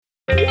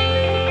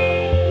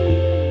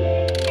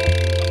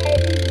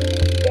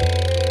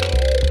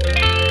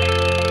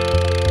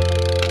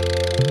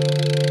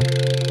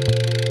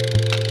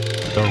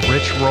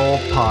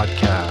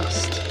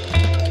podcast.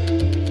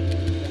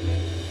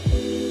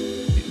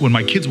 When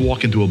my kids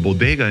walk into a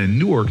bodega in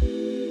Newark,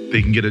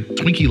 they can get a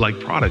Twinkie-like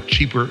product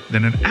cheaper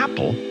than an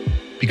apple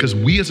because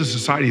we as a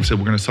society have said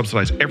we're going to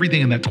subsidize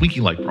everything in that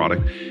Twinkie-like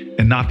product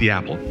and not the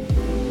apple.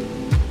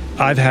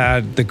 I've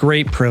had the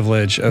great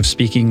privilege of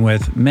speaking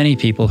with many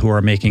people who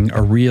are making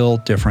a real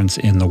difference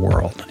in the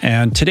world.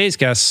 And today's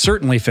guest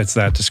certainly fits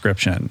that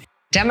description.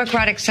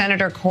 Democratic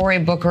Senator Cory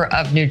Booker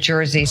of New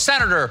Jersey.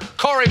 Senator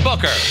Cory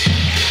Booker.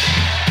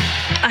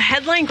 A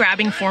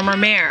headline-grabbing former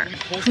mayor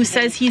who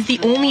says he's the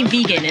only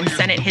vegan in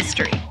Senate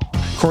history.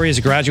 Cory is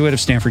a graduate of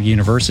Stanford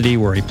University,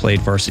 where he played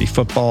varsity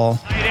football.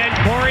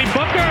 Cory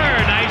Booker,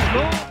 nice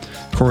move.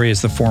 Cory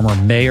is the former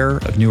mayor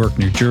of Newark,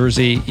 New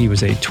Jersey. He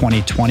was a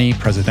 2020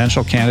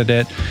 presidential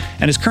candidate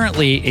and is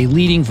currently a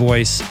leading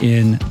voice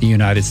in the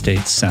United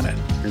States Senate.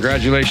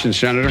 Congratulations,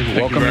 Senator.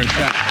 Welcome to the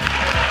Senate.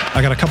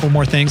 I got a couple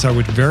more things I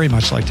would very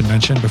much like to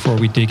mention before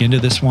we dig into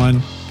this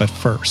one, but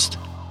first.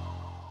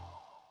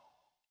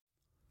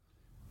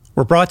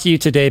 We're brought to you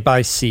today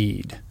by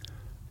Seed.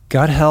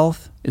 Gut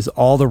health is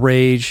all the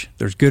rage.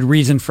 There's good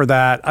reason for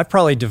that. I've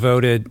probably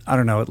devoted,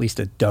 at least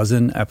a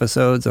dozen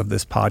episodes of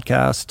this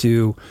podcast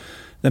to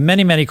the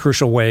many, many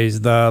crucial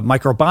ways the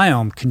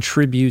microbiome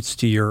contributes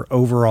to your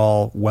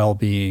overall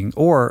well-being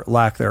or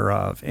lack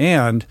thereof,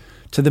 and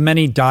to the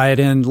many diet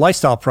and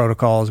lifestyle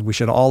protocols we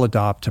should all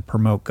adopt to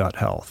promote gut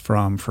health,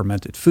 from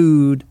fermented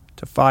food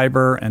to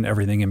fiber and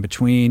everything in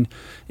between,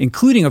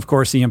 including, of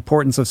course, the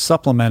importance of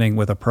supplementing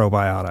with a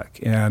probiotic.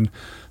 And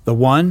the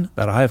one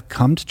that I have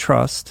come to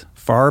trust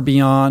far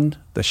beyond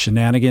the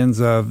shenanigans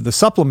of the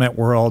supplement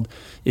world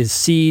is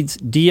Seed's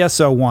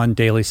DSO1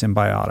 Daily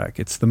Symbiotic.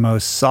 It's the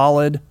most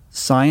solid,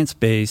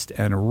 science-based,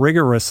 and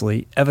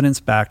rigorously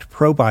evidence-backed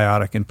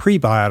probiotic and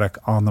prebiotic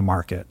on the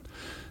market.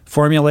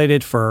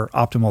 Formulated for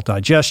optimal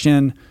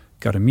digestion,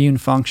 gut immune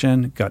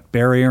function, gut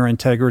barrier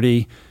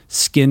integrity,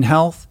 skin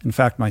health. In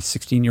fact, my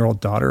 16-year-old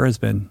daughter has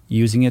been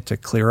using it to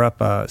clear up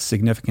a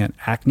significant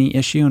acne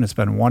issue, and it's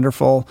been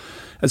wonderful,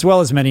 as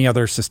well as many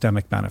other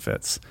systemic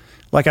benefits.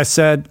 Like I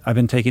said, I've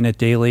been taking it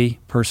daily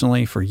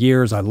personally for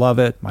years. I love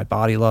it. My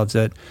body loves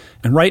it.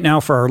 And right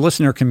now, for our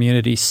listener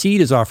community, Seed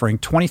is offering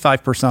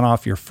 25%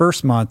 off your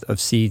first month of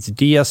Seed's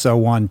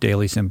DSO1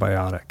 Daily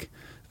Symbiotic.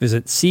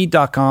 Visit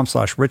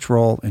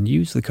seed.com/richroll and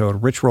use the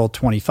code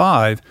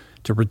richroll25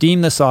 to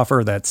redeem this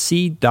offer. That's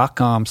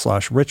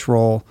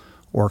seed.com/richroll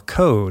or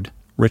code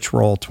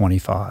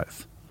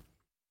richroll25.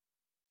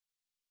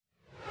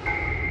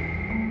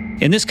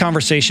 In this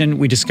conversation,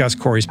 we discuss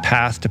Cory's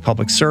path to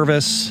public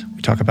service.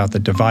 We talk about the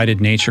divided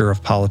nature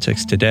of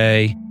politics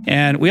today.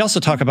 And we also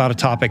talk about a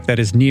topic that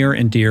is near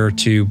and dear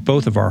to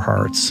both of our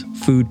hearts,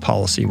 food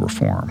policy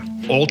reform.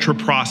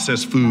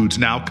 Ultra-processed foods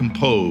now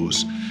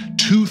compose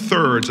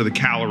 2/3 of the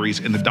calories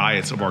in the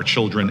diets of our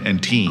children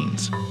and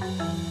teens.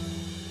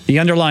 The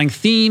underlying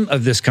theme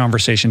of this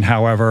conversation,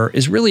 however,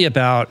 is really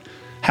about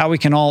how we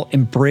can all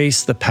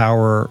embrace the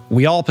power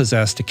we all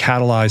possess to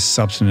catalyze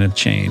substantive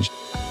change,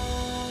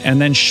 and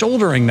then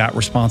shouldering that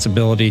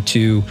responsibility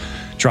to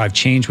drive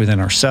change within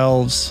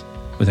ourselves,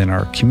 within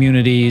our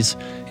communities,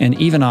 and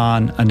even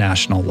on a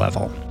national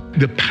level.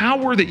 The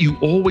power that you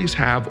always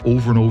have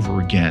over and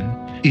over again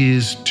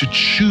is to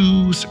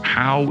choose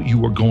how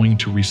you are going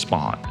to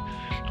respond.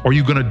 Are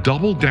you going to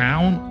double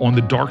down on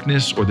the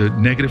darkness or the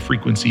negative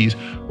frequencies,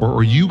 or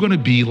are you going to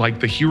be like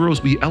the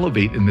heroes we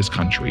elevate in this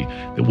country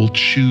that will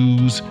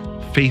choose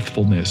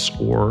faithfulness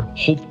or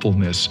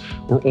hopefulness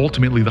or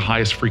ultimately the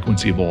highest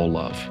frequency of all,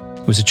 love?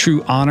 It was a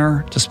true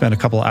honor to spend a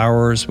couple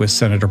hours with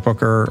Senator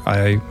Booker.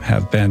 I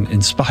have been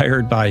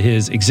inspired by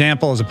his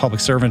example as a public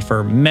servant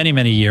for many,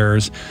 many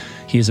years.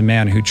 He is a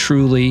man who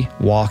truly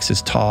walks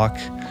his talk.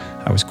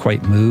 I was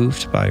quite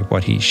moved by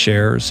what he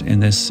shares in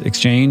this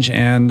exchange,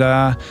 and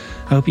I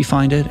hope you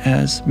find it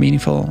as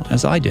meaningful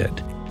as I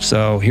did.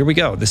 So here we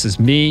go. This is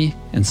me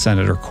and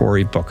Senator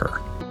Cory Booker.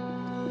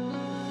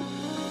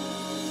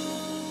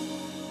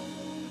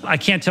 I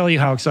can't tell you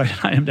how excited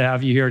I am to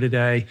have you here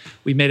today.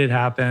 We made it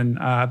happen.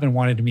 I've been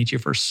wanting to meet you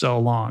for so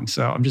long,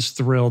 so I'm just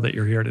thrilled that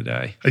you're here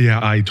today. Yeah,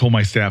 I told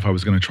my staff I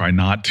was going to try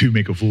not to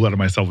make a fool out of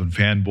myself and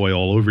fanboy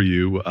all over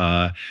you.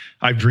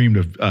 I've dreamed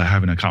of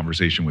having a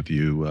conversation with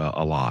you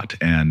a lot.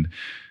 And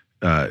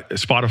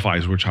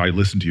Spotify, which I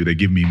listen to, they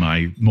give me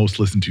my most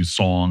listened to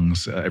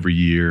songs every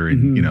year.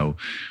 And,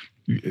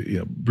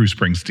 Bruce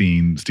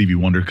Springsteen, Stevie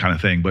Wonder kind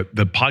of thing. But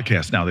the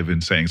podcast now, they've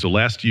been saying, so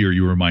last year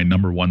you were my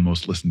number one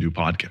most listened to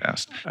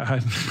podcast.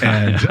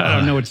 And I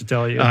don't know what to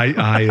tell you. I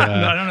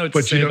don't know what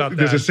to say about that.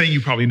 There's a saying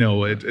you probably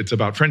know. It's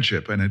about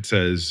friendship. And it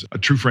says, a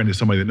true friend is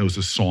somebody that knows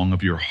the song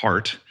of your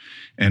heart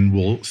and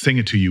will sing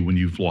it to you when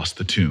you've lost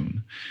the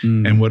tune.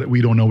 And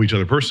we don't know each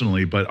other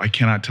personally, but I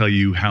cannot tell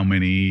you how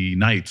many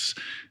nights,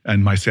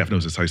 and my staff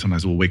knows this, I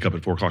sometimes will wake up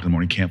at 4 o'clock in the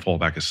morning, can't fall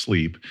back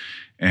asleep.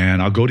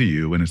 And I'll go to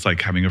you, and it's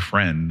like having a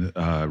friend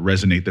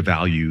resonate the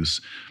values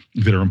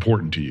that are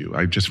important to you.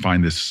 I just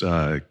find this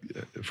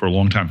for a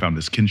long time, found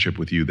this kinship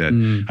with you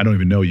that I don't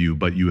even know you,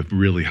 but you have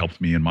really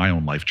helped me in my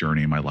own life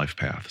journey and my life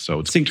path. So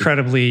it's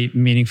incredibly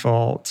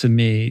meaningful to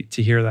me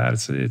to hear that.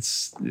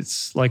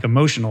 It's like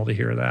emotional to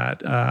hear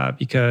that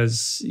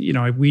because,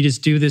 we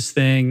just do this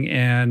thing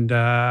and,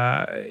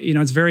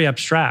 it's very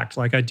abstract.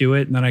 Like I do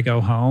it and then I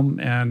go home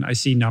and I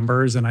see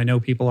numbers and I know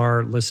people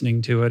are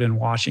listening to it and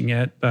watching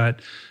it. But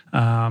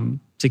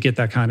to get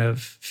that kind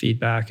of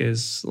feedback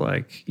is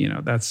like,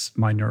 that's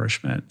my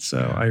nourishment.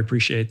 So I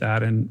appreciate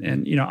that.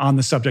 And on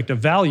the subject of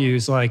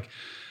values, like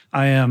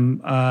I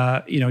am,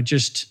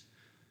 just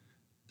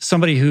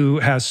somebody who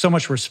has so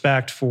much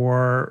respect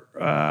for,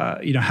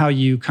 how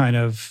you kind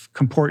of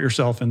comport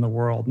yourself in the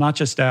world, not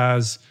just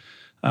as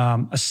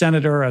a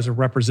senator, as a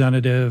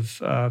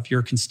representative of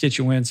your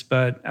constituents,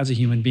 but as a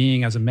human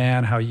being, as a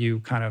man, how you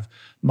kind of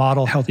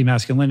model healthy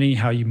masculinity,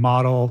 how you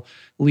model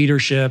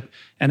leadership,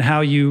 and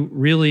how you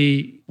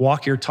really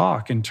walk your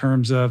talk in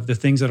terms of the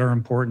things that are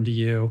important to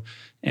you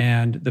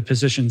and the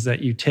positions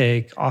that you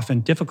take, often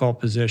difficult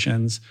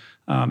positions,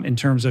 in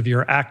terms of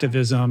your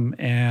activism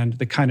and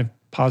the kind of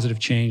positive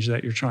change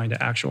that you're trying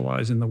to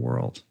actualize in the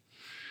world.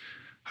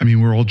 I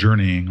mean, we're all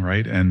journeying,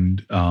 right?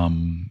 And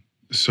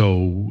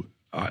so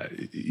I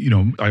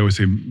always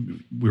say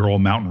we're all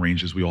mountain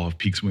ranges. We all have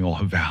peaks and we all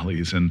have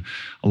valleys. And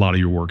a lot of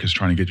your work is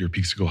trying to get your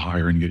peaks to go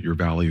higher and get your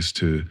valleys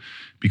to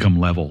become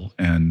level.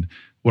 And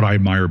what I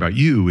admire about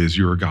you is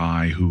you're a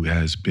guy who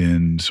has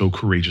been so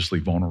courageously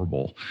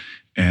vulnerable.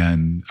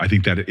 And I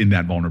think that in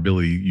that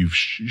vulnerability, you've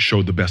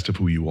showed the best of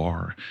who you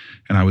are.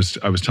 And I was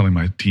telling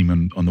my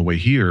team on the way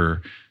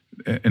here,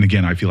 and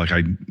again, I feel like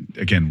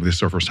this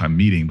is our first time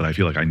meeting, but I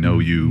feel like I know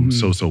you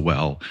so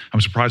well.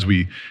 I'm surprised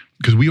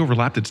because we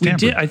overlapped at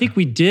Stanford. I think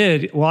we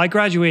did. Well, I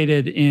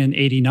graduated in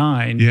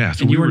 89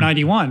 so and you were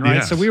 91, right?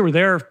 Yes. So we were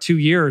there 2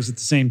 years at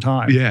the same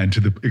time. Yeah, and to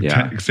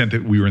the extent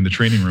that we were in the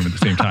training room at the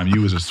same time,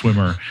 you as a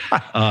swimmer,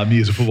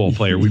 me as a football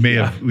player, we may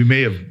have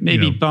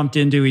maybe bumped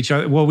into each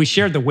other. Well, we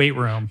shared the weight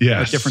room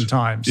at different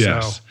times.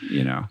 Yes.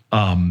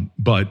 So,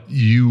 but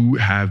you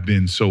have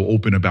been so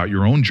open about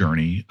your own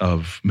journey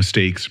of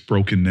mistakes,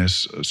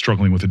 brokenness,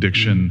 struggling with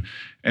addiction.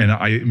 And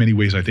in many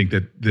ways, I think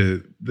that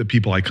the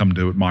people I come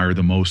to admire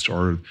the most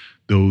are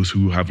those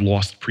who have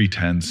lost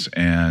pretense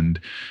and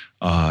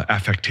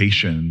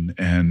affectation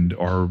and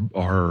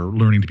are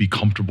learning to be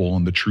comfortable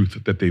in the truth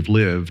that they've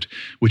lived,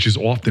 which is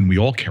often we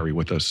all carry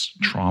with us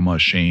trauma,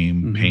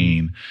 shame,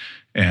 pain.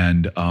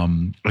 And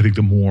I think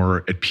the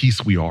more at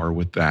peace we are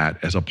with that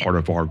as a part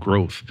of our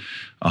growth,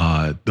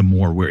 the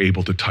more we're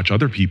able to touch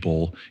other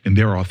people in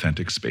their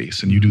authentic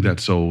space. And you do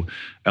that so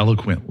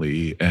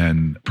eloquently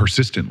and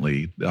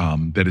persistently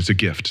that it's a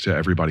gift to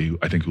everybody,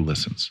 I think, who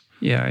listens.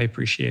 Yeah, I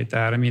appreciate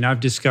that. I mean,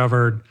 I've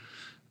discovered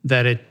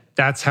that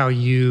that's how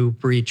you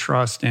breed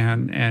trust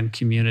and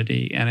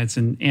community. And it's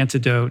an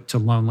antidote to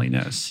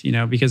loneliness,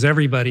 because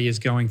everybody is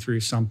going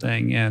through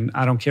something. And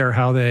I don't care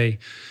how they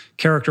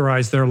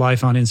characterize their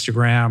life on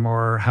Instagram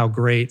or how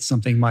great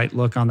something might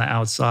look on the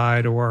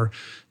outside or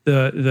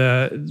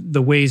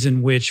the ways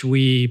in which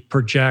we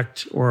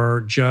project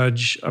or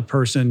judge a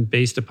person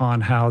based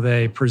upon how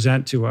they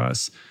present to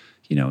us.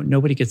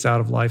 Nobody gets out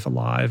of life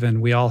alive,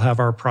 and we all have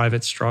our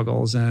private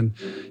struggles. And,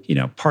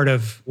 part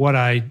of what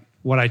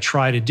I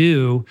try to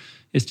do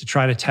is to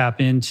try to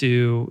tap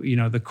into,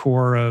 the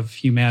core of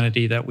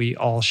humanity that we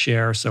all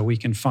share so we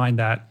can find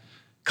that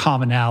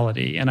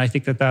commonality. And I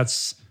think that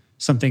that's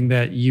something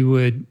that you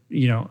would,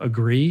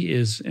 agree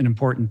is an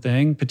important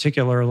thing,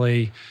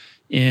 particularly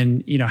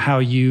in, how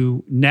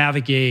you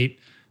navigate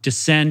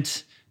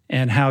dissent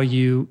and how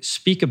you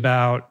speak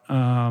about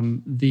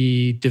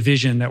the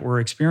division that we're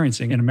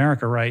experiencing in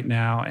America right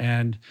now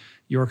and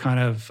your kind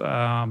of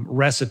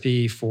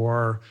recipe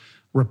for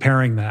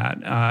repairing that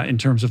in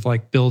terms of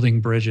like building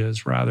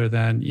bridges rather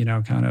than,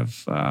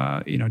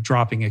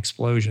 dropping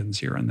explosions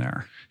here and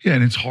there. Yeah,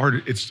 and it's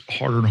hard. It's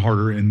harder and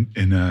harder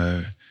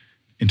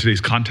in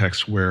today's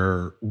context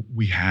where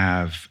we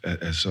have,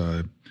 as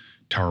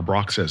Tara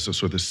Brach says, so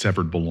sort of the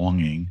severed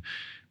belonging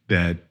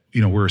that,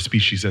 we're a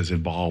species that's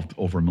evolved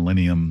over a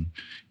millennium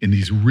in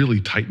these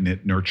really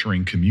tight-knit,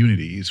 nurturing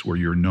communities where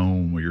you're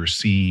known, where you're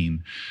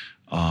seen,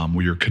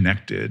 where you're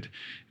connected.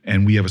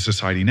 And we have a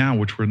society now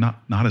which we're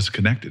not as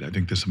connected. I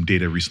think there's some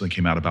data recently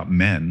came out about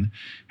men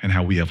and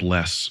how we have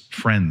less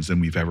friends than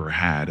we've ever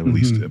had, at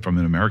least from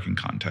an American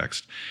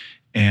context.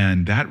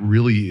 And that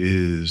really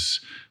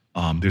is,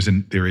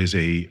 there is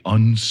a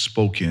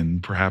unspoken,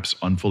 perhaps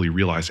unfully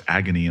realized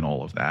agony in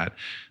all of that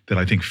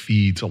I think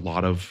feeds a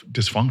lot of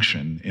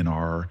dysfunction in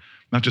our,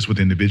 not just with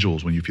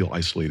individuals when you feel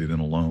isolated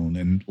and alone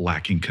and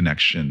lacking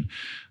connection,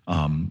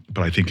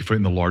 but I think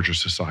in the larger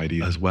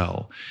society as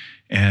well.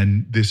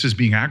 And this is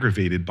being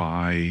aggravated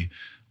by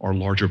our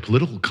larger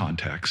political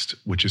context,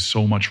 which is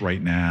so much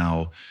right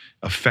now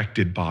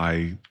affected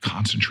by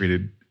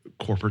concentrated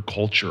corporate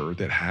culture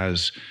that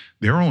has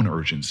their own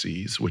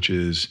urgencies, which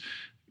is,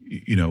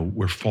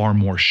 we're far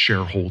more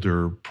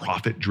shareholder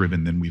profit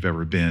driven than we've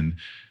ever been.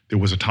 there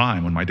was a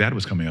time when my dad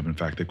was coming up, in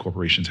fact, that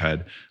corporations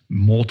had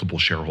multiple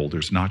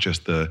shareholders, not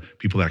just the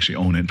people that actually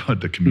own it, but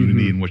the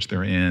community in which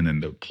they're in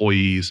and the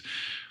employees.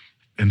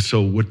 And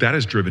so what that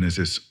has driven is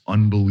this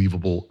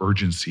unbelievable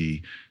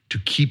urgency to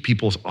keep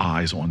people's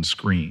eyes on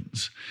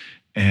screens.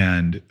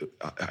 And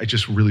I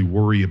just really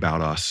worry about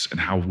us and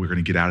how we're going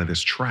to get out of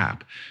this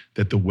trap,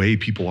 that the way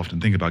people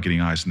often think about getting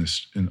eyes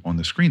on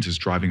the screens is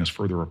driving us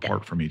further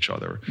apart from each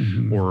other,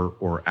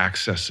 or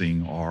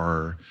accessing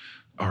our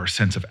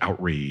sense of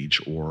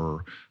outrage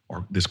or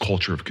this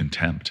culture of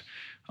contempt.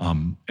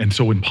 And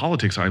so in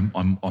politics,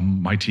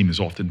 my team is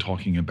often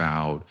talking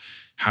about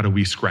how do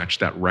we scratch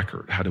that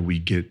record? How do we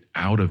get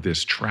out of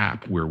this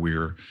trap where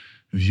we're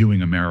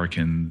viewing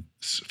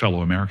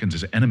fellow Americans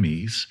as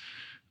enemies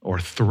or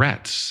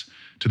threats,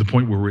 to the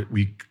point where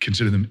we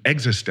consider them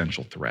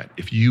existential threat.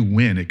 If you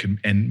win, it can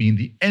mean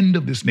the end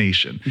of this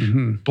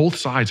nation. Both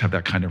sides have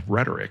that kind of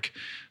rhetoric.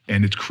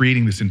 And it's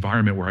creating this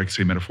environment where I can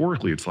say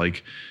metaphorically, it's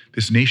like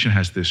this nation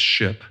has this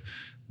ship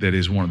that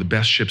is one of the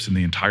best ships in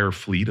the entire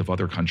fleet of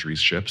other countries'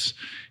 ships.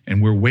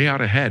 And we're way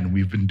out ahead. And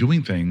we've been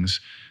doing things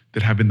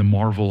that have been the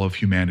marvel of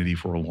humanity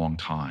for a long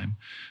time.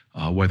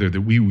 Whether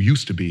that we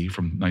used to be,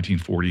 from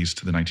 1940s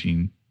to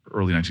the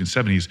early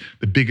 1970s,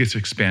 the biggest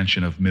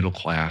expansion of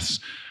middle-class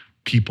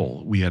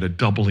people. We had a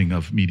doubling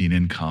of median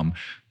income.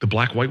 The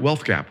black-white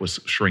wealth gap was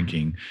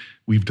shrinking.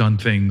 We've done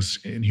things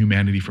in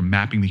humanity, from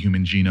mapping the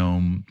human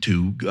genome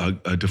to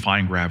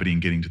defying gravity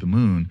and getting to the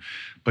moon.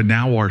 But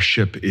now our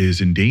ship is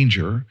in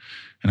danger.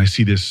 And I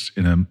see this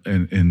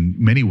in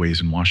many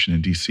ways in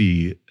Washington,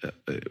 D.C.,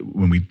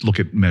 when we look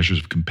at measures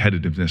of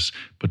competitiveness,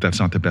 but that's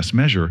not the best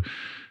measure.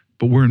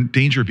 But we're in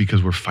danger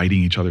because we're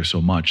fighting each other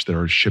so much that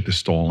our ship is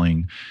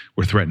stalling.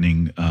 We're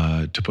threatening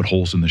to put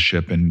holes in the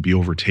ship and be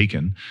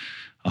overtaken.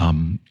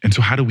 And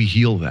so how do we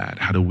heal that?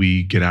 How do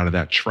we get out of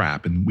that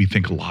trap? And we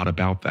think a lot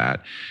about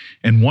that.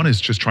 And one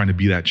is just trying to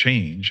be that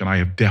change. And I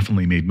have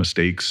definitely made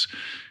mistakes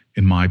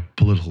in my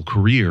political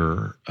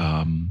career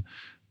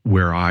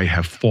where I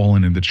have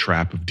fallen in the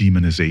trap of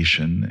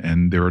demonization.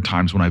 And there are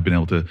times when I've been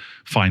able to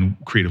find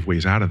creative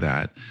ways out of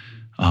that.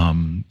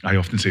 I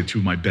often say two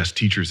of my best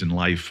teachers in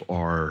life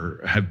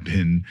have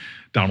been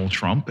Donald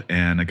Trump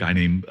and a guy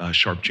named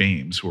Sharp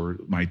James, who are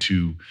my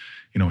two.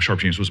 Sharp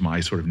James was my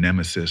sort of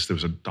nemesis. There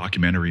was a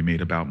documentary made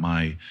about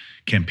my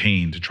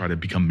campaign to try to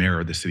become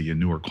mayor of the city of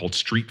Newark called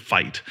Street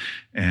Fight.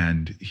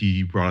 And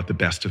he brought out the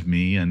best of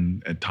me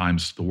and at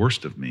times the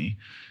worst of me.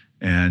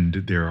 And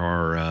there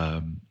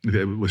are,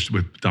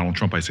 with Donald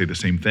Trump, I say the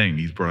same thing.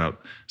 He's brought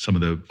out some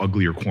of the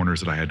uglier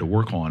corners that I had to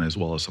work on, as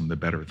well as some of the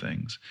better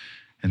things.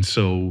 And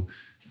so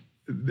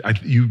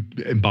you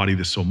embody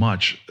this so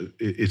much.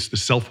 It's the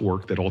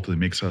self-work that ultimately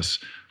makes us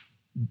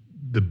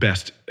the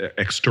best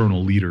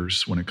external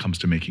leaders when it comes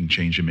to making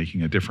change and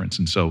making a difference.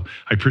 And so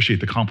I appreciate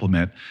the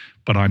compliment,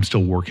 but I'm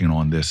still working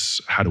on this.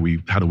 How do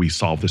we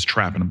solve this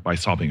trap, and by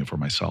solving it for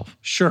myself?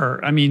 Sure.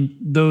 I mean,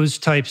 those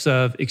types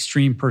of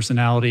extreme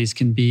personalities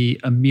can be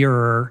a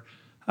mirror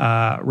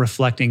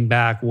reflecting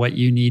back what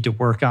you need to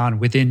work on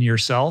within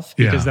yourself,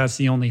 because that's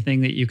the only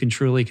thing that you can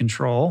truly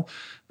control.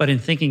 But in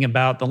thinking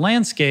about the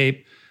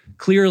landscape,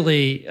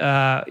 clearly,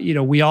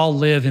 we all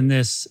live in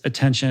this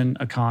attention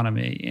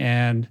economy,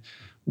 and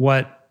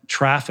what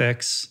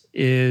traffics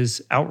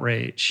is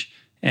outrage.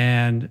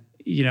 And,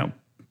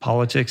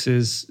 politics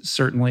is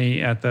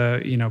certainly at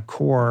the,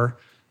 core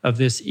of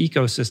this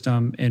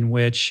ecosystem in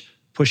which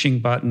pushing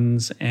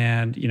buttons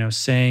and,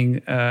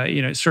 saying,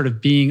 sort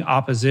of being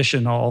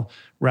oppositional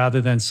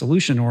rather than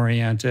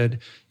solution-oriented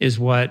is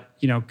what,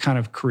 kind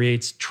of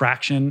creates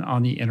traction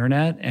on the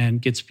internet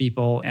and gets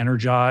people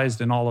energized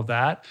and all of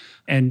that.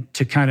 And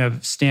to kind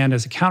of stand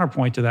as a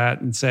counterpoint to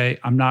that and say,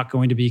 I'm not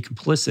going to be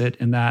complicit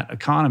in that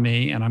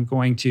economy, and I'm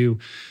going to,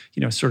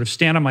 sort of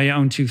stand on my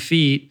own 2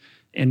 feet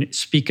and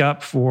speak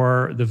up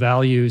for the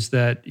values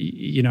that,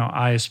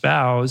 I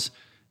espouse.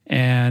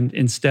 And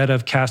instead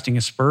of casting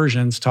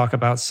aspersions, talk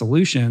about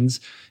solutions,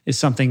 is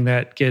something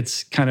that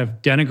gets kind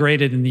of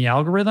denigrated in the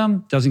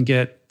algorithm, doesn't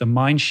get the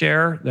mind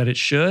share that it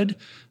should.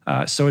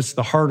 So it's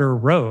the harder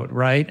road,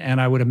 right? And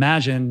I would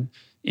imagine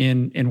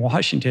in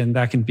Washington,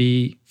 that can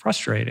be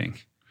frustrating.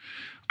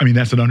 I mean,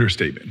 that's an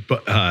understatement,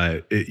 but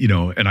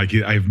and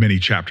I have many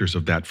chapters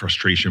of that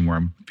frustration where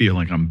I'm feeling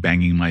like I'm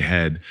banging my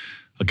head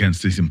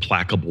against these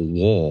implacable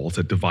walls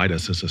that divide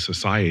us as a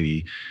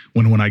society.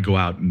 When I go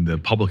out in the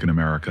public in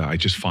America, I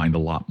just find a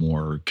lot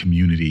more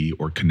community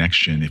or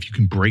connection. If you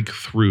can break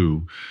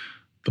through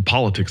the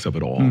politics of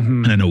it all,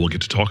 and I know we'll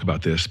get to talk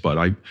about this, but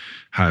I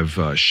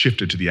have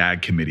shifted to the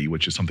Ag Committee,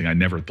 which is something I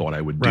never thought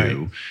I would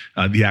do.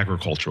 The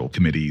Agricultural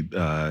Committee.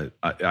 When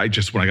I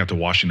got to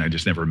Washington, I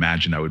just never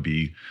imagined I would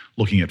be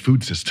looking at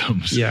food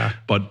systems. Yeah.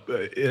 But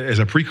as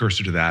a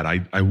precursor to that,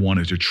 I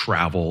wanted to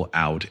travel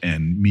out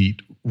and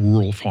meet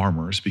rural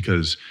farmers,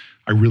 because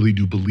I really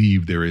do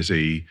believe there is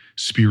a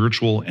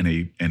spiritual and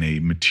a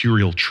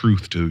material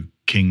truth to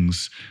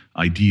King's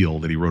ideal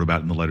that he wrote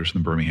about in the letters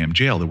from the Birmingham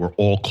jail, that we're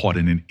all caught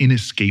in an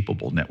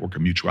inescapable network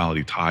of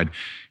mutuality tied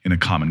in a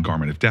common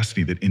garment of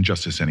destiny, that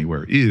injustice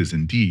anywhere is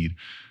indeed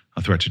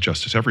a threat to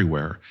justice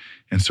everywhere.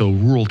 And so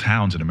rural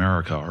towns in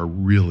America are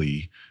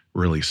really,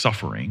 really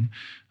suffering.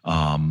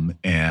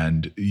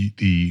 And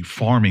the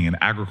farming and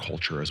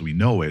agriculture as we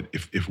know it,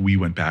 if we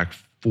went back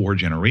 4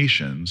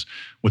 generations,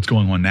 what's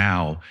going on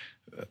now,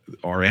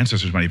 our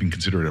ancestors might even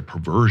consider it a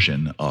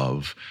perversion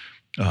of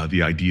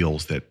the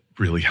ideals that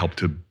really helped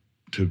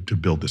to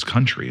build this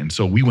country. And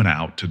so we went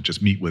out to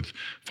just meet with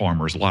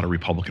farmers, a lot of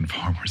Republican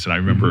farmers. And I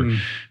remember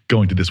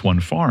going to this one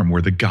farm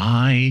where the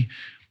guy,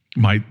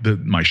 my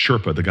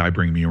Sherpa, the guy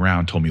bringing me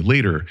around, told me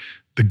later,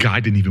 the guy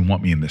didn't even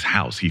want me in this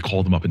house. He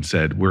called them up and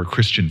said, "We're a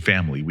Christian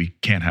family. We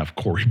can't have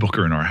Cory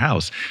Booker in our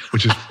house,"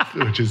 which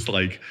is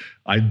like,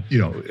 I'm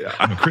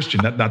a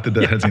Christian. Not that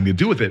has anything to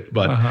do with it,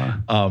 but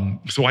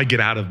so I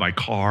get out of my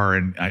car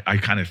and I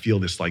kind of feel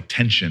this like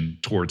tension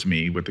towards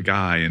me with the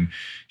guy, and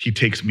he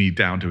takes me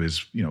down to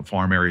his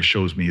farm area,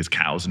 shows me his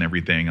cows and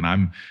everything, and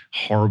I'm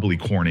horribly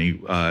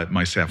corny.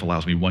 My staff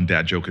allows me one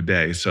dad joke a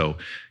day, so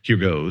here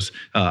goes.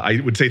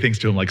 I would say things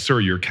to him like, "Sir,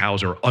 your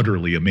cows are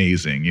utterly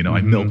amazing."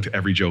 I milked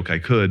every joke I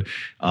could,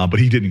 but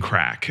he didn't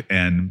crack.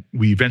 And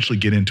we eventually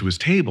get into his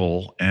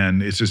table,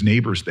 and it's his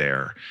neighbors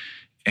there.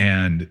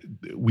 And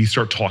we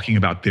start talking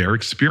about their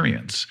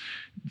experience.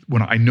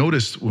 When I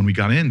noticed when we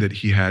got in that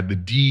he had the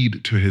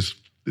deed to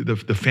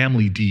the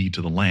family deed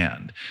to the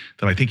land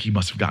that I think he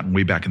must have gotten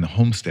way back in the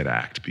Homestead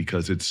Act,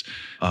 because it's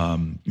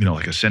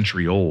like a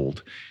century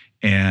old.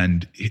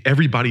 And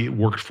everybody it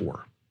worked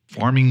for,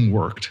 farming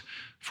worked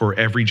for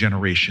every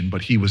generation,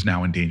 but he was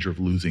now in danger of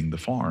losing the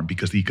farm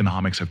because the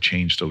economics have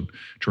changed so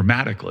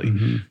dramatically.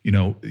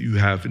 You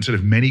have, instead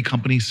of many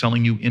companies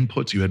selling you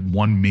inputs, you had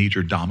one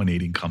major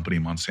dominating company,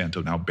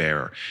 Monsanto, now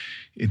Bayer.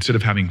 Instead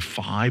of having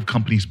 5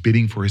 companies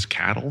bidding for his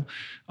cattle,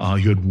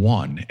 you had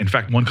one. In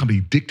fact, one company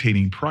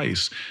dictating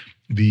price.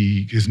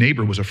 His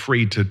neighbor was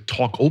afraid to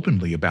talk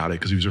openly about it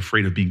because he was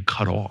afraid of being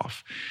cut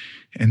off.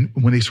 And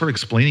when they started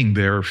explaining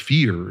their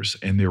fears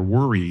and their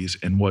worries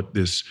and what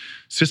this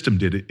system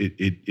did,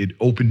 it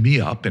opened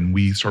me up, and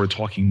we started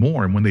talking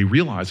more. And when they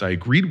realized I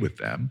agreed with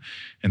them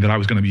and that I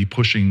was going to be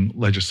pushing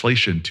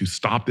legislation to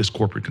stop this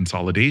corporate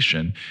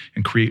consolidation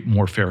and create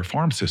more fair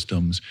farm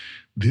systems,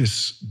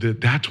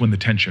 that's when the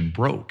tension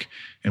broke.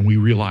 And we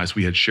realized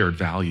we had shared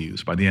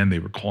values. By the end, he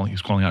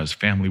was calling out his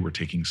family, we're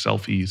taking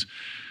selfies.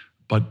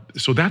 But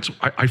so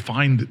I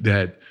find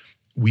that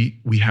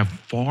we have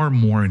far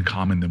more in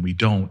common than we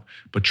don't,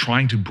 but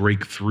trying to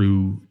break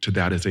through to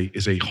that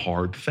is a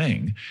hard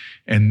thing.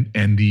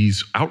 And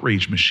these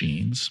outrage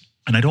machines,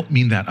 and I don't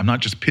mean that, I'm not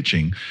just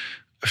pitching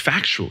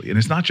factually, and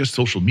it's not just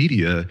social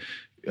media.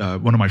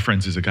 One of my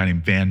friends is a guy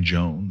named Van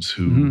Jones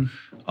who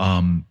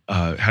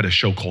had a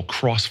show called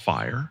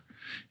Crossfire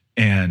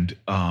and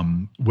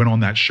went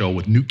on that show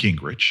with Newt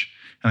Gingrich.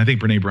 And I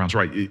think Brene Brown's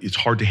right. It's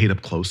hard to hate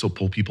up close, so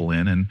pull people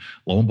in. And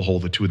lo and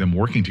behold, the two of them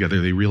working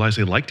together, they realized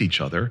they liked each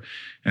other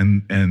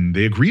and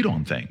they agreed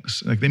on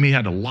things. Like they may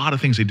have had a lot of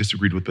things they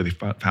disagreed with, but they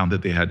found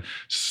that they had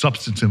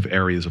substantive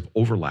areas of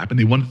overlap and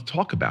they wanted to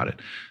talk about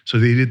it. So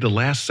they did the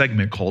last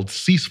segment called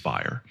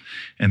Ceasefire,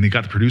 and they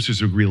got the producers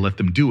to agree to let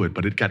them do it,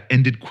 but it got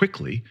ended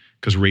quickly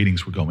because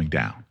ratings were going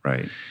down.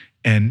 Right.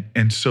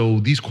 And so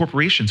these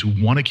corporations who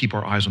want to keep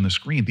our eyes on the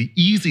screen, the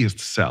easiest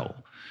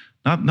sell,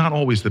 not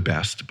always the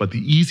best, but the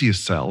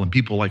easiest sell, and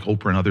people like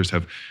Oprah and others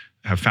have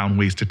found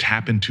ways to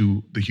tap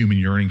into the human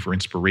yearning for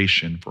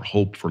inspiration, for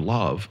hope, for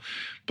love.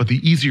 But the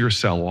easier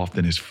sell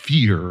often is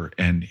fear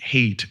and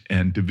hate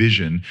and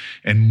division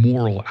and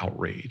moral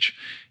outrage.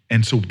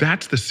 And so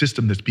that's the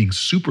system that's being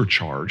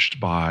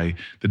supercharged by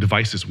the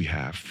devices we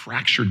have,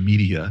 fractured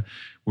media,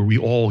 where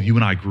you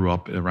and I grew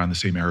up around the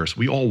same era. So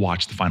we all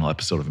watched the final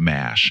episode of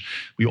MASH.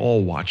 We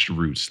all watched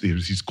Roots.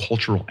 There's these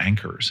cultural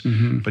anchors,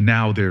 but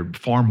now they're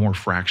far more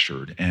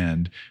fractured,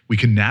 and we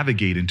can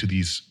navigate into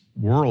these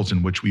worlds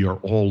in which we are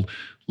all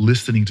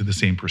listening to the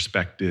same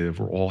perspective.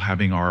 We're all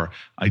having our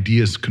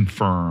ideas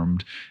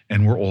confirmed,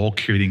 and we're all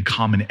creating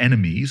common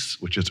enemies,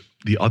 which is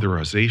the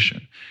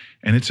otherization.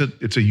 And it's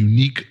a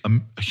unique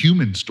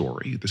human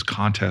story, this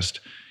contest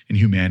in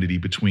humanity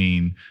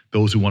between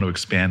those who want to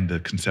expand the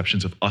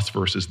conceptions of us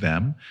versus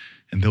them,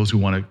 and those who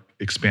want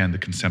to expand the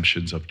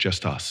conceptions of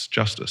just us,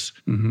 justice.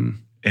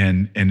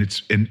 And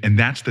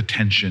that's the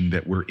tension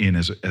that we're in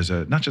as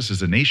a not just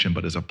as a nation,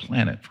 but as a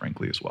planet,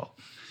 frankly, as well.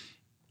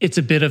 It's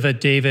a bit of a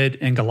David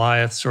and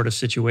Goliath sort of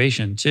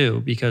situation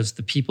too, because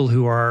the people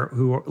who are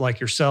like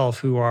yourself,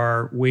 who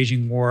are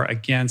waging war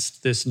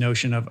against this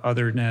notion of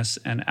otherness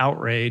and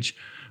outrage,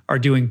 are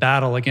doing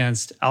battle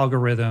against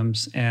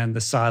algorithms and the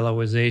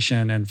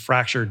siloization and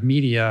fractured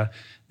media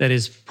that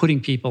is putting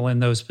people in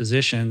those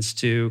positions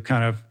to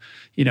kind of,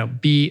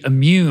 be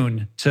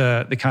immune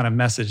to the kind of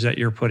message that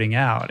you're putting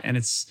out. And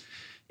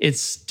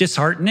it's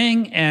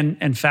disheartening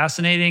and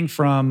fascinating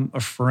from a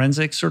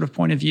forensic sort of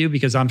point of view,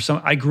 because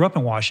I grew up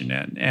in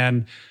Washington,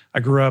 and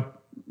I grew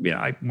up,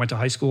 I went to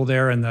high school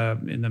there in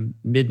the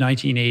mid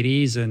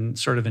 1980s, and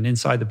sort of an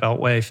inside the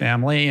Beltway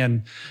family.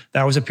 And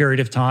that was a period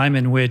of time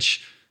in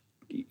which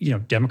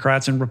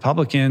Democrats and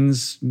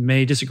Republicans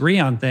may disagree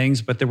on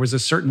things, but there was a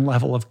certain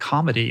level of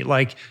comedy.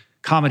 Like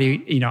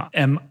comedy,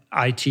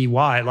 MITY,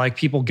 like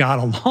people got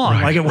along.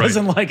 Right, like it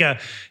wasn't like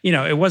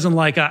it wasn't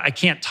like a I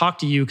can't talk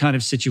to you kind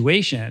of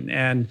situation.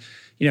 And,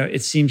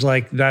 it seems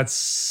like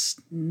that's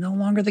no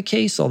longer the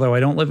case, although I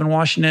don't live in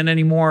Washington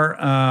anymore,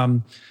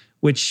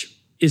 which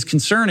is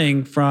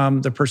concerning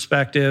from the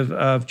perspective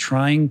of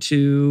trying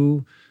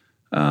to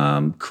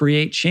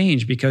create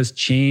change, because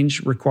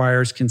change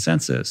requires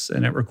consensus,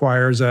 and it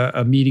requires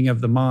a meeting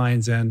of the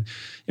minds, and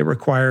it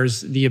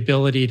requires the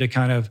ability to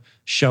kind of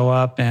show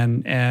up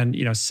and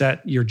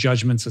set your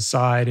judgments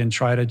aside and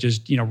try to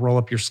just roll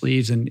up your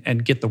sleeves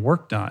and get the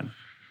work done.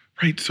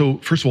 Right. So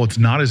first of all, it's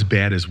not as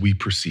bad as we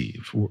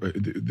perceive.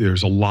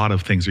 There's a lot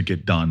of things that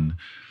get done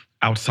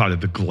outside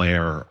of the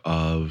glare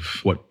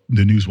of what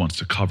the news wants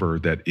to cover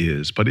that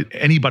is. But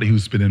anybody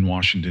who's been in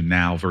Washington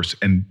now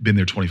and been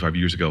there 25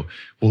 years ago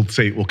will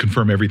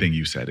confirm everything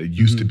you said. It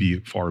used to be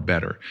far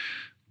better.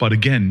 But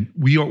again,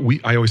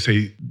 I always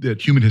say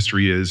that human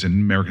history is, and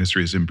American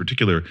history is in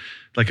particular,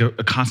 like a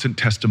constant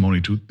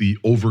testimony to the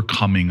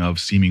overcoming of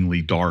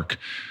seemingly dark,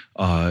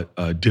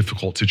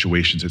 difficult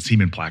situations that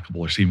seem implacable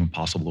or seem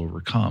impossible to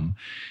overcome.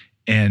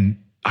 And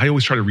I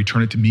always try to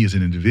return it to me as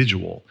an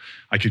individual.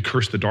 I could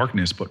curse the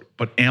darkness, but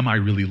am I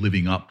really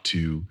living up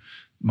to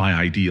my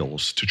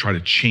ideals to try to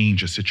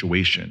change a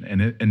situation?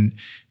 And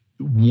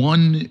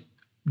one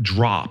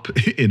drop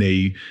in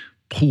a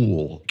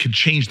pool can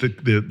change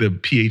the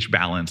pH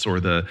balance or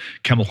the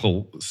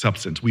chemical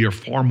substance. We are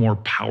far more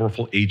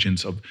powerful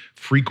agents of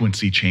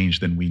frequency change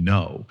than we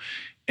know.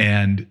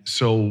 And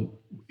so,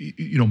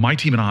 my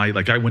team and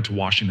I went to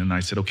Washington and I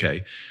said,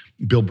 okay,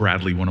 Bill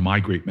Bradley, one of my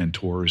great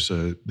mentors,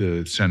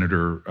 the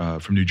senator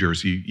from New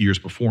Jersey years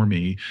before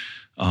me,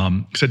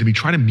 said to me,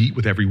 try to meet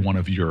with every one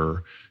of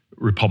your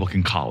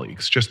Republican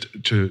colleagues, just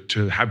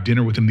to have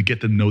dinner with them, to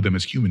get to know them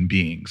as human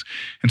beings.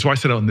 And so I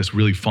set out on this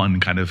really fun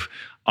kind of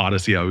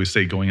odyssey. I always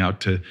say going out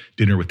to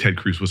dinner with Ted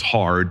Cruz was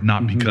hard,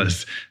 not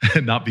because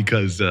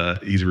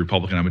he's a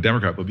Republican, I'm a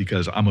Democrat, but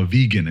because I'm a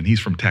vegan and he's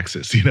from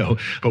Texas,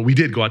 But we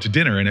did go out to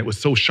dinner, and it was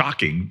so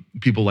shocking.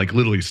 People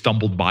literally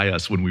stumbled by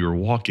us when we were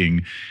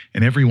walking,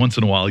 and every once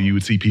in a while you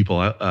would see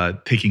people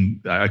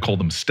taking, I call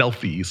them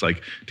stealthies,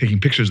 taking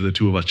pictures of the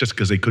two of us just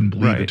because they couldn't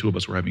believe the two of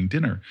us were having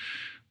dinner.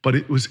 But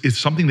it's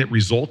something that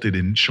resulted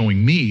in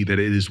showing me that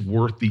it is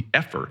worth the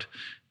effort.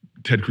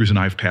 Ted Cruz and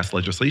I have passed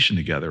legislation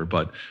together,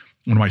 but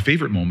one of my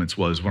favorite moments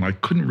was when I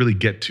couldn't really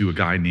get to a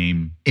guy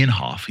named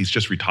Inhofe. He's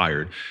just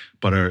retired,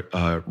 but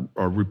a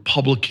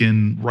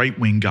Republican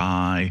right-wing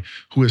guy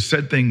who has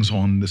said things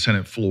on the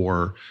Senate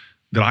floor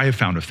that I have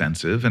found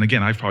offensive. And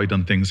again, I've probably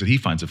done things that he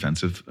finds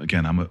offensive.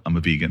 Again, I'm a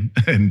vegan,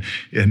 and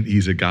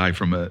he's a guy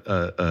from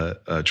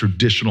a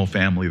traditional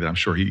family that I'm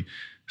sure he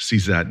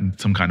sees that in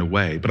some kind of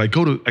way. But I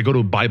go to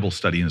a Bible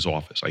study in his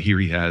office. I hear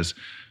he has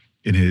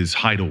in his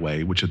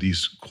hideaway, which are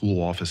these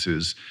cool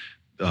offices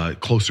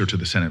closer to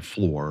the Senate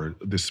floor.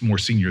 This more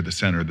senior the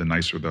center, the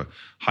nicer the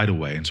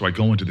hideaway. And so I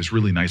go into this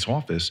really nice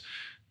office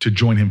to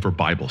join him for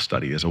Bible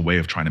study as a way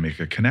of trying to make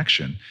a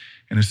connection.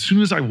 And as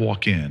soon as I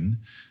walk in,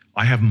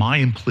 I have my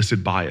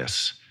implicit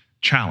bias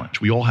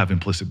challenge. We all have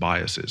implicit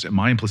biases. And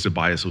my implicit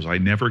bias was I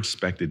never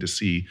expected to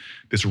see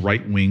this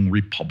right-wing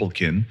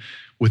Republican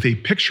with a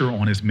picture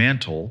on his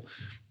mantle,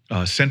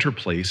 center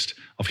placed,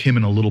 of him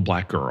and a little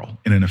black girl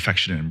in an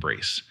affectionate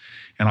embrace.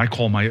 And I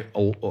call my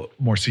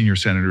more senior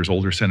senators,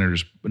 older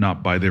senators,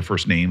 not by their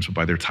first names, but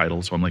by their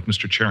titles. So I'm like,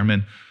 Mr.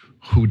 Chairman,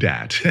 who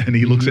dat? And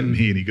he looks at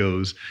me and he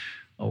goes,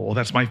 oh, well,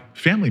 that's my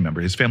family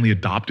member. His family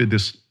adopted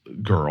this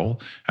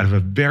girl out of a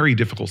very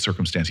difficult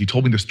circumstance. He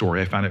told me the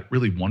story. I found it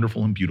really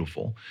wonderful and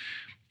beautiful.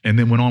 And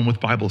then went on with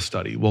Bible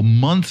study. Well,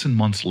 months and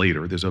months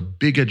later, there's a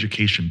big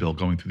education bill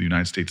going through the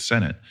United States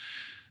Senate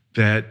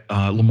that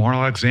Lamar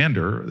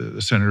Alexander,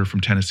 the senator from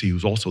Tennessee,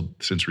 who's also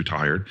since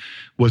retired,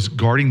 was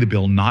guarding the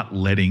bill, not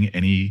letting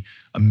any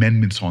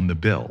amendments on the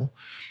bill.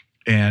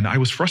 And I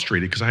was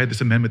frustrated because I had this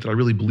amendment that I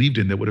really believed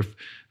in that would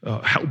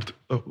have helped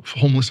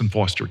homeless and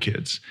foster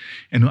kids.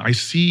 And I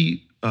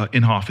see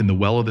Inhofe in the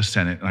well of the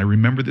Senate, and I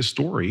remember this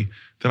story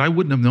that I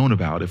wouldn't have known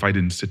about if I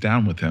didn't sit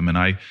down with him. And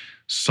I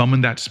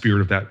summoned that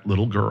spirit of that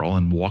little girl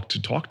and walked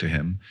to talk to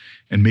him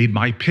and made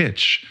my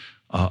pitch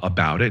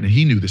about it. And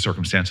he knew the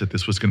circumstance that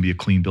this was going to be a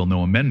clean bill,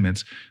 no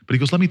amendments. But he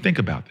goes, let me think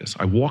about this.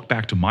 I walk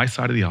back to my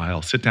side of the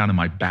aisle, sit down in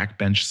my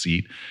backbench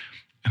seat,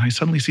 and I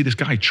suddenly see this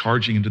guy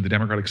charging into the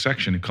Democratic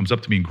section and comes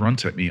up to me and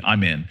grunts at me,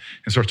 I'm in,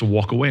 and starts to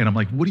walk away. And I'm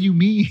like, what do you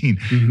mean?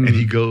 Mm-hmm. And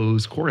he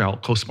goes, Cory, I'll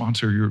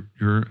co-sponsor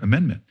your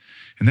amendment.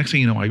 And next thing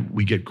you know,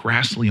 we get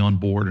Grassley on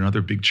board,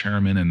 another big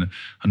chairman, and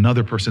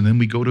another person. Then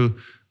we go to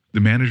the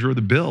manager of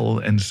the bill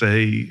and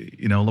say,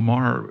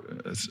 Lamar,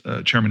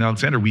 Chairman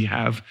Alexander, we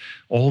have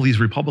all these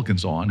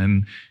Republicans on,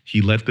 and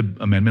he let the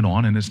amendment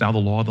on, and it's now the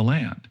law of the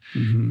land.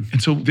 Mm-hmm.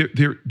 And so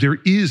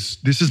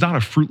this is not a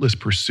fruitless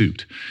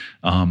pursuit.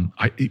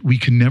 We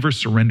can never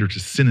surrender to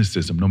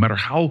cynicism, no matter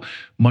how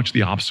much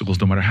the obstacles,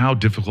 no matter how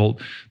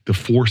difficult the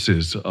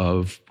forces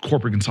of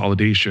corporate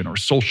consolidation or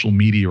social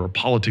media or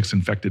politics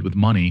infected with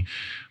money.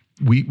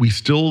 We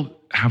still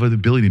have the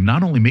ability to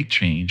not only make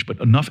change, but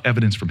enough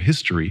evidence from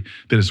history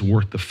that is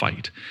worth the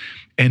fight.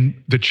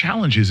 And the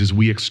challenge is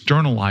we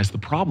externalize the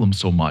problem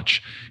so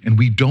much, and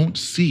we don't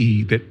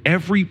see that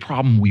every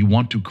problem we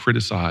want to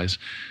criticize,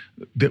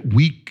 that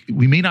we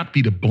may not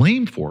be to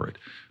blame for it,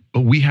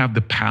 but we have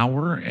the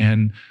power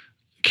and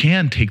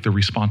can take the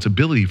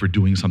responsibility for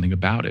doing something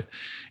about it.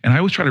 And I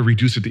always try to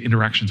reduce it to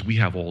interactions we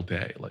have all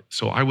day.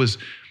 So I was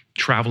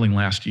traveling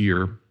last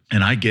year,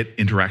 and I get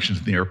interactions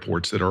in the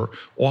airports that are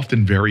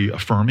often very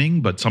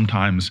affirming, but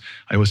sometimes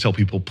I always tell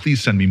people,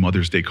 please send me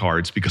Mother's Day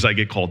cards, because I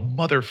get called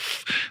mother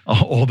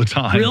all the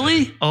time.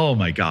 Really? Oh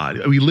my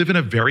God. We live in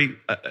a very,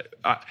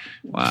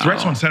 Wow.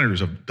 threats on senators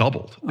have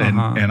doubled. And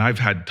I've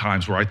had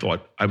times where I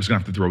thought I was gonna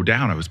have to throw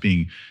down. I was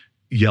being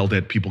yelled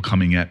at, people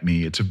coming at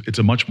me. It's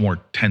a much more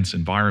tense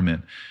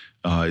environment,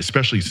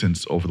 especially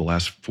since over the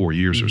last 4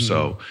 years or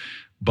so.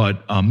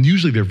 But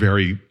usually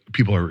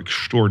people are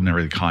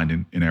extraordinarily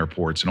kind in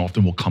airports, and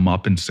often will come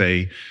up and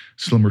say,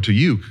 similar to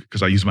you,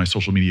 because I use my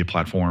social media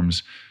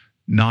platforms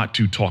not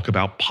to talk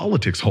about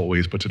politics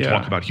always, but to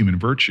talk about human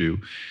virtue.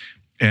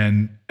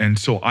 And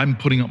so I'm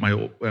putting up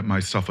my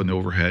stuff on the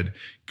overhead,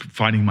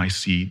 finding my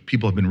seat.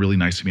 People have been really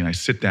nice to me, and I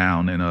sit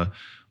down, and a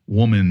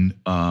woman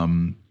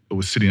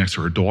was sitting next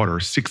to her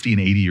daughter, 60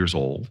 and 80 years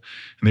old,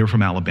 and they were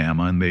from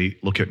Alabama, and they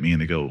look at me and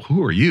they go,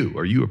 who are you?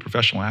 Are you a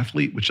professional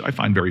athlete? Which I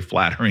find very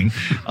flattering.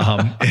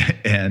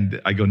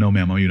 And I go, no,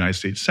 ma'am, I'm a United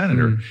States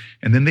Senator.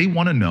 And then they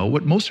want to know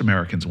what most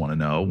Americans want to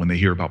know when they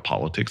hear about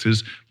politics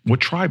is, what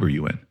tribe are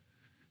you in?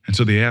 And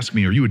so they ask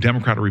me, are you a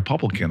Democrat or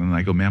Republican? And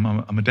I go, ma'am,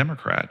 I'm a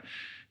Democrat.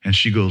 And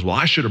she goes, well,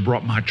 I should have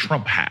brought my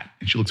Trump hat.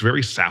 And she looks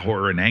very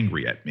sour and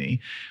angry at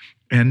me.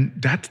 And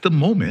that's the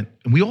moment,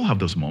 and we all have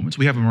those moments.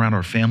 We have them around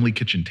our family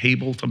kitchen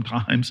table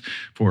sometimes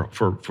for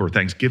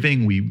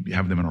Thanksgiving. We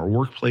have them in our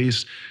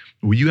workplace.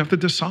 Well, you have to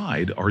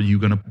decide, are you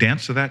going to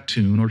dance to that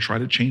tune or try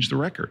to change the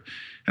record?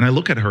 And I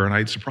look at her and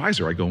I surprise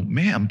her. I go,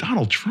 ma'am,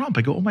 Donald Trump.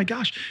 I go, oh my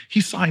gosh,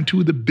 he signed 2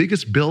 of the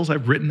biggest bills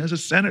I've written as a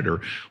senator.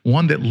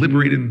 One that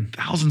liberated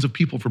thousands of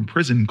people from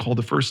prison called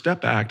the First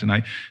Step Act. And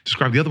I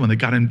described the other one that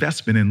got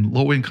investment in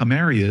low income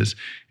areas.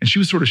 And she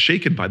was sort of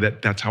shaken by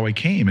that. That's how I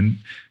came. And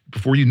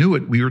before you knew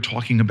it, we were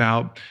talking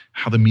about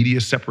how the media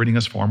is separating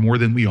us far more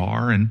than we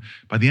are. And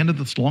by the end of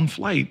this long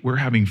flight, we're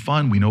having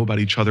fun. We know about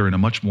each other in a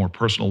much more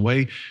personal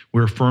way.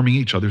 We're affirming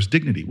each other's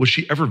dignity. Will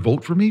she ever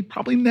vote for me?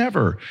 Probably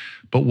never.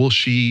 But will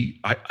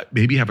she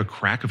maybe have a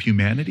crack of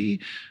humanity?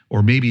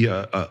 Or maybe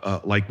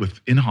like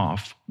with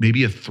Inhofe,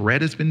 maybe a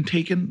thread has been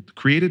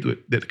created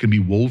that can be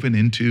woven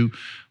into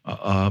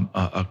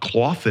a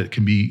cloth that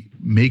can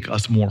make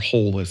us more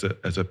whole as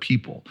a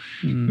people.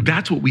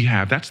 That's what we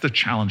have. That's the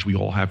challenge we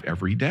all have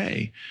every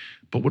day.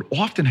 But what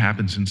often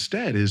happens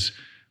instead is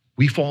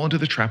we fall into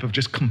the trap of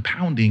just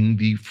compounding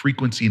the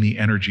frequency and the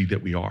energy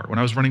that we are. When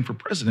I was running for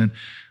president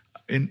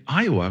in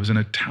Iowa, I was in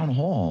a town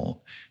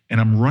hall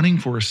and I'm running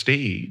for a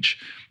stage,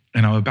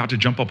 and I'm about to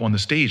jump up on the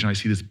stage, and I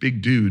see this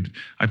big dude.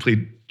 I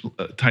played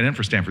tight end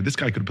for Stanford. This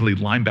guy could have played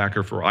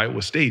linebacker for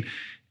Iowa State.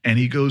 And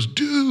he goes,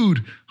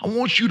 dude, I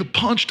want you to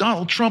punch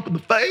Donald Trump in the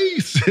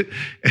face.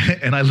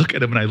 And I look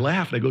at him and I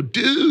laugh and I go,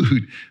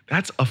 dude,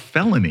 that's a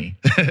felony.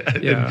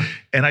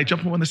 And I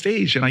jump up on the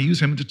stage and I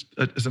use him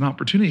as an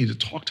opportunity to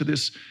talk to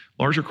this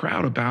larger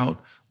crowd about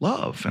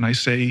love. And I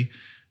say,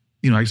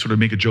 I sort of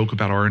make a joke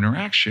about our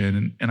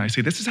interaction. And I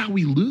say, this is how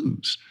we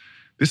lose.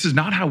 This is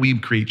not how we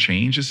create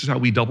change. This is how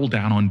we double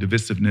down on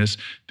divisiveness,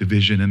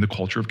 division, and the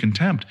culture of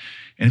contempt.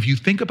 And if you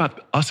think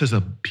about us as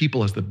a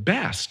people as the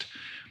best,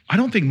 I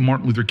don't think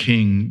Martin Luther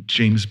King,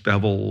 James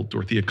Bevel,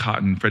 Dorothea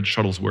Cotton, Fred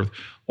Shuttlesworth,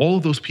 all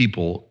of those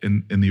people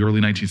in the early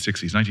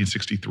 1960s,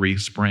 1963,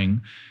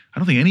 spring, I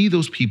don't think any of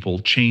those people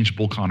changed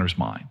Bull Connor's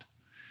mind.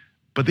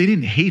 But they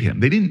didn't hate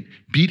him. They didn't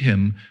beat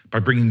him by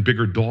bringing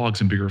bigger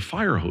dogs and bigger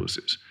fire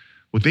hoses.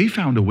 What they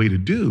found a way to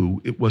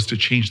do, it was to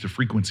change the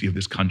frequency of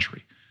this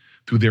country.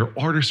 Through their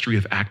artistry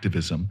of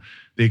activism,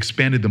 they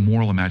expanded the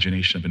moral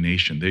imagination of a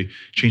nation. They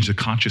changed the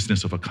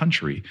consciousness of a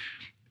country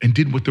and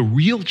did what the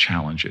real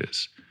challenge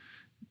is.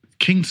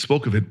 King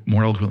spoke of it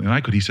more eloquently than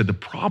I could. He said, the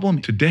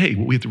problem today,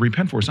 what we have to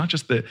repent for, is not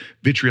just the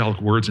vitriolic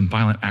words and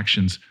violent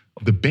actions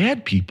of the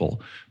bad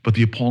people, but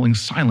the appalling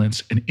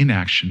silence and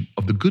inaction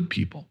of the good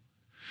people.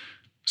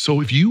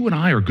 So if you and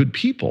I are good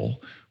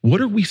people,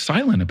 what are we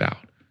silent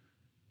about?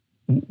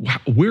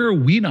 Where are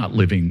we not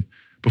living?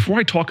 Before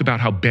I talk about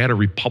how bad a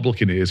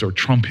Republican is or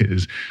Trump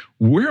is,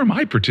 where am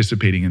I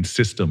participating in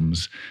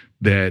systems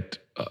that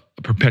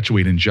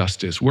perpetuate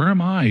injustice? Where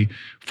am I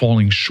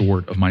falling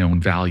short of my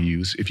own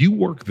values? If you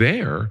work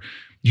there,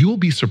 you will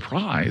be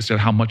surprised at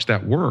how much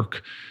that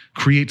work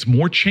creates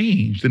more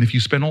change than if you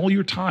spend all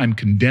your time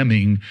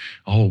condemning,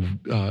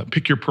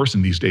 pick your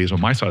person these days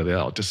on my side of the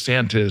aisle,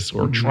 DeSantis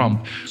or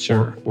Trump,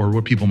 or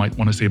what people might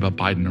want to say about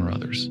Biden or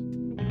others.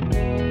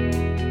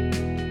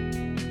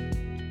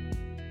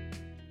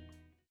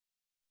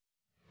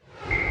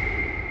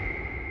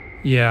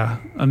 Yeah,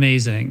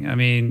 amazing. I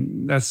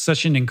mean, that's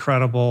such an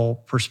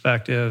incredible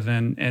perspective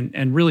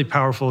and really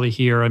powerful to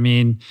hear. I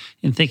mean,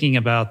 in thinking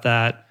about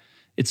that,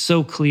 it's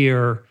so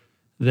clear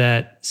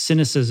that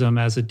cynicism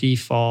as a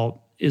default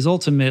is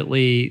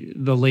ultimately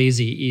the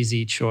lazy,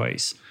 easy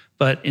choice.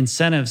 But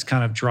incentives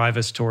kind of drive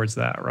us towards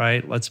that,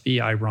 right? Let's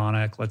be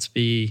ironic. Let's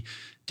be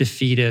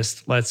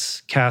defeatist.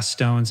 Let's cast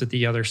stones at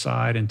the other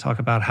side and talk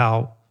about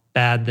how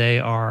bad they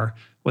are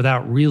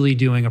without really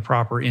doing a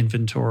proper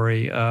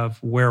inventory of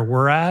where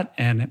we're at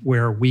and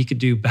where we could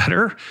do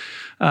better.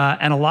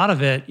 And a lot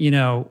of it,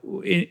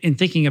 in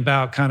thinking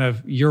about kind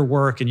of your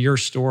work and your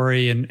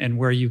story and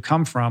where you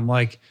come from,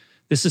 like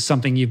this is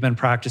something you've been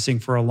practicing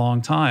for a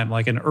long time.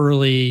 Like an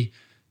early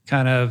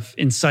kind of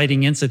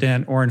inciting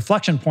incident or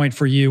inflection point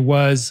for you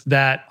was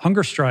that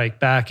hunger strike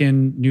back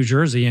in New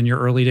Jersey in your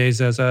early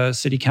days as a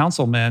city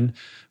councilman,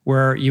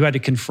 where you had to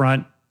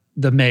confront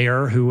the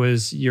mayor, who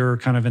was your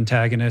kind of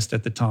antagonist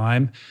at the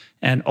time,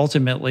 and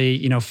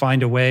ultimately,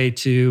 find a way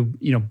to,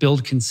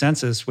 build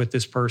consensus with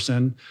this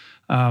person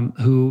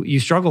who you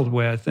struggled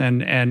with,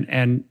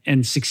 and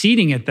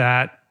succeeding at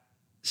that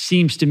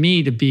seems to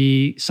me to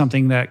be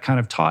something that kind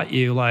of taught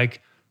you,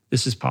 like,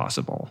 this is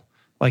possible.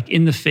 Like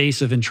in the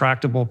face of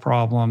intractable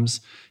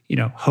problems,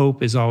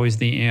 hope is always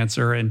the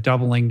answer, and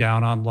doubling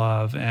down on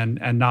love and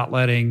not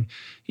letting,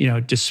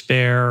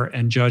 despair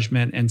and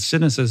judgment and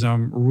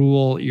cynicism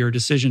rule your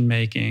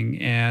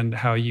decision-making and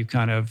how you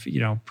kind of,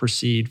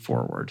 proceed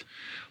forward.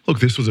 Look,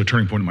 this was a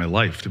turning point in my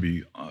life, to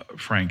be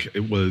frank.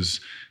 It was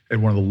at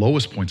one of the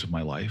lowest points of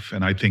my life.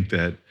 And I think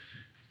that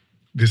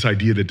this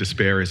idea that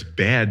despair is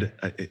bad,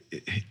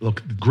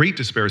 look, great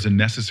despair is a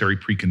necessary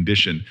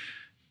precondition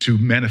to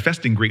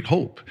manifesting great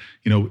hope.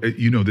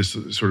 This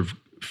sort of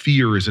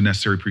fear is a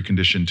necessary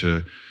precondition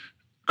to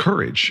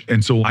courage.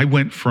 And so I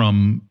went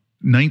from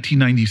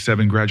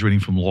 1997, graduating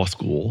from law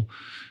school,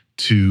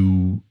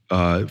 to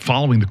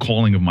following the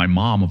calling of my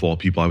mom, of all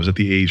people. I was at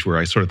the age where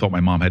I sort of thought my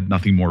mom had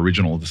nothing more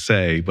original to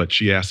say, but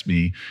she asked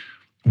me,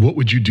 what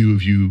would you do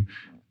if you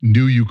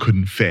knew you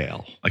couldn't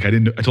fail? I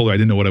told her I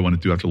didn't know what I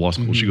wanted to do after law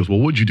school. Mm-hmm. She goes, well,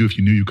 what would you do if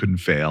you knew you couldn't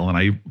fail? And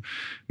I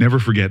never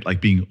forget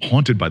being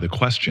haunted by the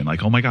question,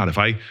 oh my God, if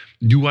I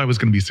knew I was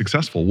going to be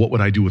successful, what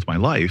would I do with my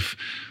life?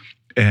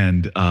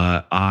 And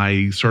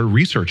I started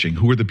researching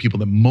who are the people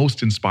that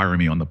most inspire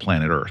me on the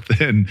planet Earth.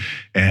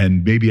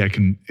 And maybe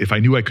if I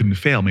knew I couldn't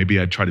fail, maybe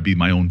I'd try to be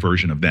my own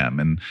version of them.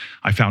 And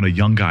I found a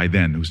young guy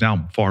then who's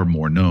now far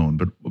more known,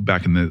 but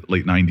back in the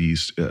late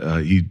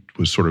 90s, he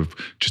was sort of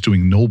just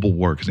doing noble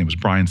work. His name was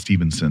Brian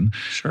Stevenson.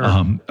 Sure.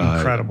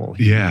 Incredible.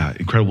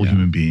 Incredible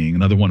human being.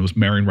 Another one was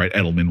Marion Wright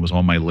Edelman was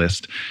on my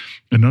list.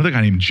 Another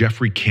guy named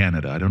Jeffrey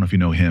Canada, I don't know if you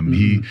know him. Mm-hmm.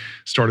 He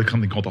started a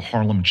company called the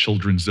Harlem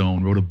Children's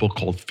Zone, wrote a book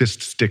called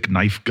Fist, Stick,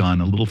 Knife, Gun,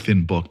 a little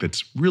thin book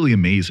that's really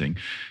amazing.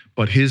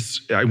 But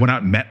I went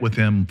out and met with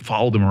him,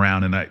 followed him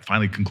around, and I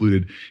finally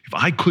concluded, if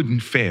I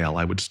couldn't fail,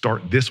 I would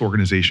start this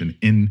organization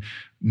in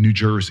New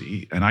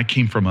Jersey. And I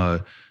came from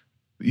a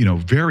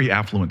very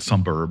affluent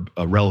suburb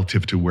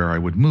relative to where I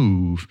would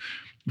move,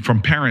 from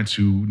parents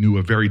who knew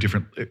a very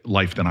different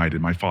life than I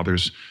did. My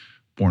father's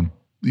born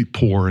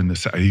poor in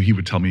the, he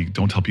would tell me,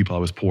 don't tell people I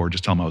was poor,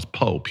 just tell them I was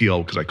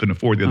P-O, because I couldn't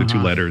afford the other two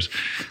letters.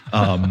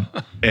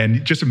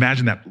 And just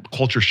imagine that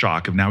culture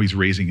shock of now he's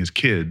raising his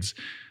kids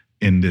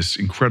in this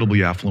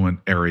incredibly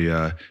affluent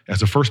area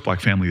as a first Black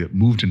family that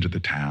moved into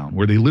the town,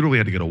 where they literally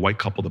had to get a white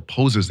couple that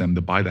poses them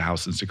to buy the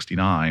house in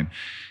 1969.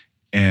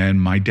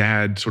 And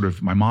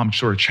my mom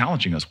sort of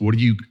challenging us, what are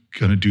you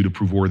going to do to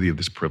prove worthy of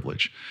this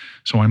privilege?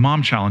 So my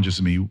mom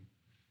challenges me,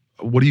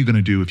 what are you going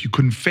to do if you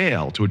couldn't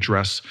fail to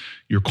address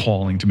your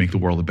calling to make the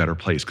world a better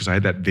place? Because I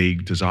had that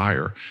vague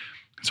desire.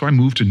 So I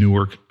moved to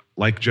Newark,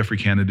 like Jeffrey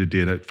Canada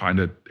did. I find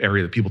an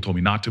area that people told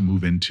me not to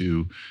move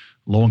into,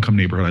 low-income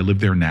neighborhood. I live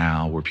there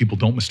now, where people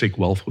don't mistake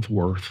wealth with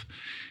worth.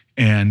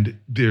 And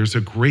there's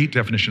a great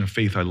definition of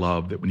faith I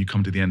love, that when you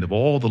come to the end of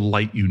all the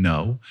light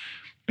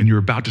and you're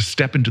about to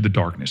step into the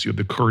darkness, you have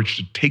the courage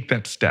to take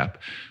that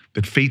step,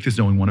 that faith is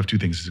knowing one of two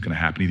things is going to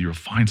happen. Either you'll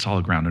find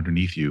solid ground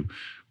underneath you,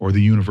 or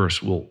the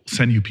universe will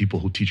send you people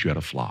who teach you how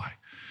to fly.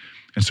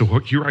 And so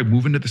here I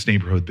move into this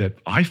neighborhood that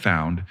I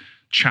found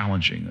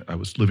challenging. I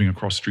was living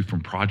across the street from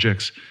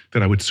projects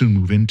that I would soon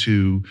move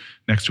into,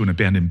 next to an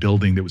abandoned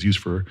building that was used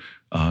for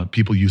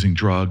people using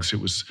drugs. It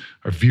was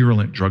a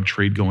virulent drug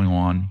trade going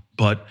on.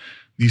 But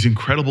these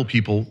incredible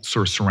people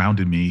sort of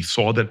surrounded me,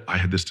 saw that I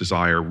had this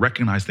desire,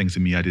 recognized things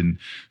in me I didn't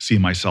see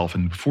in myself.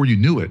 And before you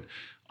knew it,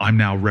 I'm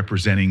now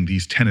representing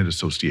these tenant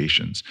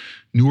associations.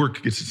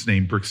 Newark gets its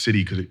name Brick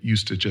City because it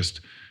used to just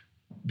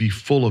be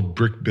full of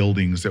brick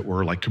buildings that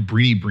were like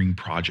Cabrini-Green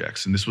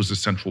projects. And this was a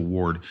central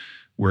ward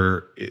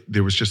where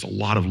there was just a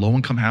lot of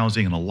low-income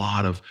housing and a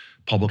lot of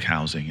public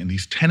housing. And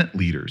these tenant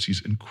leaders,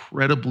 these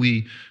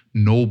incredibly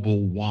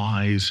noble,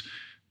 wise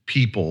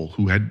people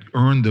who had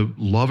earned the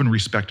love and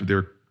respect of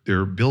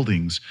their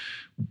buildings,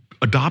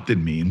 adopted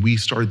me. And we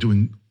started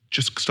doing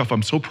just stuff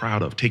I'm so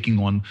proud of, taking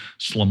on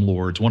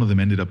slumlords. One of them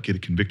ended up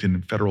getting convicted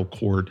in federal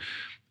court.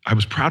 I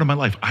was proud of my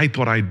life. I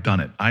thought I'd done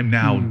it. I'm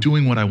now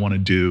doing what I want to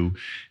do.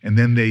 And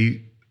then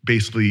they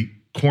basically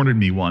cornered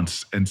me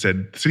once and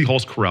said, City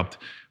Hall's corrupt.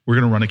 We're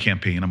going to run a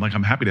campaign. I'm like,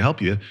 I'm happy to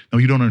help you. No,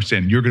 you don't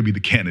understand. You're going to be the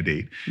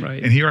candidate.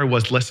 Right. And here I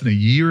was less than a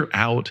year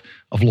out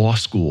of law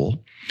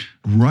school,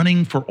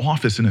 running for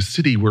office in a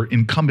city where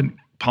incumbent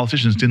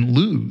politicians didn't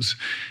lose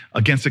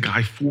against a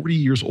guy 40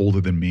 years older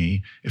than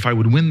me. If I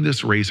would win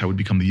this race, I would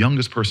become the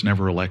youngest person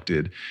ever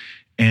elected.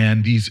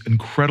 And these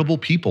incredible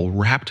people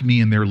wrapped me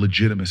in their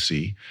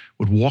legitimacy,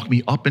 would walk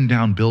me up and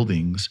down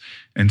buildings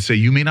and say,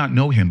 you may not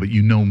know him, but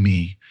you know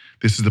me.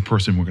 This is the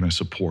person we're going to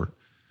support.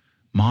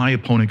 My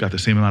opponent got the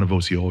same amount of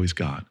votes he always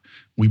got.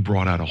 We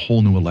brought out a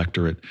whole new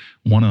electorate,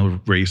 won a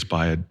race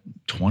by a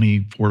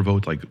 24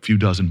 votes, like a few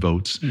dozen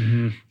votes.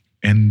 Mm-hmm.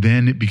 And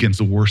then it begins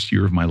the worst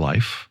year of my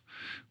life,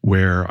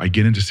 where I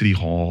get into City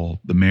Hall.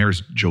 The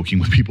mayor's joking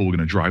with people, we're going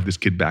to drive this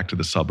kid back to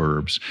the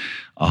suburbs.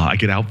 I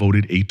get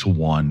outvoted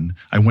 8-1.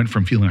 I went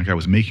from feeling like I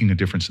was making a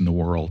difference in the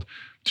world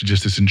to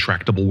just this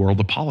intractable world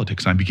of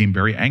politics. And I became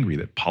very angry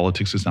that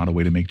politics is not a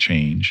way to make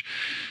change.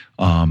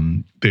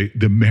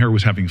 The mayor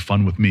was having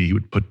fun with me. He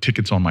would put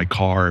tickets on my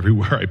car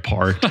everywhere I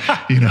parked.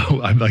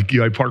 I'm like,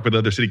 I parked with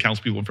other city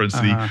council people in front of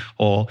City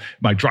Hall.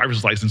 My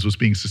driver's license was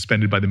being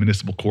suspended by the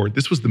municipal court.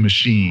 This was the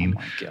machine.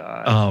 Oh my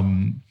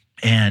God.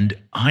 And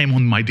I'm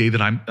on my day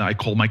that I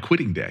call my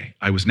quitting day.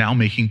 I was now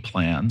making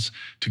plans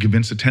to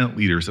convince the tenant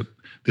leaders that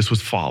this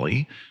was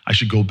folly. I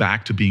should go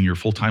back to being your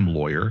full-time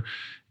lawyer.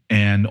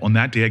 And on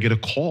that day, I get a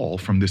call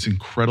from this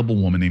incredible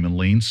woman named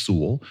Elaine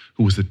Sewell,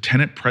 who was the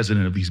tenant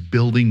president of these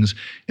buildings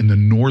in the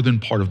northern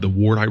part of the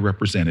ward I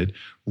represented,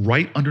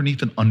 right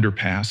underneath an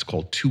underpass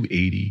called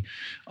 280,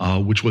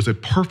 which was a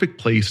perfect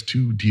place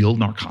to deal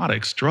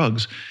narcotics,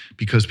 drugs,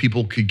 because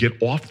people could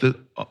get off the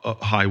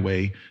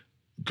highway,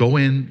 go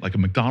in like a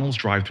McDonald's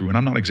drive-through, and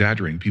I'm not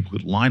exaggerating. People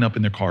could line up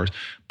in their cars,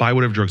 buy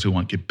whatever drugs they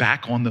want, get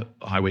back on the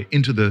highway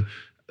into the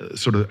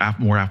sort of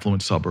more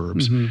affluent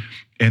suburbs. Mm-hmm.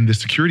 And the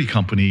security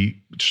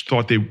company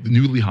thought the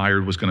newly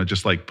hired was going to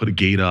just like put a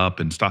gate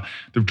up and stop.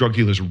 The drug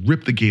dealers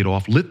ripped the gate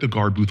off, lit the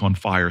guard booth on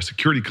fire.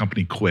 Security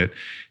company quit.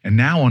 And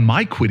now on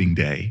my quitting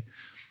day,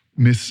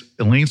 Miss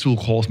Elaine Sewell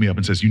calls me up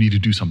and says, you need to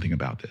do something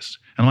about this.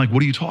 And I'm like,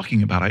 what are you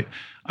talking about?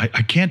 I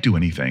can't do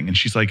anything. And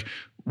she's like,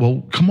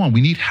 well, come on,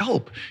 we need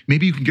help.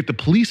 Maybe you can get the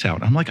police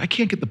out. I'm like, I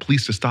can't get the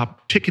police to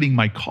stop ticketing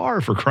my car,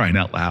 for crying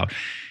out loud.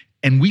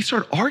 And we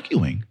start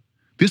arguing.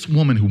 This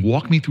woman who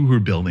walked me through her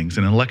buildings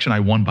in an election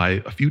I won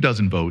by a few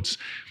dozen votes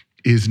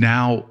is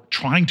now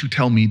trying to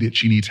tell me that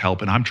she needs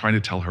help, and I'm trying to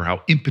tell her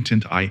how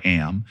impotent I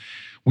am.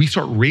 We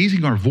start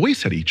raising our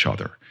voice at each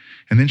other.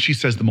 And then she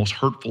says the most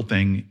hurtful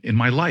thing in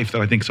my life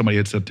that I think somebody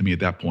had said to me at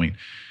that point.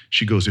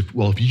 She goes, if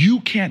you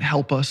can't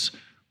help us,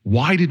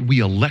 why did we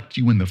elect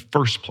you in the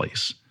first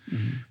place?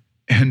 Mm-hmm.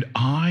 And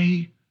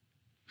I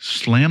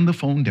slammed the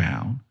phone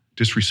down,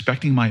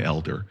 disrespecting my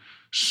elder,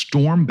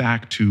 stormed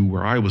back to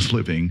where I was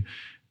living.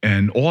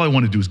 And all I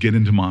wanted to do was get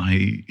into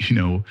my,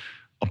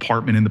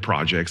 apartment in the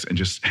projects and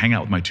just hang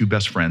out with my two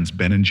best friends,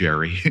 Ben and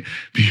Jerry,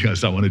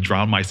 because I want to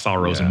drown my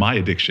sorrows and my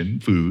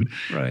addiction, food.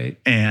 Right.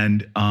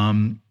 And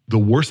the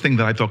worst thing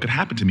that I thought could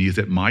happen to me is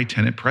that my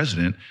tenant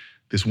president,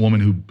 this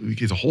woman who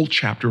is a whole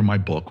chapter in my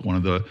book, one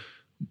of the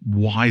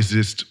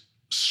wisest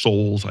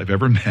souls I've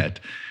ever met,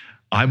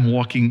 I'm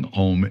walking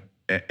home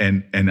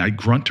and I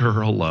grunt to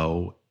her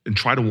hello and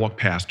try to walk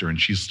past her. And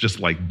she's just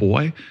like,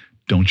 boy,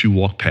 don't you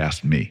walk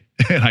past me.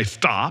 And I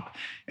stop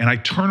and I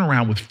turn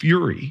around with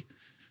fury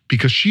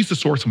because she's the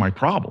source of my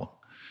problem.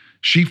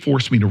 She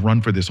forced me to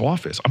run for this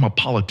office. I'm a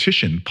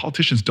politician.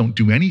 Politicians don't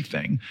do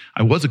anything.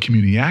 I was a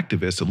community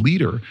activist, a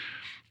leader.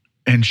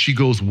 And she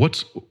goes,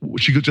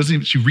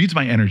 she reads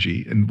my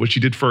energy. And what she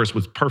did first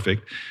was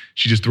perfect.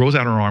 She just throws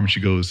out her arm and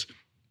she goes,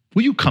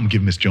 will you come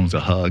give Miss Jones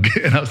a hug?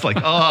 And I was like,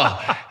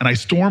 and I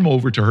storm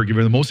over to her, give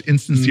her the most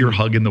insincere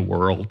hug in the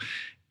world.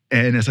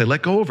 And as I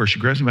let go of her, she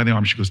grabs me by the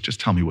arm. She goes, just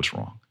tell me what's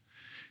wrong.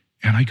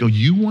 And I go,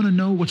 you want to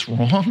know what's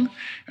wrong?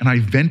 And I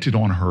vented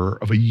on her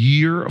of a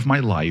year of my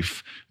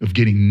life of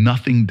getting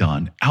nothing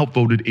done,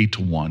 outvoted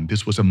 8-1.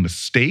 This was a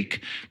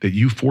mistake that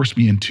you forced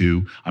me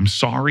into. I'm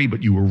sorry,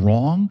 but you were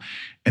wrong.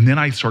 And then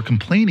I start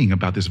complaining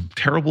about this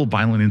terrible,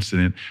 violent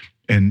incident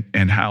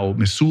and how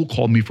Ms. Sewell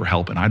called me for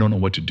help and I don't know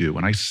what to do.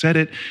 And I said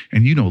it,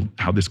 and you know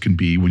how this can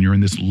be when you're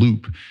in this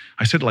loop.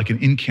 I said it like an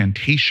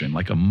incantation,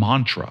 like a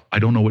mantra. I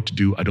don't know what to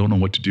do. I don't know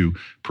what to do,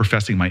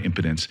 professing my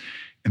impotence.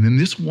 And then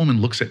this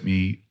woman looks at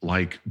me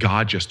like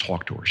God just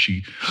talked to her.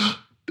 She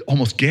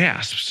almost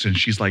gasps and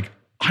she's like,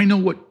 I know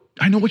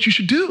what you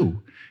should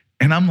do.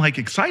 And I'm like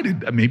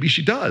excited. Maybe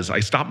she does.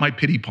 I stop my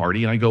pity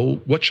party and I go,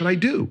 what should I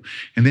do?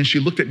 And then she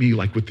looked at me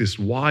like with this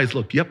wise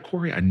look, yep,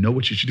 Cory, I know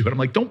what you should do. And I'm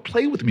like, don't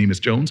play with me, Miss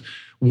Jones.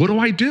 What do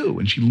I do?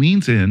 And she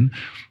leans in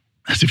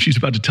as if she's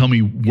about to tell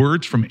me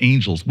words from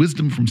angels,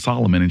 wisdom from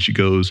Solomon. And she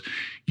goes,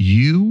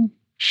 you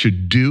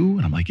should do,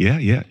 and I'm like,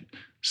 yeah,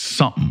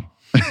 something.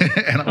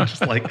 And I was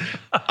just like,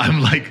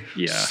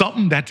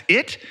 something, that's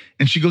it?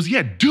 And she goes,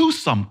 yeah, do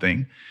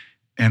something.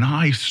 And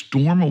I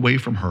storm away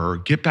from her,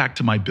 get back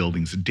to my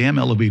buildings. The damn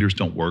elevators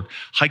don't work,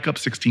 hike up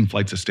 16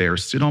 flights of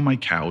stairs, sit on my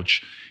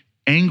couch,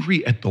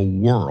 angry at the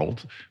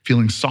world,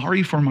 feeling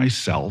sorry for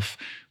myself,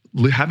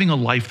 having a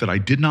life that I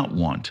did not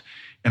want.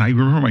 And I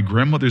remember my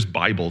grandmother's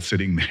Bible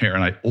sitting there,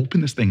 and I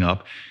opened this thing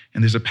up,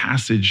 and there's a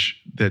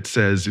passage that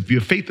says, if you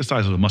have faith the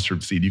size of a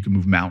mustard seed, you can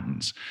move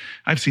mountains.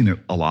 I've seen it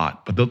a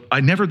lot, but I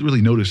never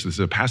really noticed there's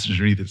a passage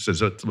underneath that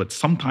says, but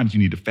sometimes you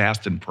need to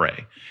fast and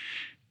pray.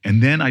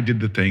 And then I did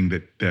the thing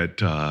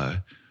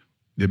that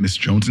Miss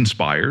Jones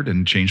inspired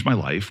and changed my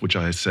life, which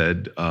I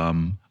said,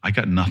 I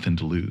got nothing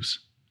to lose.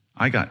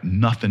 I got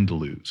nothing to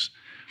lose.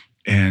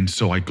 And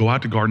so I go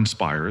out to Garden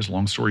Spires,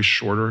 long story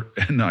shorter,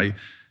 and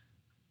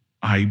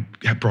I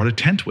had brought a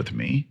tent with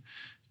me,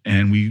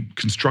 and we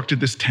constructed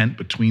this tent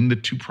between the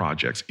two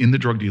projects in the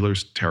drug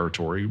dealer's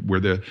territory where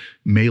the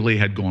melee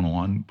had gone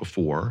on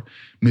before.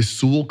 Miss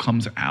Sewell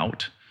comes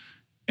out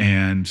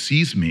and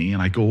sees me,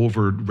 and I go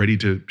over ready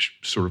to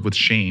sort of with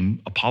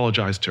shame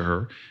apologize to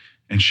her,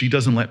 and she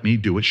doesn't let me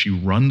do it. She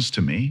runs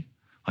to me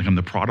like I'm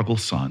the prodigal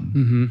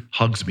son,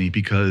 hugs me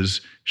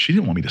because she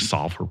didn't want me to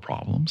solve her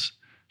problems.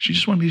 She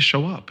just wanted me to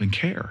show up and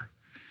care.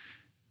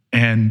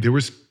 And there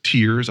was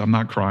tears. I'm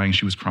not crying.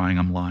 She was crying.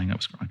 I'm lying. I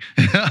was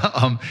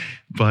crying.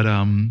 But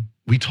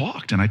we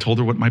talked, and I told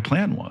her what my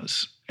plan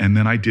was. And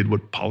then I did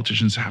what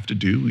politicians have to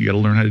do. You got to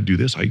learn how to do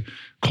this. I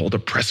called a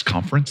press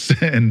conference,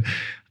 and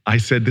I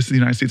said, this is the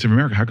United States of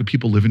America. How could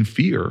people live in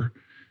fear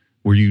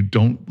where you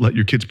don't let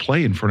your kids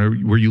play in front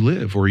of where you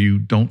live, or you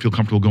don't feel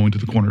comfortable going to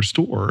the corner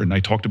store? And I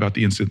talked about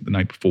the incident the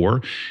night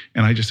before.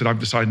 And I just said, I've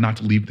decided not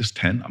to leave this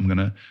tent. I'm going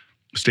to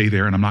stay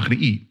there, and I'm not going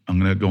to eat. I'm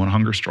going to go on a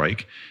hunger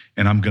strike,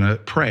 and I'm going to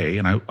pray.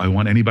 And I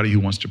want anybody who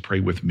wants to pray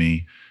with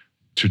me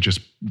to just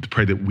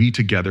pray that we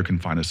together can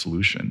find a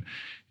solution.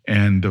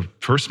 And the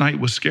first night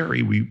was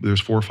scary.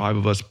 There's 4 or 5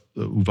 of us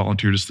who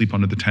volunteered to sleep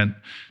under the tent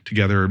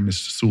together. Miss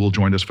Sewell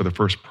joined us for the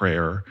first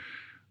prayer.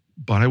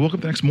 But I woke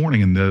up the next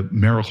morning, and the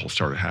miracle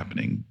started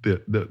happening.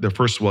 The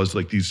first was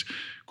like these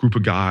group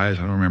of guys,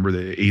 I don't remember,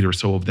 the 8 or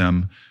so of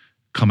them,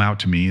 come out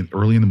to me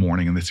early in the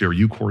morning, and they say, are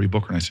you Cory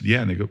Booker? And I said,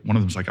 yeah. And one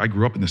of them's like, I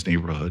grew up in this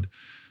neighborhood.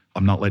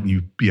 I'm not letting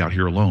you be out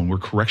here alone. We're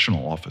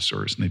correctional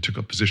officers. And they took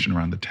a position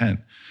around the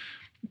tent.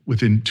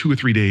 Within 2 or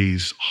 3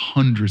 days,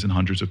 hundreds and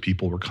hundreds of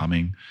people were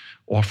coming,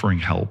 offering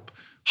help.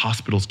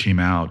 Hospitals came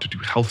out to do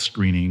health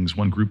screenings.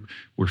 One group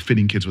were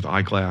fitting kids with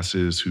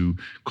eyeglasses who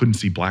couldn't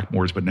see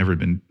blackboards but never had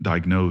been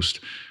diagnosed.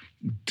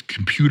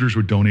 Computers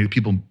were donated.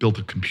 People built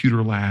a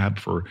computer lab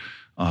for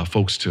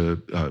folks to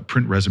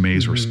print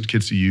resumes or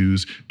kids to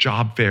use,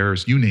 job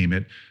fairs, you name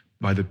it.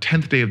 By the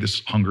 10th day of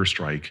this hunger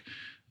strike,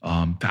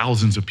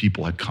 thousands of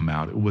people had come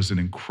out. It was an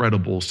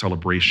incredible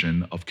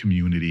celebration of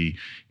community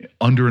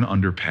under an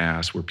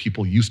underpass where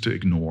people used to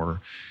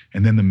ignore.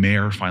 And then the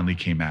mayor finally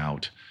came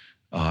out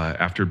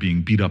after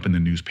being beat up in the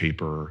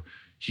newspaper.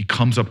 He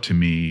comes up to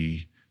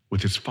me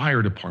with his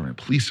fire department,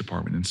 police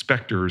department,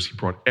 inspectors. He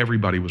brought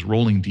everybody, was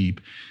rolling deep.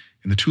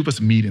 And the two of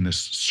us meet in this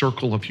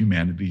circle of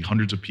humanity,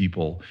 hundreds of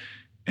people.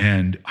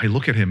 And I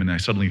look at him, and I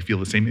suddenly feel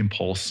the same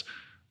impulse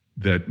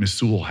that Miss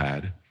Sewell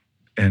had.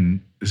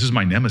 And this is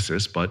my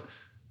nemesis, but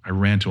I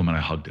ran to him and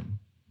I hugged him.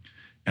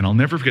 And I'll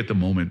never forget the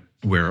moment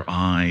where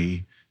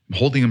I'm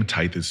holding him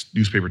tight. This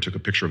newspaper took a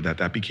picture of that.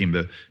 That became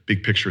the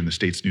big picture in the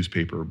State's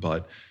newspaper.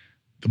 But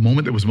the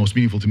moment that was most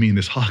meaningful to me in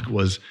this hug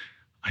was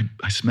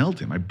I smelled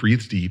him. I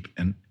breathed deep,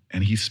 and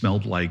he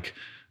smelled like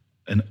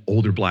an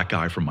older Black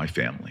guy from my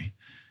family.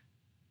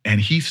 And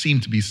he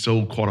seemed to be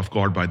so caught off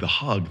guard by the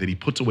hug that he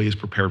puts away his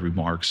prepared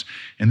remarks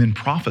and then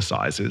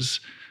prophesizes.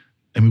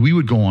 I mean, we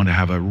would go on to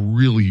have a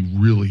really,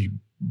 really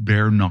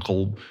bare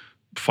knuckle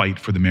fight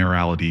for the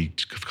mayoralty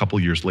a couple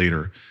of years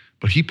later.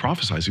 But he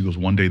prophesied, he goes,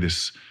 one day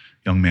this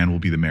young man will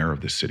be the mayor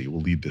of this city,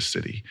 will lead this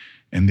city.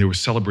 And there was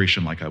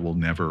celebration like I will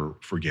never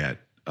forget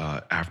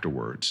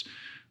afterwards.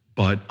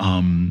 But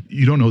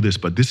you don't know this,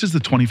 but this is the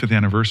 25th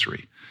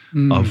anniversary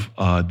of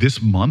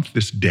this month,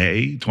 this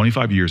day,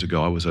 25 years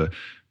ago. I was a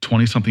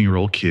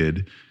 20-something-year-old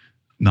kid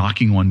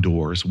knocking on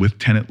doors with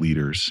tenant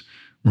leaders,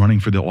 running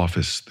for the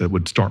office that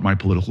would start my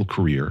political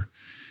career.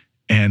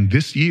 And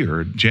this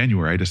year,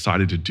 January, I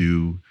decided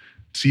to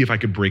see if I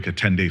could break a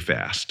 10-day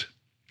fast.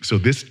 So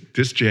this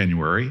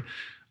January,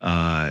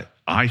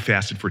 I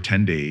fasted for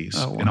 10 days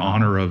in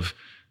honor of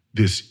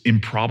this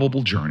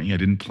improbable journey. I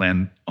didn't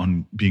plan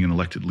on being an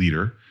elected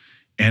leader.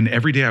 And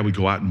every day I would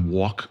go out and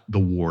walk the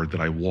ward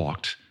that I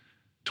walked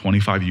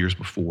 25 years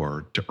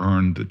before to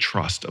earn the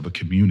trust of a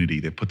community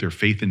that put their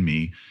faith in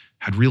me,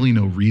 had really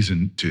no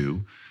reason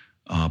to,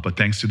 but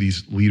thanks to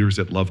these leaders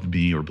that loved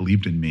me or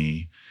believed in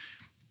me.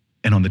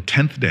 And on the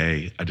 10th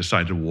day, I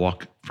decided to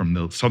walk from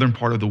the southern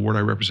part of the ward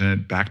I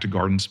represented back to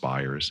Garden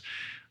Spires.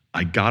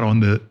 I got on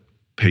the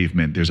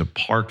pavement. There's a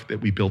park that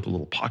we built, a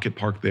little pocket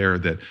park there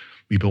that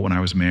we built when I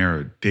was mayor,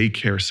 a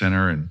daycare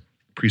center and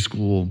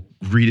preschool,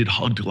 greeted,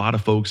 hugged a lot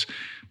of folks.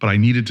 But I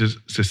needed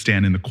to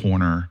stand in the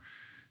corner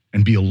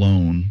and be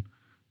alone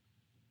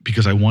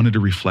because I wanted to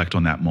reflect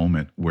on that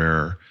moment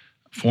where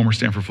a former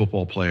Stanford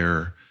football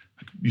player,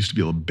 I used to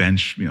be able to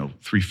bench,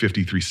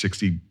 350,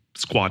 360,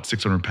 squat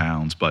 600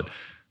 pounds. But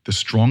the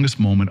strongest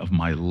moment of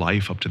my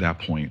life up to that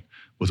point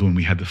was when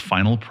we had the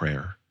final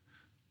prayer,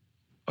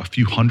 a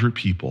few hundred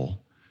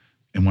people.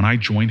 And when I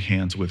joined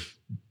hands with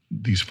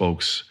these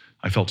folks,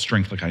 I felt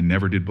strength like I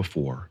never did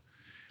before.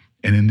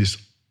 And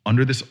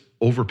under this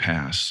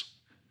overpass,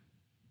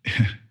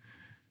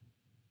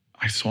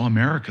 I saw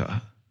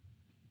America.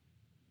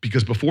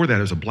 Because before that,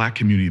 it was a Black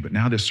community, but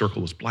now this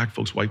circle is Black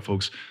folks, white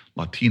folks,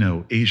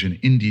 Latino, Asian,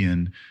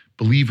 Indian,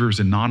 believers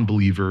and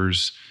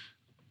non-believers,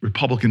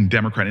 Republican,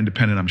 Democrat,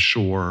 Independent, I'm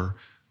sure,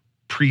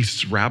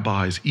 priests,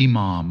 rabbis,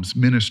 imams,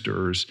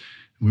 ministers.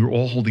 We were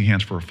all holding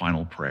hands for a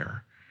final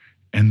prayer.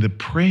 And the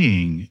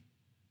praying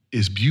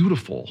is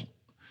beautiful.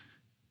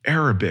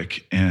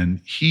 Arabic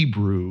and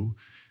Hebrew.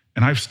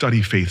 And I've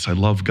studied faiths. I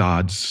love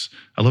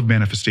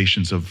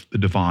manifestations of the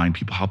divine,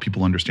 how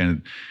people understand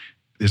it.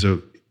 There's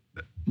a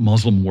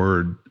Muslim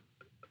word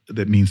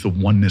that means the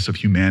oneness of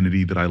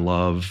humanity that I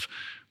love.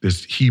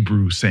 There's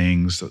Hebrew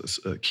sayings,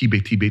 Ki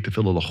beiti beit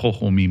tefillah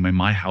l'chochomi, may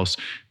my house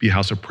be a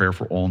house of prayer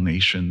for all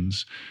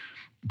nations.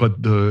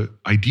 But the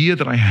idea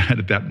that I had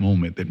at that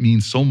moment that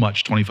means so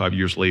much 25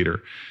 years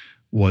later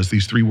was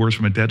these 3 words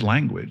from a dead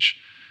language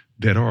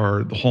that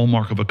are the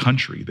hallmark of a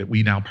country that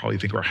we now probably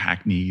think are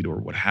hackneyed or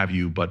what have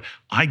you. But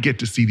I get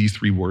to see these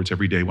 3 words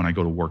every day when I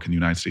go to work in the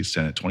United States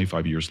Senate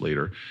 25 years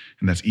later,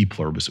 and that's e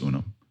pluribus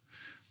unum.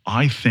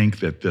 I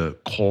think that the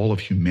call of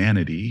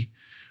humanity,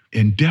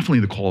 and definitely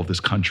the call of this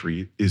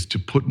country, is to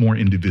put more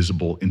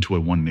indivisible into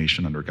a one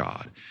nation under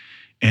God.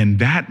 And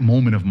that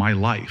moment of my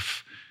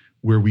life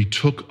where we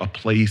took a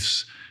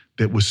place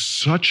that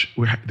was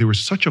where there was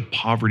such a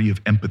poverty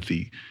of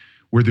empathy,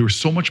 where there was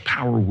so much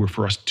power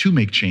for us to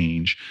make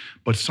change,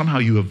 but somehow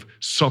you have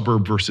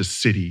suburb versus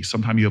city,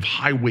 sometimes you have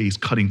highways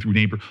cutting through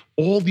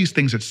all these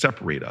things that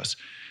separate us,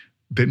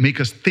 that make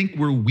us think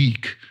we're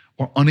weak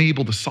or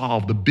unable to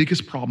solve the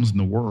biggest problems in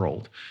the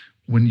world.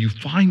 When you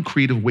find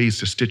creative ways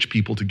to stitch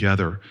people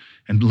together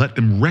and let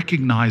them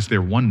recognize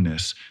their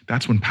oneness,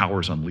 that's when power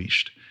is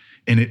unleashed.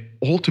 And it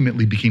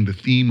ultimately became the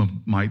theme of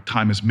my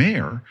time as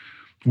mayor,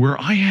 where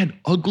I had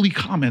ugly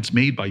comments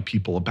made by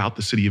people about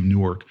the city of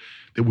Newark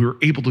that we were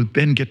able to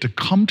then get to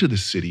come to the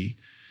city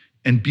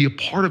and be a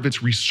part of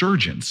its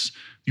resurgence.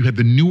 You had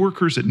the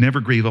Newarkers that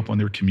never gave up on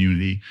their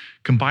community,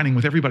 combining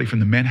with everybody from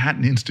the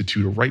Manhattan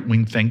Institute, a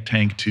right-wing think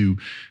tank, to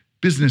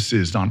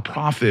businesses,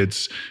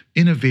 nonprofits,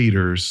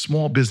 innovators,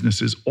 small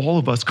businesses, all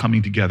of us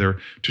coming together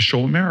to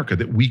show America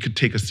that we could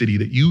take a city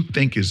that you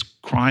think is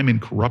crime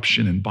and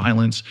corruption and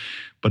violence,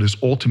 but is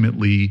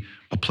ultimately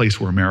a place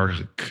where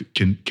America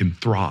can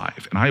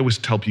thrive. And I always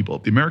tell people,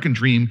 the American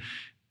dream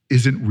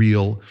isn't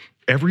real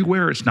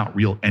everywhere, it's not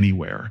real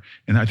anywhere.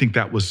 And I think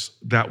that was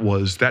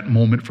that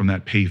moment from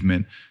that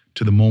pavement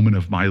to the moment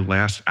of my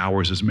last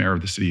hours as mayor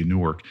of the city of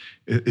Newark.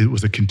 It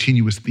was a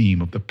continuous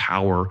theme of the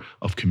power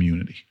of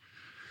community.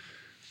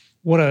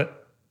 What a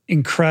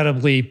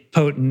incredibly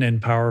potent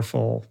and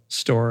powerful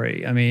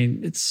story. I mean,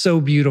 it's so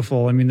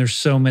beautiful. I mean, there's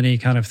so many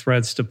kind of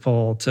threads to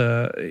pull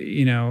to,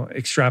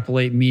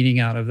 extrapolate meaning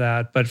out of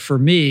that. But for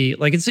me,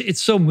 like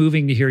it's so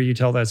moving to hear you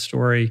tell that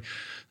story,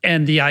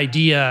 and the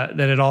idea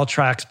that it all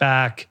tracks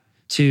back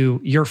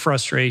to your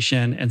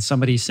frustration and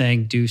somebody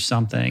saying, do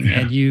something,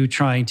 and you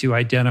trying to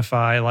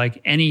identify like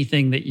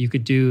anything that you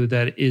could do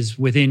that is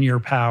within your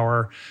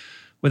power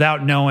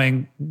without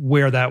knowing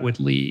where that would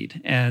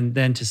lead. And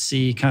then to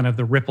see kind of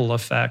the ripple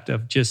effect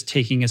of just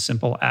taking a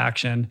simple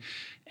action.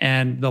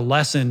 And the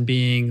lesson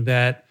being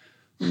that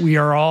we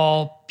are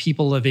all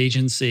people of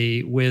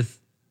agency with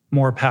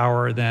more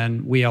power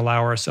than we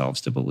allow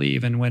ourselves to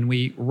believe. And when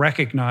we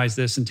recognize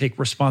this and take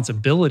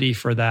responsibility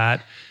for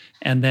that,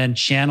 and then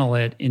channel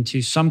it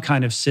into some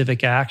kind of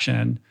civic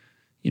action,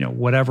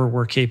 whatever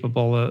we're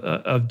capable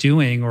of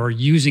doing or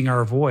using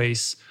our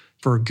voice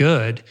for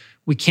good,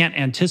 we can't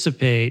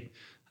anticipate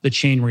the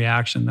chain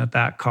reaction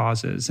that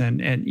causes. And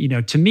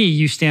to me,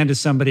 you stand as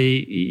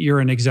somebody,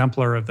 you're an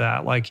exemplar of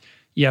that. Like,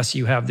 yes,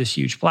 you have this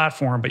huge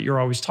platform, but you're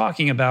always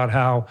talking about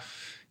how,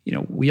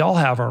 we all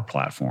have our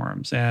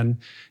platforms, and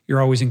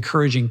you're always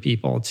encouraging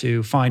people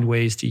to find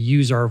ways to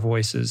use our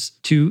voices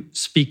to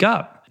speak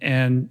up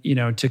and,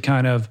 to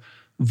kind of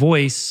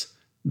voice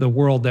the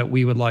world that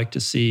we would like to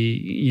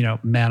see,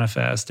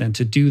 manifest, and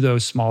to do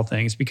those small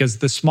things, because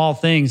the small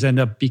things end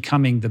up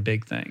becoming the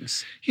big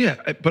things. Yeah,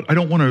 but I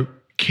don't want to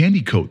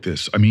candy coat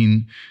this. I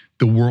mean,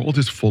 the world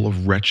is full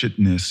of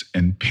wretchedness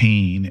and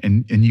pain,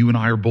 and you and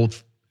I are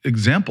both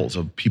examples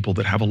of people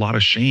that have a lot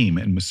of shame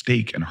and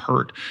mistake and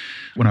hurt.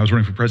 When I was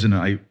running for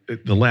president,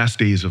 the last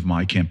days of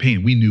my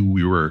campaign, we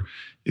knew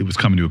it was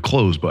coming to a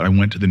close, but I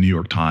went to the New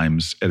York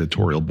Times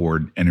editorial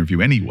board interview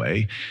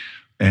anyway.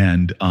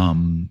 And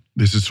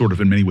this is sort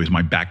of in many ways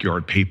my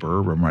backyard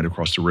paper. I'm right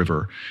across the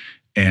river.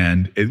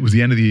 And it was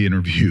the end of the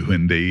interview,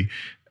 and they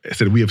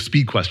said, we have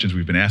speed questions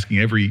we've been asking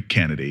every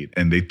candidate.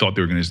 And they thought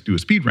they were going to do a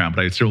speed round,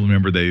 but I still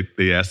remember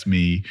they asked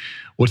me,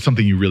 what's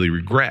something you really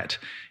regret?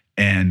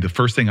 And the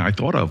first thing I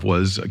thought of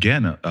was,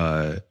 again,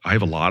 I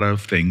have a lot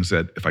of things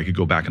that if I could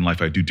go back in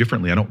life, I'd do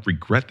differently. I don't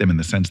regret them in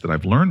the sense that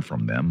I've learned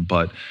from them,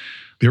 but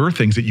there are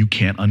things that you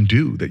can't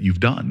undo that you've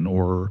done,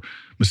 or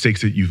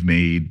mistakes that you've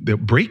made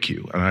that break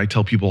you. And I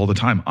tell people all the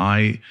time,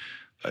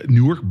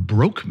 Newark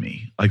broke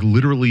me, like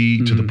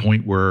literally to the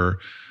point where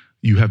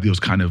you have those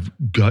kind of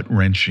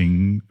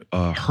gut-wrenching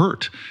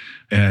hurt.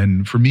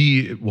 And for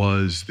me, it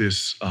was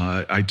this,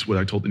 what I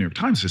told the New York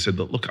Times. I said,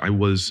 look,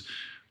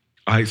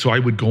 so I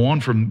would go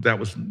on from, that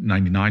was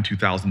 99,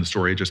 2000, the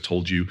story I just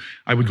told you.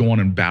 I would go on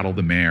and battle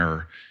the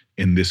mayor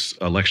in this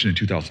election in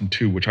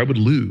 2002, which I would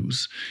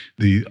lose.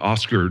 The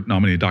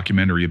Oscar-nominated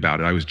documentary about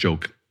it, I always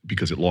joke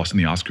because it lost in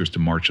the Oscars to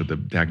March of the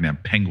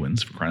Dagenham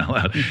Penguins, for crying out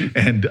loud.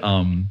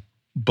 And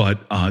but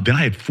then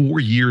I had 4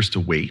 years to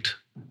wait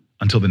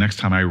until the next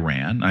time I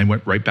ran. I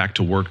went right back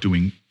to work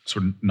doing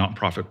sort of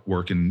nonprofit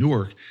work in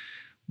Newark.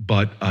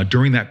 But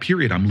during that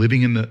period, I'm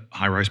living in the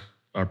high-rise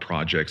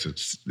projects.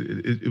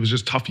 It was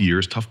just tough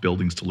years, tough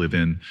buildings to live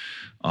in.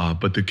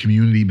 But the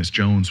community, Miss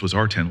Jones was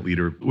our tenant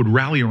leader, would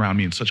rally around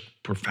me in such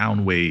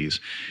profound ways.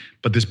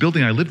 But this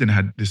building I lived in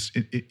had this,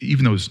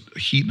 even though it was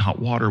heat and hot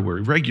water were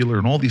irregular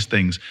and all these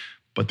things,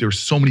 but there were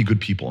so many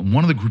good people. And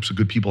one of the groups of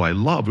good people I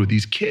loved were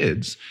these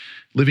kids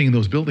living in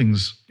those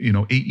buildings,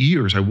 8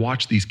 years. I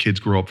watched these kids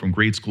grow up from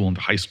grade school into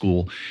high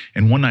school.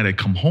 And one night I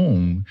come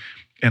home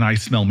and I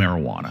smell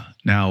marijuana.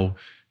 Now,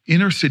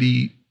 inner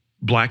city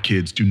Black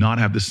kids do not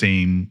have the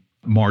same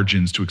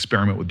margins to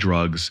experiment with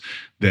drugs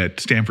that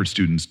Stanford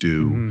students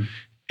do. Mm-hmm.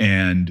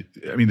 And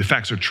I mean, the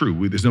facts are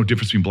true. There's no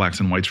difference between blacks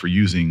and whites for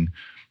using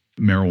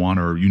marijuana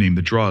or you name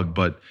the drug,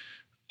 but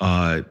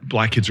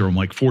Black kids are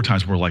like 4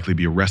 times more likely to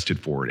be arrested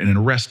for it. And an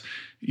arrest,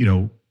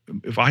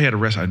 if I had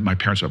arrested, my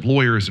parents would have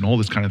lawyers and all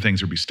this kind of things.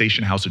 There'd be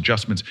station house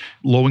adjustments.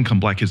 Low-income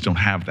Black kids don't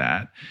have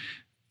that.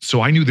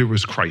 So I knew there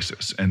was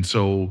crisis. And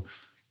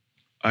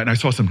I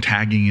saw some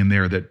tagging in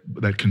there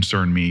that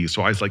concerned me.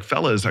 So I was like,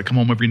 fellas, I come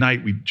home every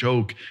night. We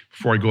joke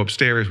before I go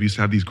upstairs. We used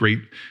to have these great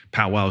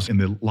powwows in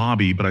the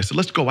lobby. But I said,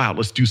 let's go out.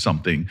 Let's do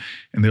something.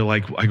 And they're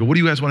like, I go, what do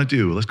you guys want to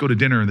do? Let's go to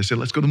dinner. And they said,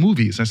 let's go to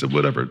movies. And I said,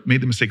 whatever.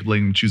 Made the mistake of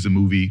letting them choose a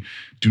movie.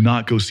 Do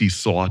not go see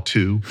Saw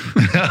 2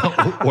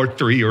 or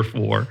 3 or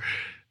 4.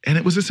 And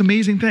it was this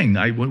amazing thing.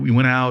 We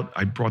went out.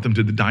 I brought them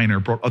to the diner,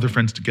 brought other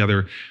friends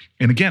together.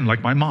 And again,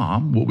 like my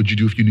mom, what would you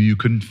do if you knew you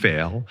couldn't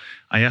fail?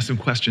 I asked them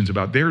questions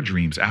about their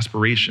dreams,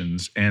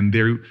 aspirations, and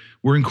they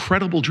were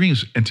incredible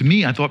dreams. And to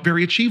me, I thought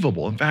very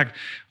achievable. In fact,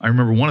 I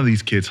remember one of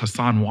these kids,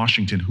 Hassan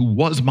Washington, who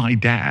was my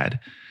dad.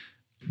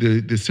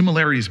 The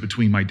similarities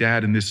between my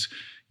dad and this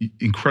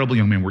incredible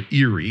young man were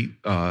eerie.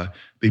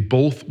 They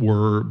both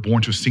were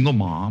born to single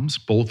moms,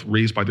 both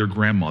raised by their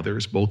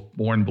grandmothers, both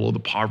born below the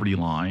poverty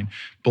line,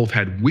 both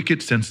had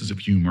wicked senses of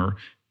humor,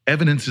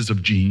 evidences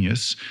of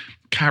genius,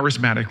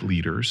 charismatic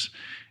leaders.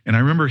 And I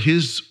remember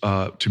his,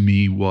 to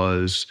me,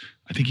 was,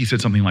 I think he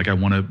said something like, I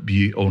want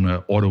to own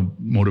an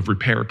automotive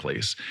repair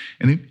place.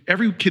 And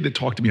every kid that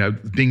talked to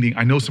me,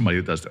 I know somebody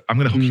that does that. I'm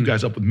going to hook you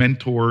guys up with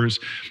mentors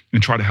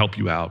and try to help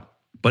you out.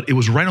 But it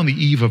was right on the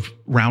eve of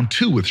round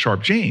 2 with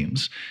Sharp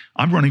James.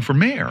 I'm running for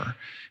mayor.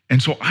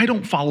 And so I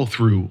don't follow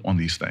through on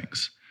these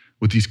things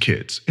with these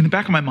kids. In the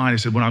back of my mind, I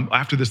said, when I'm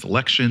after this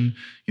election,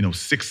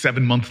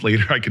 6-7 months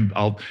later,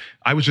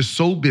 I was just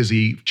so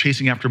busy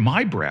chasing after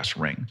my brass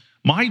ring,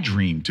 my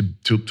dream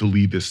to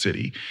lead this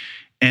city.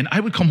 And I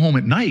would come home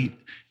at night,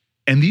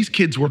 and these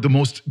kids were the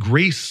most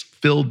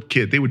grace-filled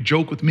kid. They would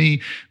joke with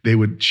me. They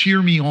would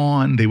cheer me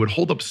on. They would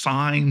hold up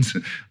signs.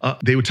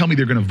 They would tell me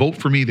they're going to vote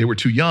for me. They were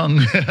too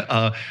young.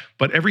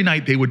 But every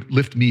night they would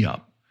lift me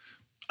up.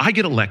 I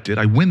get elected.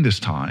 I win this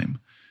time.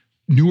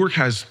 Newark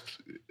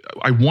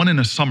I won in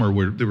a summer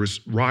where there was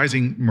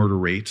rising murder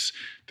rates.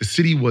 The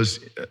city was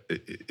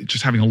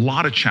just having a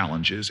lot of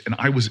challenges, and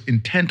I was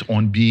intent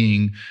on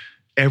being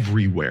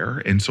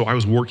everywhere. And so I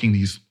was working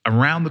these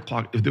around the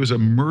clock. If there was a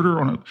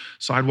murder on a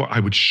sidewalk, I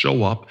would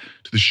show up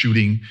to the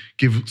shooting,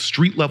 give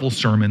street level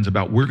sermons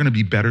about we're going to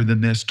be better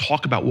than this,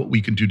 talk about what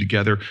we can do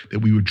together, that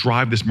we would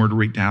drive this murder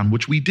rate down,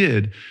 which we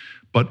did.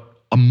 But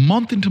a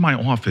month into my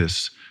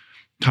office,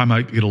 time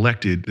I get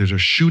elected, there's a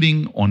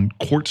shooting on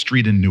Court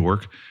Street in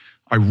Newark.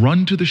 I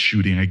run to the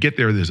shooting. I get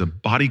there's a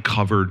body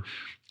covered.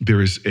 There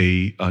is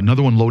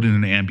another one loaded in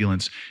an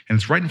ambulance, and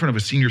it's right in front of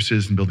a senior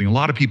citizen building. A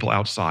lot of people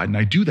outside, and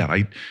I do that.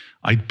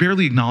 I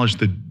barely acknowledge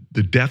the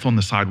death on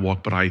the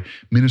sidewalk, but I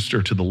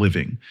minister to the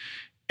living.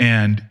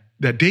 And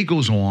that day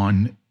goes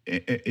on.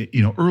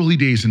 Early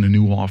days in the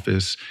new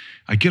office.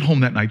 I get home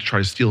that night to try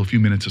to steal a few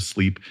minutes of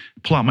sleep.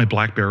 Pull out my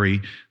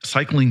BlackBerry,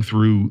 cycling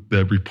through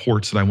the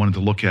reports that I wanted to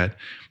look at.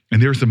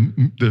 And there's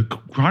the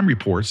crime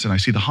reports, and I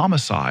see the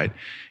homicide.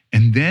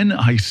 And then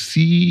I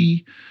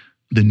see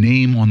the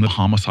name on the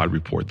homicide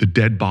report, the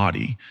dead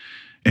body,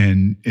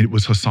 and it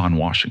was Hassan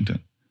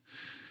Washington.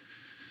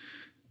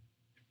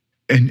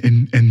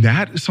 And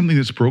that is something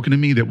that's broken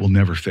in me that we'll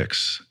never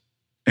fix.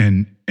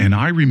 And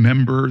I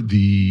remember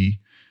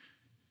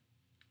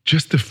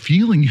just the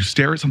feeling you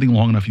stare at something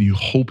long enough and you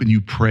hope and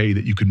you pray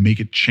that you could make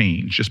it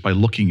change just by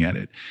looking at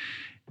it.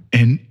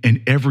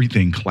 And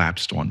everything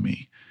collapsed on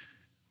me.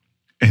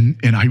 And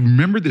I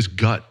remember this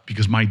gut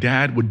because my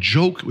dad would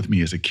joke with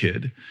me as a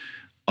kid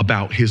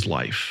about his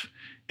life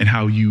and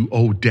how you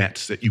owe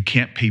debts that you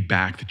can't pay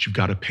back, that you've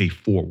got to pay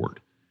forward.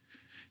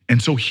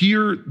 And so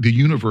here the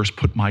universe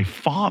put my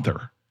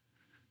father,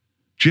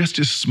 just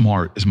as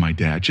smart as my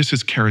dad, just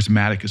as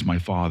charismatic as my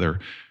father,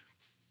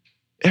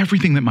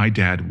 everything that my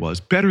dad was,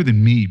 better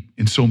than me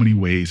in so many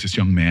ways, this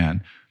young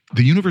man.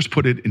 The universe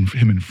put him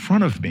in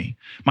front of me.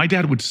 My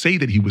dad would say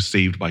that he was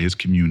saved by his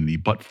community,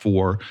 but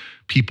for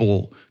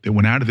people that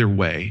went out of their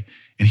way.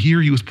 And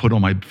here he was put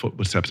on my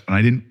footsteps,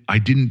 and I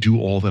didn't do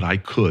all that I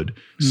could,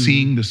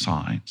 seeing the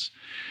signs.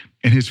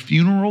 And his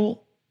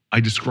funeral,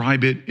 I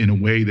describe it in a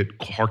way that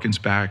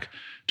harkens back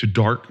to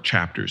dark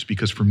chapters,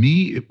 because for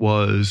me, it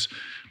was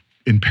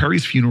in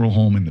Perry's funeral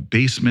home, in the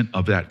basement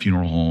of that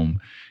funeral home,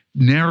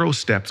 narrow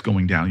steps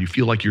going down. You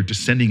feel like you're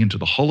descending into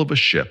the hull of a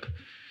ship.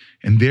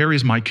 And there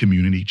is my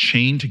community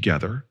chained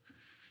together,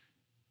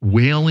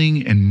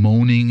 wailing and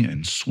moaning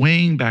and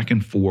swaying back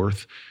and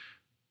forth,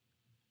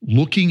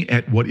 looking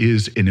at what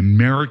is an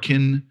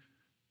American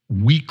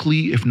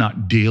weekly, if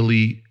not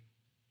daily,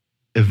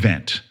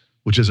 event,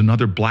 which is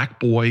another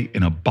black boy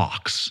in a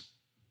box.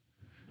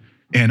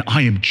 And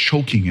I am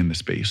choking in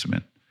this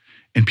basement.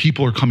 And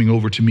people are coming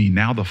over to me,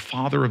 now the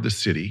father of the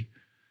city,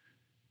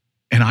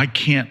 and I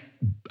can't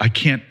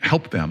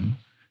help them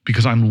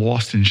because I'm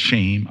lost in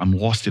shame, I'm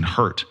lost in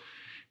hurt.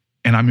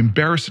 And I'm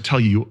embarrassed to tell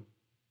you,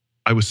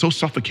 I was so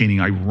suffocating,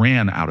 I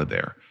ran out of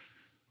there.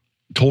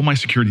 Told my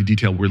security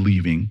detail we're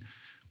leaving,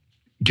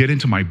 get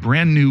into my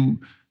brand new,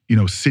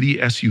 city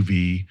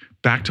SUV,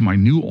 back to my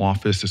new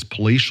office, this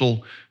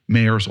palatial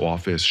mayor's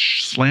office,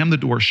 slam the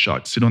door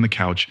shut, sit on the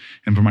couch,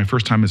 and for my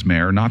first time as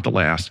mayor, not the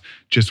last,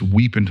 just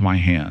weep into my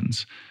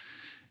hands.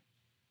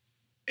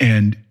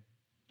 And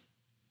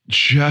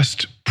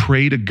just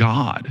pray to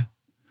God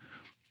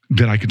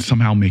that I could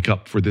somehow make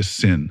up for this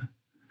sin.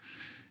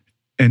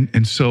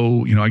 And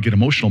so, I get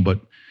emotional, but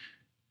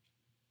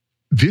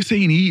this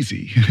ain't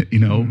easy,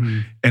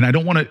 and I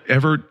don't want to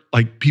ever,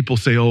 like, people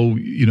say, oh,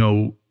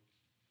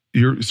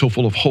 you're so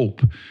full of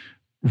hope.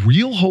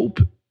 Real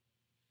hope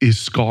is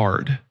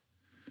scarred.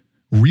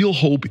 Real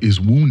hope is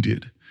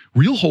wounded.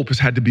 Real hope has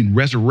had to be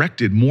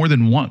resurrected more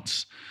than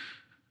once.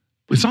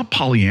 It's not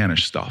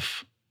Pollyannish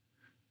stuff.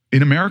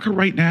 In America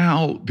right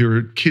now, there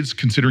are kids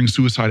considering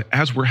suicide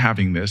as we're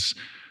having this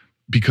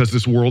because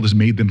this world has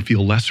made them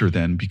feel lesser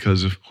than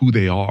because of who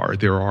they are.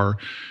 There are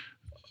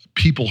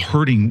people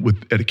hurting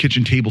at a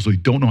kitchen table so they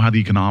don't know how the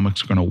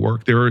economics are going to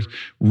work. There is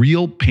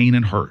real pain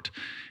and hurt.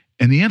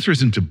 And the answer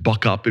isn't to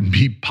buck up and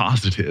be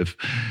positive.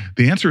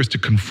 The answer is to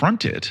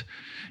confront it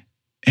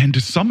and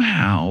to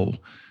somehow,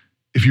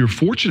 if you're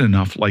fortunate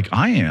enough like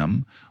I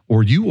am,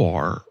 or you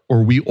are,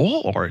 or we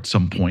all are at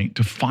some point,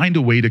 to find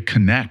a way to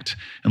connect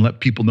and let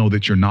people know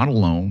that you're not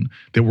alone,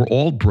 that we're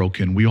all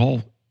broken, we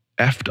all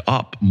effed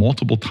up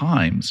multiple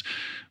times,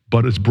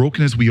 but as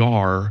broken as we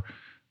are,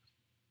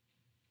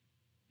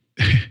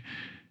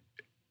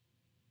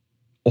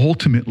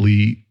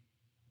 ultimately,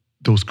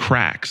 those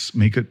cracks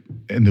make it,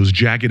 and those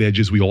jagged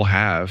edges we all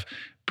have,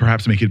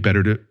 perhaps make it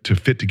better to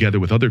fit together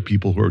with other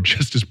people who are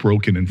just as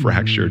broken and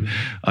fractured,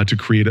 to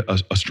create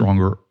a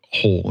stronger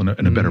whole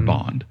and a better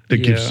bond that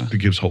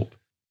gives hope.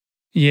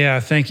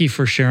 Yeah, thank you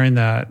for sharing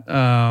that.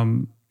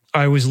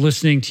 I was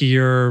listening to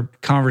your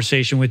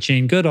conversation with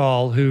Jane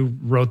Goodall, who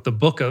wrote the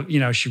book of,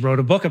 she wrote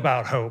a book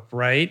about hope,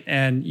 right?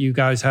 And you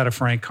guys had a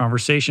frank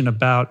conversation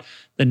about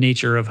the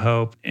nature of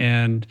hope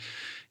and,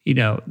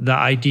 the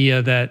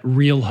idea that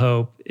real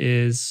hope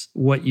is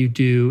what you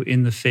do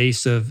in the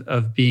face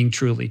of being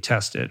truly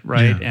tested,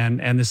 right? Yeah.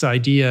 And this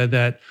idea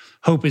that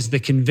hope is the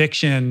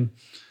conviction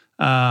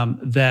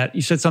that,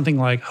 you said something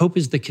like, hope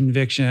is the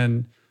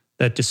conviction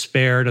that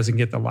despair doesn't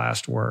get the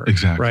last word.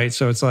 Exactly. Right?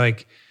 So it's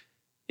like,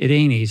 it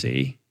ain't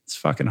easy. It's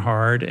fucking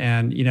hard.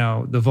 And,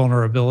 the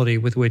vulnerability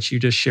with which you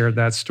just shared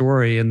that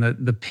story and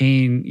the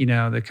pain,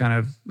 the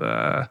kind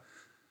of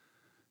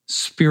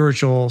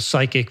spiritual,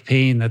 psychic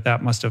pain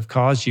that must have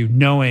caused you,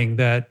 knowing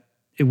that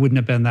it wouldn't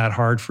have been that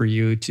hard for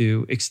you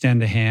to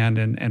extend a hand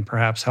and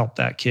perhaps help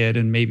that kid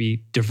and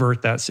maybe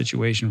divert that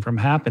situation from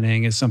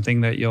happening, is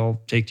something that you'll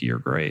take to your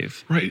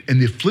grave. Right.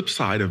 And the flip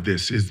side of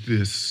this is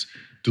this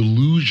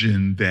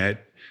delusion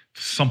that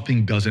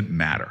something doesn't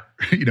matter.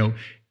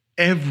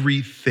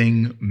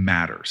 Everything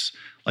matters.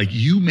 Like,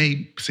 you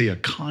may say a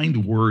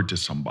kind word to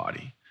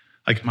somebody.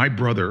 Like my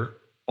brother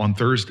on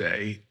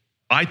Thursday,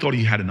 I thought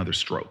he had another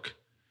stroke.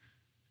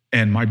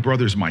 And my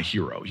brother's my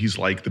hero. He's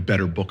like the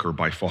better booker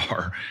by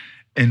far.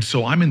 And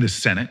so I'm in the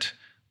Senate.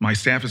 My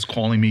staff is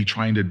calling me,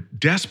 trying to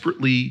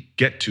desperately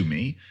get to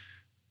me.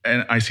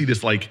 And I see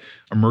this like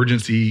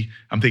emergency.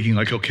 I'm thinking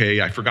like,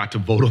 okay, I forgot to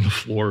vote on the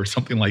floor or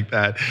something like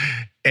that.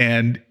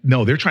 And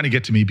no, they're trying to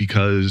get to me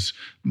because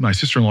my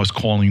sister-in-law is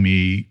calling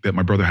me that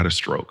my brother had a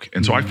stroke.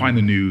 And so I find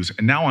the news,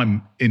 and now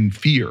I'm in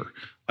fear.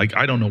 Like,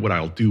 I don't know what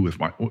I'll do with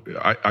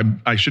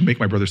I should make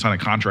my brother sign a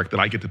contract that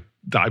I get to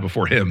die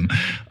before him.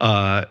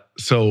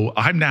 So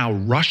I'm now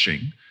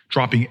rushing,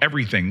 dropping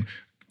everything.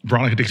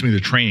 Veronica takes me to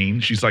the train.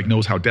 She's like,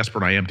 knows how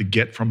desperate I am to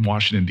get from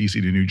Washington, D.C.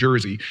 to New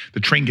Jersey.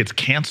 The train gets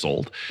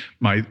canceled.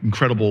 My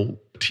incredible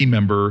team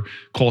member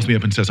calls me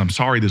up and says, I'm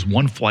sorry, there's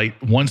one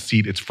flight, one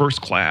seat, it's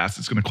first class.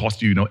 It's going to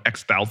cost you,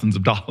 X thousands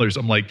of dollars.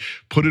 I'm like,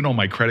 put it on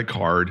my credit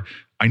card.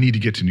 I need to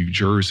get to New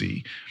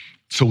Jersey.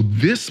 So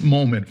this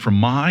moment from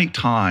my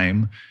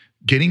time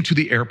getting to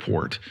the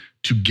airport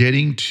to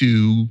getting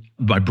to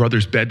my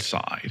brother's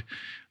bedside,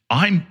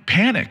 I'm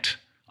panicked.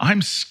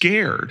 I'm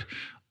scared.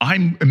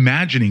 I'm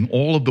imagining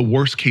all of the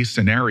worst case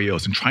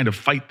scenarios and trying to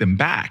fight them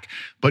back.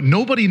 But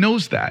nobody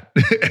knows that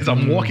as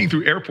I'm walking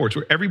through airports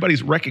where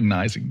everybody's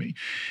recognizing me.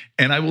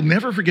 And I will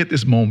never forget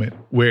this moment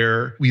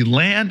where we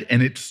land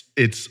and I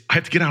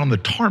have to get out on the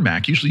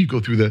tarmac. Usually you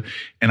go through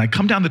and I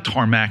come down the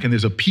tarmac and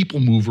there's a people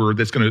mover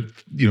that's going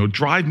to,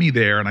 drive me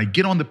there. And I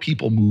get on the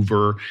people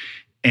mover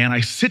and I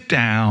sit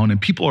down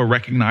and people are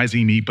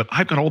recognizing me, but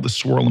I've got all the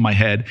swirl in my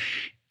head.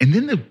 And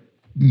then the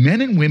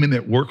men and women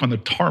that work on the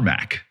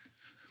tarmac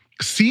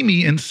see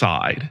me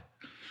inside,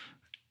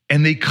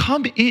 and they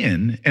come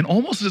in, and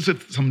almost as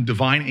if some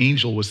divine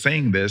angel was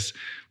saying this,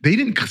 they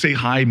didn't say,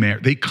 "Hi, Mayor."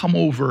 They come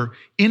over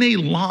in a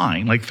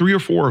line, like 3 or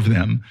 4 of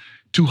them,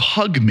 to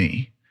hug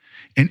me.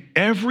 And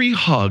every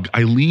hug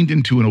I leaned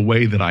into in a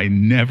way that I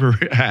never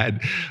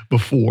had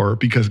before,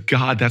 because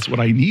God, that's what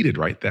I needed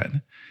right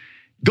then.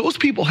 Those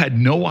people had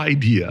no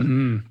idea.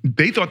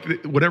 They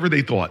thought whatever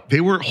they thought, they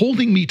were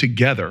holding me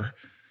together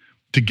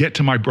to get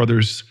to my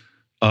brother's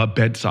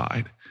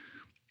bedside.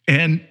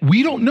 And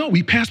we don't know.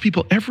 We pass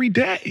people every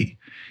day,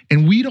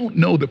 and we don't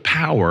know the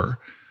power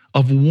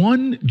of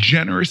one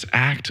generous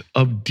act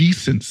of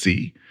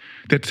decency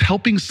that's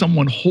helping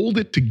someone hold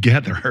it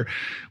together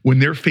when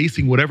they're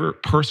facing whatever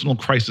personal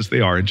crisis they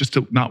are. And just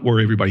to not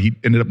worry everybody, he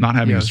ended up not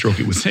having a stroke.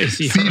 It was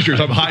seizures.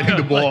 I'm hiding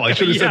the ball. I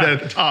should have said that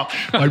at the top.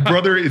 My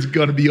brother is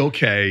going to be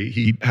okay.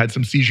 He had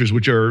some seizures,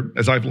 which are,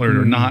 as I've learned,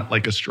 are not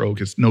like a stroke.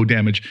 It's no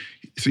damage.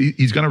 So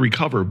he's going to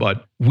recover.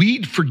 But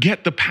we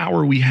forget the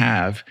power we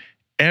have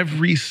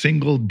every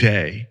single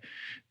day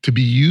to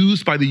be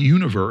used by the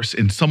universe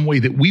in some way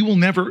that we will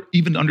never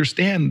even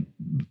understand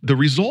the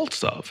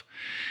results of.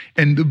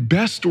 And the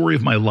best story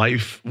of my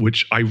life,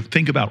 which I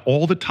think about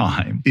all the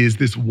time, is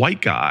this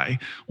white guy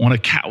on a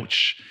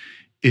couch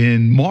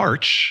in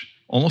March,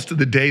 almost to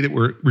the day that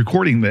we're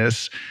recording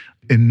this,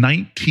 in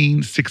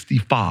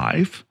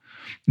 1965,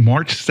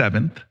 March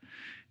 7th,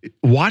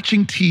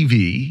 watching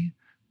TV,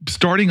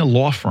 starting a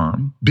law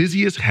firm,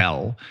 busy as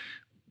hell,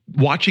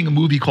 watching a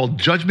movie called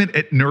Judgment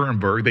at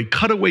Nuremberg. They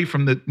cut away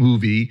from the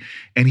movie,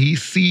 and he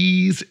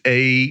sees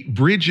a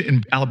bridge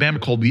in Alabama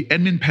called the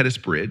Edmund Pettus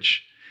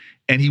Bridge,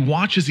 and he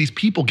watches these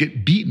people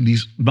get beaten,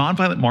 these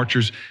nonviolent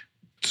marchers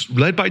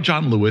led by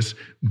John Lewis,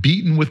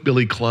 beaten with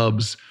billy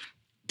clubs,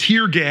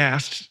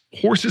 tear-gassed,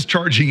 horses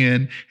charging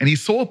in, and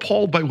he's so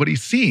appalled by what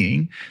he's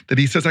seeing that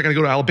he says, "I got to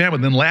go to Alabama,"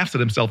 and then laughs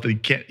at himself that he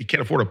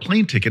can't afford a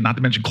plane ticket, not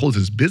to mention close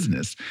his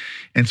business.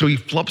 And so he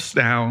flops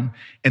down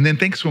and then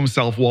thinks to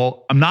himself,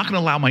 well, I'm not going to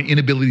allow my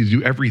inability to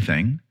do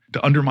everything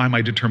to undermine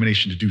my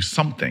determination to do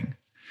something.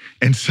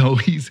 And so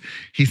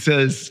he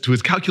says to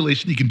his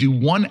calculation, he can do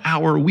 1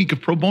 hour a week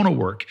of pro bono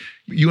work.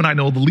 You and I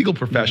know the legal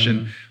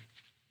profession.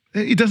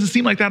 It doesn't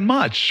seem like that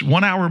much.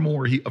 1 hour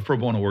more of pro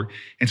bono work.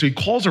 And so he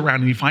calls around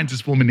and he finds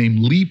this woman named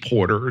Lee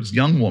Porter, this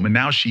young woman.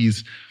 Now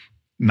she's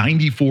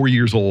 94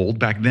 years old.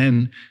 Back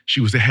then, she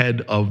was the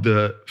head of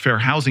the Fair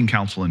Housing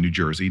Council in New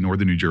Jersey,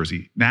 Northern New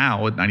Jersey.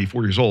 Now, at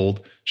 94 years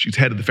old, she's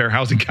head of the Fair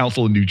Housing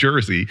Council in New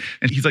Jersey.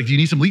 And he's like, "Do you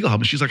need some legal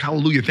help?" And she's like,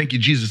 "Hallelujah, thank you,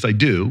 Jesus, I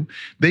do."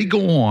 They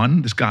go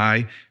on, this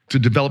guy, to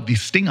develop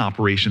these sting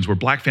operations where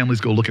black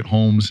families go look at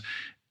homes.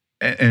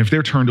 And if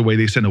they're turned away,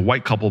 they send a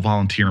white couple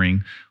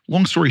volunteering.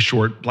 Long story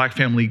short, black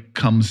family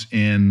comes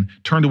in,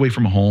 turned away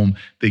from a home.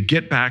 They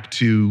get back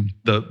to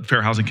the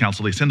Fair Housing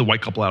Council. They send the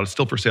white couple out. It's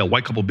still for sale.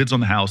 White couple bids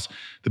on the house.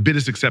 The bid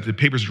is accepted.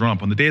 Papers drawn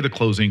up. On the day of the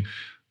closing,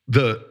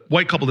 the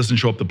white couple doesn't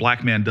show up. The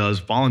black man does.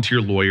 Volunteer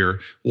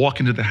lawyer. Walk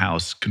into the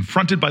house.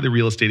 Confronted by the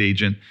real estate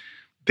agent.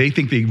 They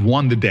think they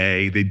won the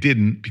day. They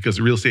didn't, because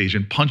the real estate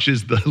agent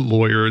punches the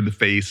lawyer in the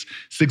face,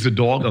 sigs a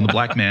dog on the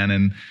black man.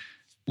 And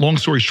long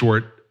story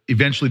short,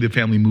 eventually the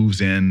family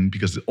moves in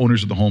because the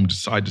owners of the home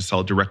decide to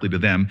sell it directly to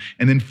them.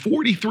 And then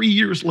 43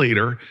 years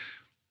later,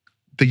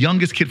 the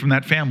youngest kid from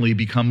that family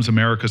becomes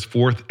America's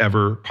 4th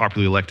ever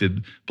popularly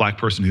elected black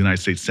person in the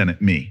United States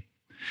Senate, me.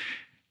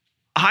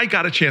 I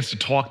got a chance to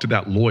talk to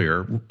that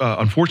lawyer,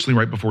 unfortunately,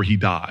 right before he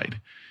died.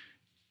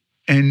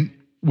 And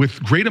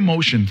with great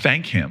emotion,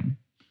 thank him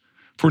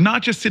for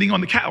not just sitting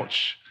on the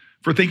couch,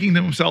 for thinking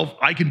to himself,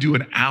 I can do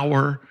an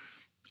hour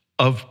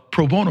of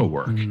pro bono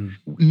work.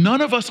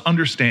 None of us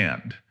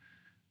understand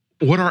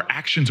what our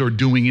actions are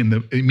doing in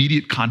the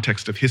immediate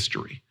context of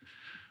history.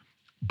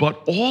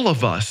 But all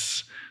of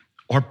us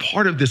are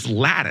part of this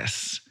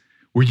lattice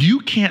where you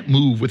can't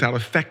move without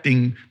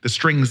affecting the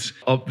strings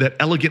of that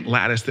elegant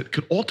lattice that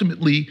could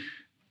ultimately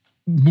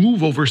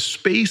move over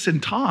space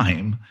and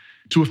time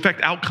to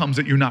affect outcomes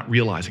that you're not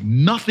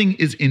realizing. Nothing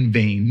is in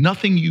vain.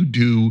 Nothing you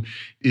do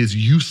is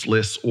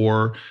useless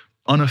or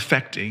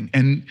unaffecting.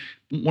 And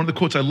one of the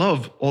quotes I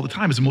love all the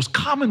time is the most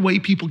common way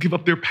people give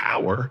up their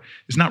power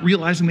is not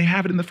realizing they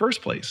have it in the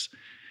first place.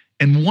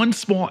 And one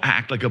small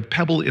act, like a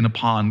pebble in a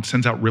pond,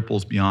 sends out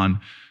ripples beyond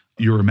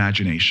your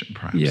imagination,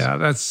 perhaps. Yeah,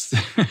 that's,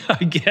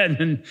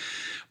 again,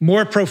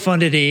 more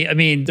profundity. I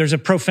mean, there's a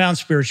profound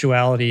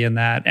spirituality in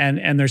that.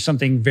 And there's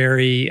something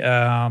very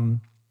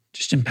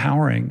just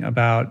empowering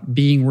about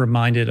being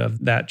reminded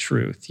of that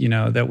truth,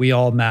 that we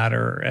all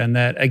matter, and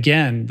that,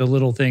 again, the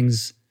little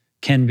things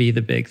can be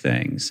the big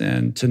things,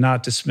 and to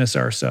not dismiss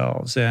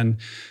ourselves and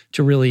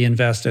to really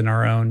invest in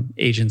our own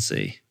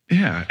agency.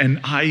 Yeah. And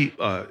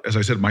as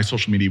I said, my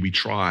social media, we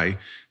try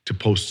to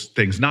post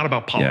things not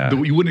about politics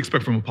that you wouldn't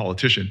expect from a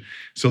politician.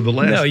 So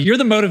No, you're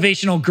the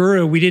motivational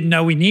guru we didn't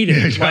know we needed.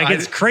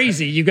 It's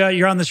crazy.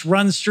 You're on this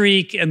run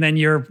streak, and then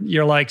you're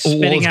like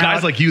spitting out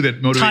guys like you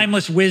that motivate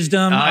timeless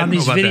wisdom on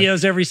these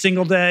videos every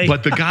single day.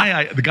 But the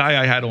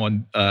guy I had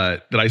on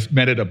that I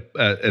met at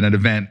an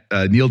event,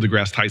 Neil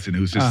deGrasse Tyson,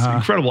 who's this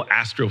incredible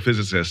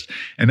astrophysicist,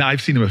 and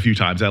I've seen him a few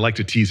times. I like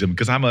to tease him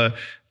because I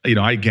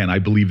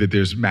believe that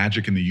there's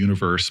magic in the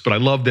universe, but I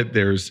love that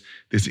there's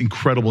this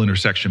incredible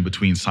intersection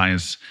between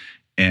science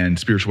and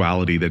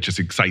spirituality that just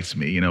excites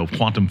me.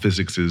 Quantum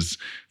physics is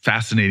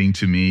fascinating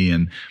to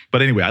me.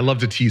 But anyway, I love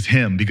to tease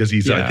him because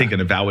he's, I think,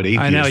 an avowed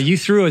atheist. I know. You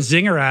threw a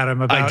zinger at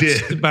him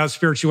about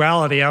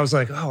spirituality. I was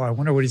like, I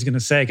wonder what he's going to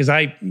say. Because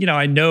I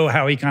know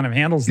how he kind of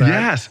handles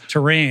that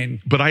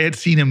terrain. But I had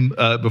seen him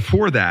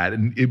before that,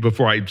 and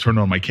before I turned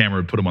on my camera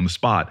and put him on the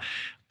spot.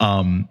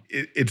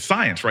 It's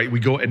science, right? We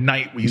go at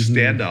night, we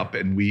stand up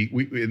and we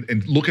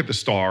look at the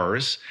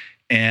stars.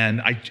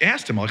 And I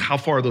asked him, how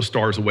far are those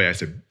stars away? I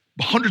said,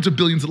 hundreds of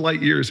billions of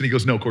light years. And he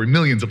goes, no, Cory,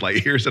 millions of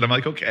light years. And I'm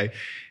like, okay.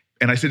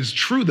 And I said, it's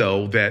true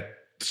though, that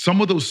some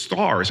of those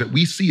stars that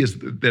we see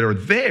that are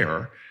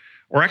there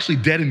are actually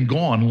dead and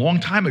gone a long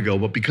time ago.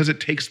 But because it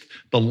takes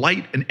the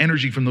light and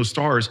energy from those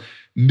stars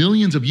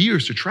millions of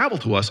years to travel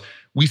to us,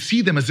 we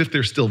see them as if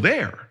they're still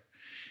there.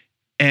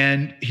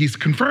 And he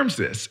confirms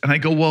this. And I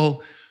go,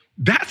 well,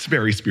 that's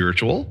very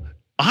spiritual.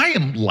 I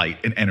am light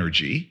and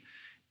energy,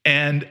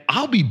 and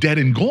I'll be dead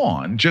and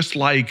gone, just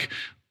like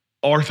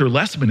Arthur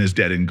Lessman is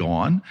dead and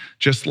gone,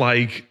 just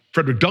like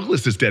Frederick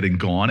Douglass is dead and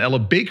gone, Ella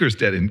Baker's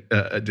dead and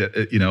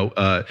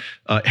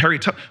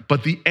Harriet Tubman.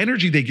 But the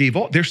energy they gave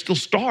off, they're still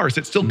stars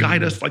that still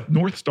guide us like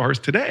North Stars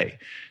today.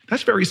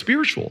 That's very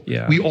spiritual.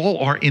 Yeah. We all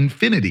are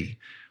infinity.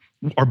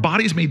 Our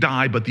bodies may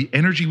die, but the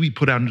energy we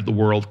put out into the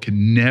world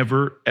can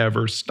never,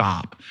 ever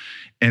stop.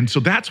 And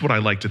so that's what I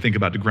like to think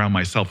about to ground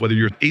myself, whether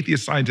you're an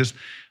atheist scientist.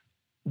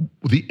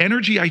 The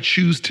energy I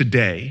choose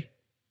today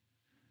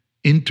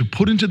to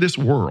put into this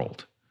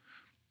world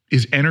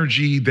is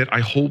energy that I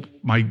hope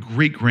my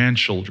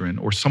great-grandchildren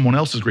or someone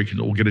else's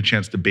great-grandchildren will get a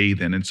chance to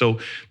bathe in. And so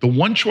the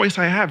one choice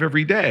I have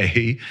every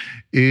day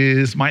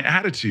is my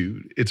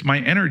attitude. It's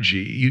my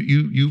energy.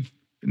 You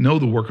know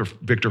the work of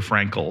Viktor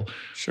Frankl,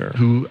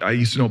 who I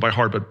used to know by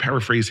heart, but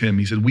paraphrase him.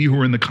 He said, we who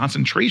were in the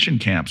concentration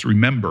camps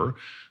remember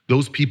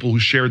those people who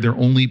shared their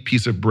only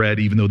piece of bread,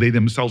 even though they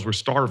themselves were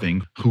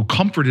starving, who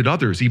comforted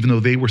others, even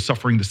though they were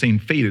suffering the same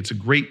fate. It's a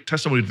great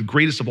testimony to the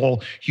greatest of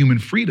all human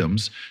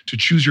freedoms to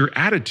choose your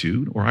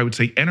attitude, or I would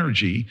say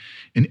energy,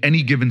 in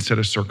any given set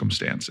of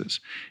circumstances.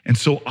 And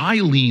so I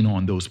lean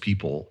on those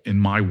people in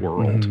my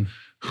world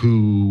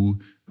who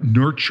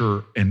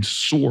nurture and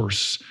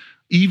source,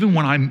 even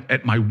when I'm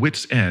at my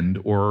wit's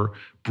end or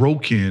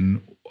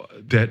broken,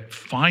 that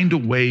find a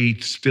way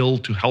still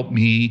to help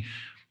me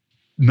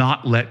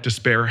not let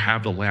despair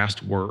have the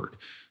last word,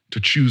 to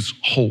choose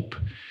hope.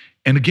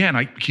 And again,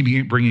 I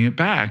keep bringing it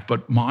back,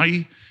 but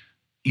my,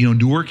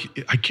 Newark,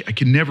 I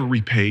can never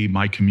repay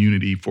my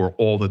community for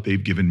all that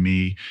they've given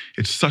me.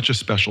 It's such a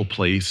special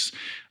place.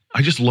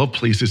 I just love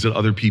places that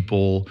other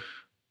people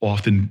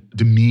often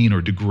demean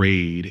or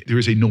degrade. There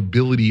is a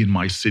nobility in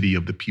my city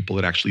of the people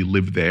that actually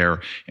live there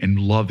and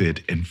love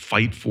it and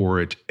fight for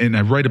it. And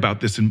I write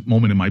about this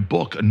moment in my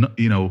book.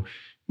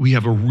 We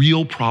have a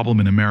real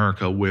problem in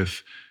America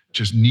with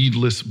just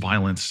needless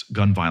violence,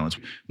 gun violence.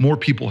 More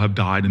people have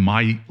died in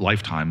my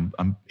lifetime,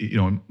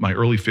 in my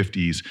early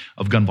 50s,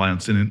 of gun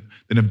violence than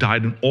have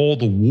died in all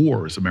the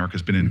wars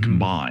America's been in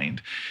combined.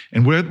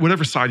 And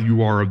whatever side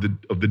you are of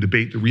the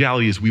debate, the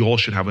reality is we all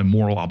should have a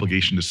moral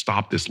obligation to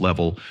stop this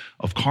level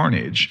of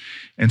carnage.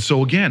 And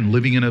so again,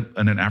 living in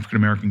an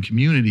African-American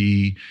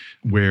community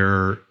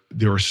where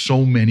there are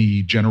so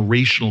many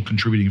generational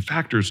contributing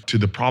factors to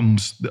the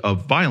problems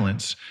of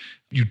violence,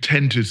 you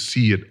tend to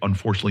see it,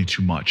 unfortunately,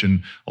 too much.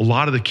 And a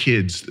lot of the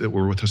kids that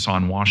were with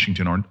Hassan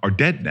Washington are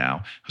dead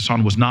now.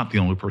 Hassan was not the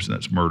only person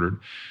that's murdered.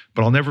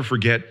 But I'll never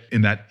forget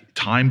in that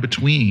time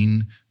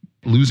between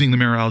losing the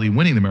mayoralty,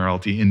 winning the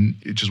mayoralty, and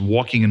just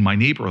walking in my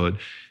neighborhood,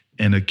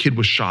 and a kid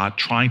was shot,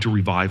 trying to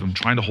revive him,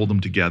 trying to hold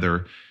him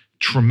together.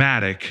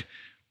 Traumatic.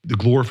 The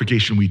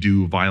glorification we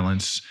do of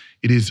violence.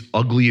 It is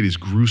ugly. It is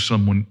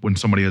gruesome when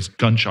somebody has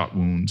gunshot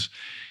wounds.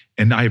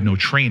 And I have no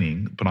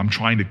training, but I'm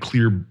trying to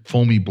clear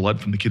foamy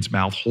blood from the kid's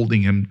mouth,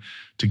 holding him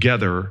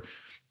together.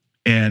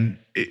 And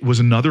it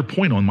was another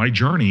point on my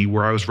journey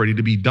where I was ready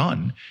to be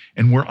done,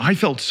 and where I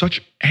felt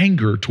such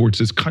anger towards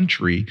this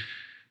country,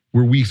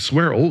 where we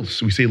swear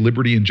oaths, we say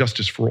liberty and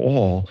justice for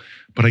all,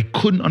 but I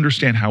couldn't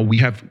understand how we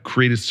have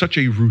created such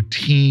a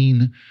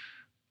routine.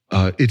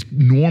 It's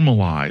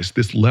normalized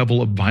this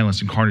level of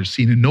violence and carnage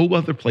seen in no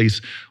other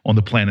place on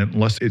the planet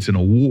unless it's in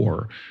a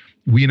war.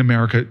 we in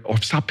America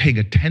have stopped paying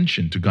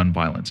attention to gun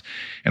violence.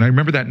 And I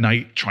remember that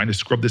night trying to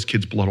scrub this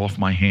kid's blood off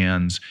my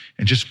hands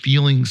and just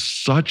feeling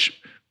such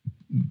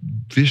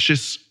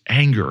vicious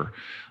anger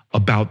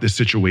about this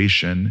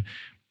situation,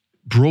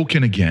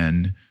 broken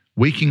again,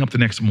 waking up the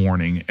next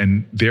morning,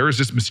 and there is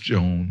this Miss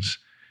Jones.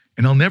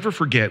 And I'll never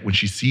forget when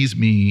she sees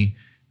me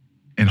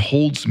and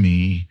holds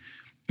me,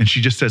 and she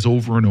just says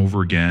over and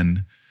over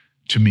again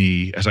to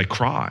me as I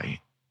cry,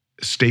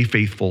 "Stay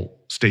faithful,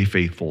 stay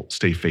faithful,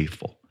 stay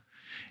faithful."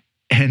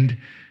 And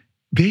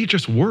they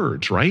just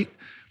words, right?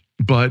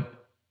 And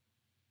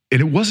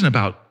it wasn't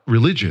about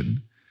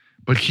religion,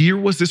 but here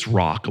was this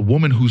rock, a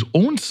woman whose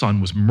own son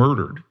was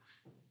murdered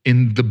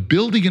in the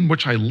building in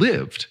which I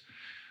lived,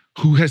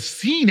 who has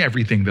seen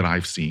everything that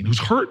I've seen, who's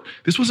hurt.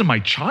 This wasn't my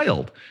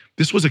child.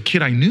 This was a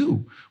kid I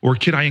knew or a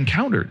kid I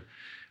encountered.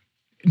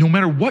 No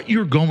matter what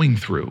you're going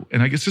through,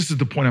 and I guess this is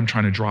the point I'm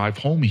trying to drive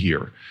home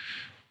here,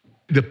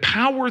 the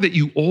power that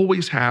you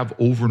always have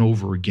over and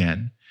over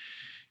again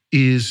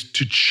is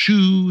to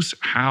choose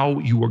how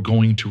you are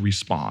going to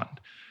respond.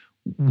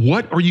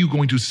 What are you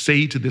going to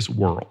say to this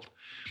world?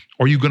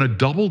 Are you going to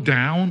double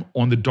down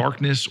on the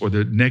darkness or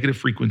the negative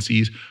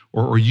frequencies,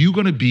 or are you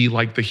going to be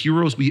like the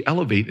heroes we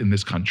elevate in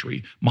this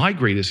country, my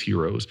greatest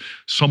heroes,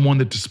 someone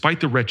that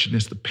despite the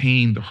wretchedness, the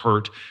pain, the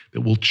hurt,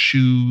 that will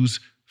choose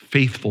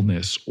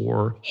faithfulness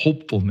or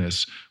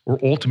hopefulness or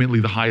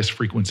ultimately the highest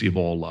frequency of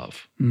all,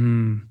 love?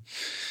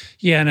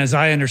 Yeah, and as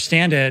I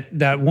understand it,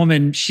 that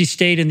woman, she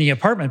stayed in the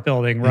apartment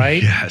building,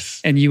 right? Yes.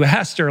 And you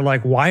asked her,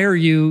 like, why are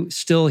you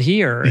still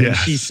here? And Yes.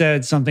 she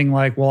said something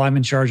like, well, I'm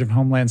in charge of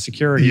Homeland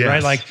Security, Yes.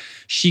 right? Like,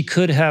 she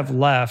could have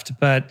left,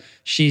 but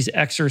she's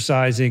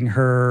exercising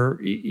her,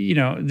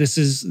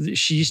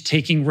 she's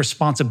taking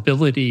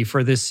responsibility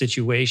for this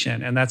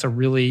situation. And that's a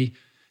really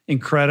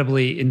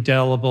incredibly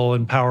indelible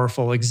and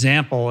powerful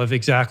example of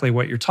exactly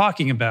what you're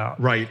talking about.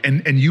 Right.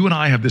 And you and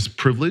I have this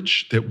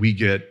privilege that we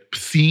get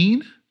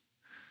seen.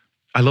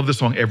 I love the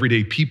song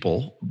Everyday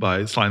People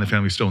by Sly and the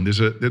Family Stone. There's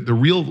the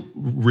real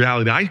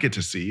reality I get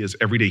to see is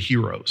everyday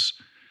heroes.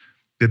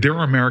 That there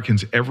are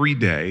Americans every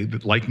day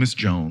that, like Miss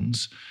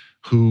Jones,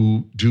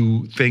 who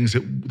do things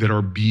that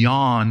are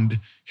beyond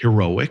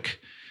heroic,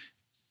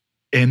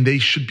 and they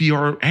should be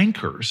our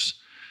anchors.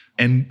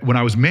 And when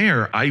I was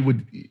mayor, I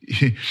would,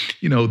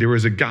 there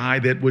was a guy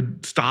that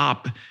would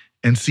stop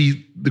and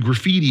see the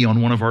graffiti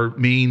on one of our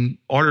main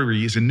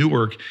arteries in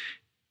Newark,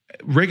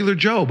 regular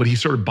Joe, but he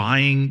started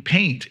buying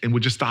paint and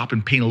would just stop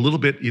and paint a little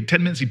bit. He had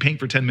 10 minutes, he'd paint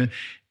for 10 minutes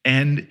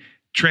and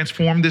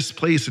transform this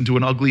place into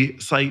an ugly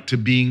site to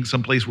being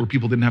some place where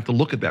people didn't have to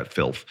look at that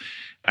filth.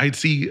 I'd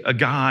see a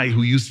guy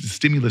who used the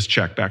stimulus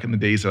check back in the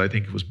days that I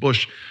think it was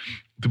Bush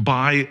to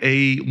buy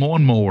a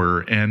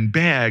lawnmower and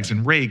bags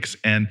and rakes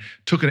and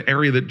took an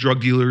area that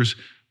drug dealers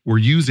were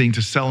using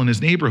to sell in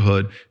his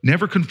neighborhood,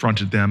 never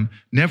confronted them,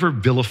 never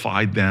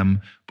vilified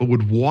them, but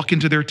would walk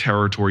into their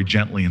territory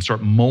gently and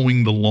start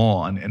mowing the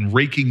lawn and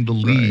raking the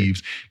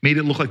leaves, made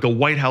it look like the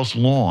White House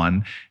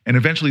lawn. And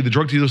eventually the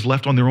drug dealers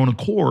left on their own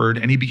accord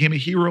and he became a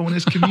hero in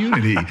his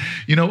community.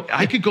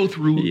 I could go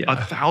through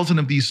 1,000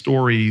 of these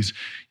stories.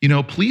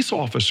 Police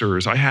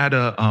officers, I had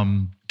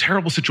a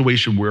terrible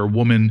situation where a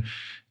woman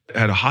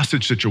had a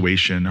hostage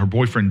situation. Her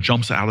boyfriend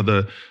jumps out of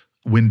the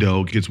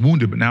window, gets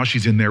wounded, but now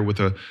she's in there with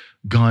a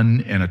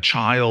gun and a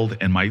child.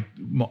 And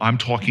I'm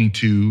talking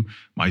to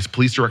my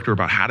police director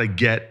about how to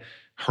get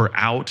her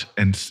out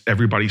and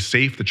everybody's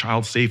safe, the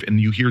child's safe. And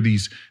you hear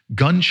these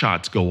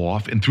gunshots go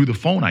off, and through the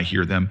phone, I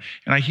hear them.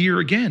 And I hear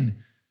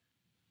again,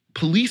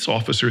 police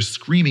officers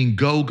screaming,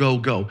 "Go, go,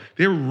 go."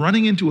 They're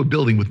running into a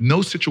building with no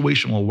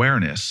situational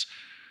awareness.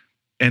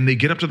 And they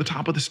get up to the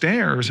top of the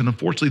stairs. And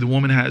unfortunately, the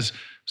woman has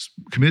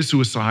committed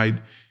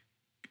suicide,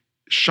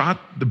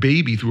 shot the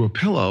baby through a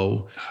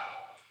pillow.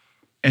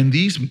 And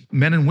these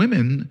men and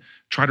women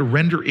try to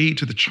render aid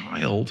to the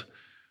child.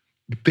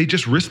 They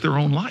just risk their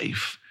own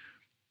life,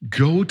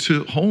 go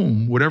to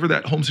home, whatever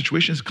that home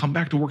situation is, come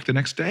back to work the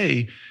next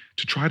day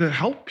to try to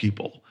help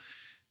people.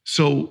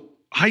 So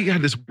I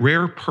had this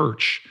rare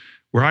perch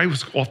where I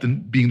was often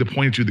being the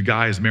pointed to the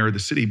guy as mayor of the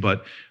city,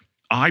 but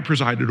I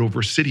presided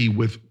over a city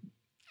with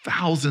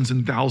thousands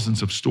and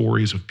thousands of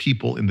stories of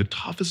people in the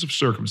toughest of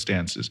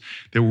circumstances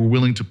that were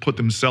willing to put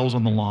themselves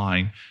on the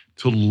line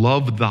to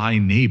love thy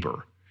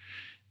neighbor.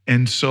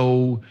 And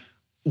so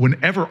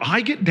whenever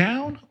I get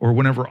down or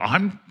whenever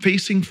I'm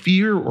facing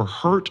fear or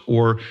hurt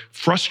or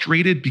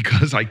frustrated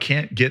because I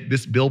can't get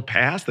this bill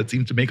passed that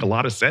seems to make a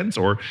lot of sense,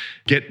 or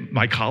get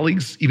my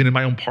colleagues, even in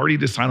my own party,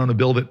 to sign on a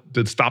bill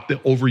that stop the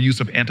overuse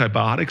of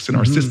antibiotics in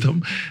our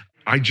system,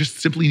 I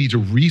just simply need to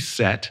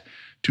reset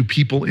to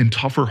people in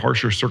tougher,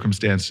 harsher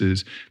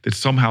circumstances that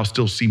somehow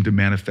still seem to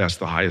manifest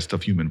the highest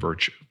of human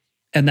virtue.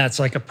 And that's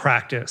like a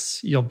practice.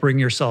 You'll bring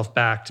yourself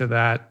back to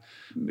that,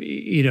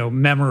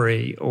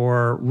 memory,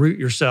 or root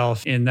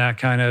yourself in that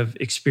kind of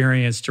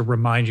experience to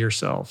remind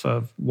yourself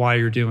of why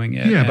you're doing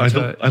it. Yeah,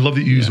 but I love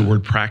that you use the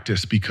word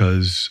practice,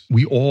 because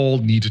we all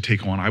need to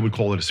take on, I would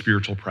call it a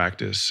spiritual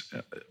practice.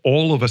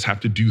 All of us have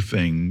to do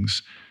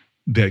things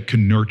that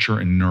can nurture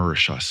and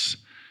nourish us.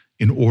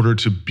 in order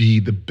to be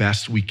the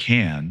best we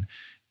can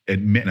at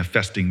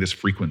manifesting this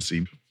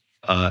frequency.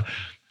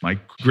 My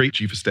great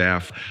chief of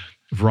staff,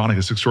 Veronica,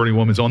 this extraordinary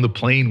woman, is on the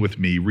plane with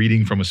me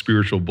reading from a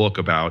spiritual book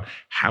about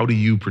how do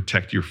you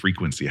protect your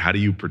frequency? How do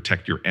you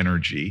protect your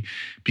energy?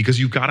 Because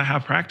you've got to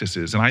have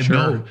practices. And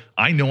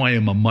I know I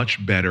am a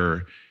much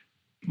better,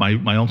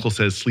 my uncle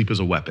says sleep is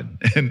a weapon.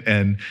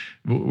 And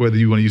whether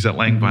you want to use that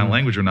violent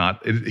language or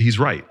not, he's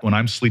right. When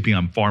I'm sleeping,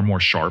 I'm far more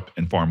sharp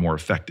and far more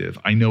effective.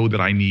 I know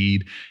that I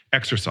need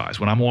exercise.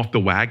 When I'm off the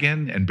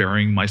wagon and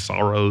burying my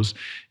sorrows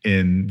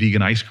in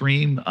vegan ice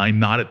cream, I'm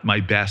not at my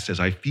best as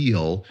I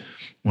feel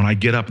when I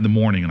get up in the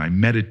morning and I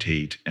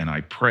meditate and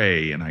I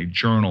pray and I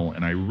journal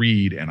and I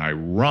read and I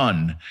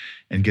run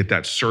and get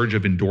that surge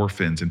of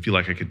endorphins and feel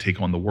like I can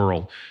take on the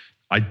world.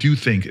 I do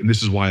think, and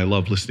this is why I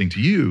love listening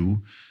to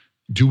you,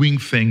 doing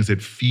things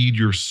that feed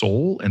your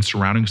soul and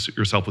surrounding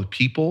yourself with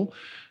people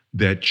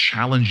that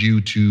challenge you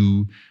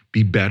to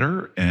be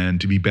better and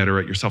to be better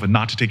at yourself and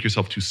not to take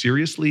yourself too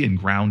seriously and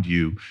ground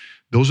you.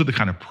 Those are the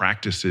kind of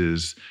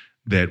practices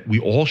that we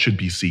all should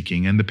be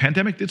seeking. And the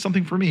pandemic did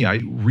something for me.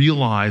 I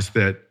realized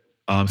that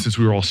since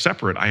we were all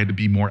separate, I had to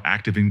be more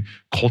active in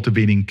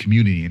cultivating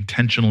community,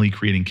 intentionally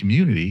creating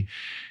community.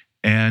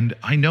 And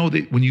I know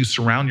that when you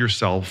surround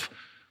yourself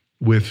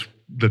with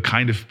the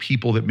kind of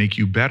people that make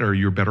you better,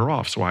 you're better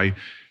off. So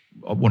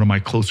one of my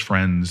close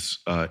friends,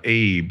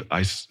 Abe,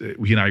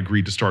 he and I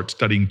agreed to start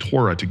studying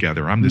Torah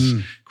together. I'm this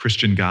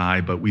Christian guy,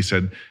 but we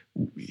said,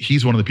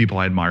 he's one of the people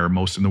I admire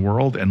most in the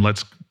world, and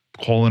let's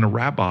call in a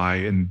rabbi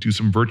and do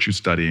some virtue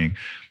studying.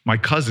 My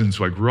cousins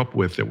who I grew up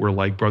with that were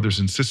like brothers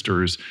and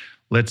sisters,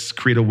 let's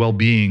create a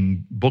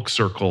well-being book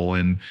circle.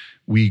 And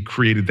we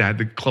created that.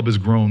 The club has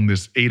grown.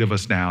 There's 8 of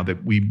us now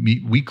that we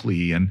meet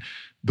weekly. And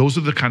those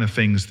are the kind of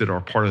things that are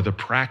part of the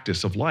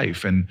practice of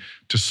life. And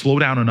to slow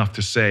down enough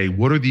to say,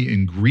 what are the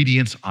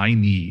ingredients I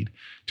need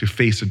to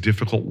face a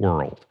difficult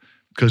world?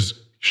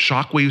 Because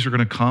shockwaves are going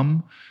to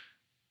come.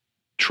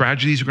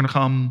 Tragedies are going to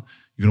come.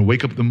 You're going to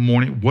wake up in the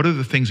morning. What are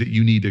the things that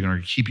you need that are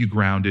going to keep you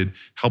grounded,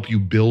 help you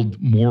build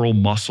moral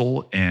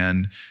muscle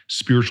and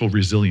spiritual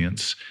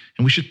resilience?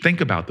 And we should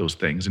think about those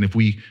things. And if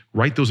we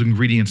write those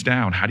ingredients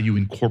down, how do you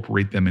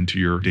incorporate them into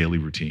your daily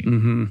routine?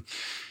 Mm-hmm.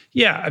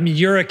 Yeah, I mean,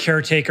 you're a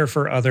caretaker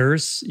for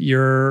others.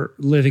 You're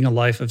living a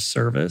life of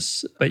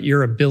service, but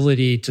your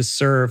ability to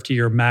serve to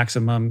your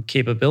maximum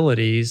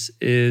capabilities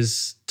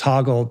is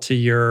toggled to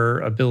your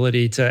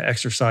ability to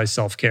exercise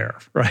self-care,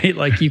 right?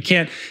 Like you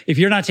can't, if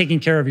you're not taking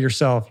care of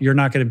yourself, you're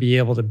not going to be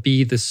able to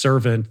be the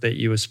servant that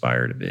you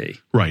aspire to be.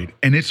 Right.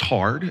 And it's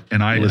hard.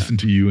 And I listen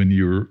to you and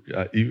you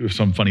have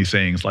some funny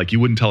sayings like you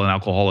wouldn't tell an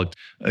alcoholic,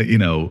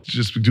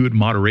 just do it in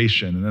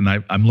moderation.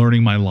 And I'm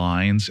learning my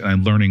lines, and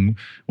I'm learning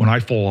when I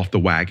fall off the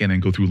wagon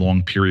and go through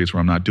long periods where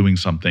I'm not doing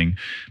something.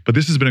 But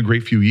this has been a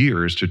great few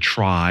years to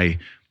try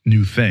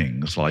new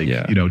things, like,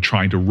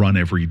 trying to run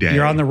every day.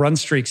 You're on the run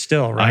streak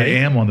still, right? I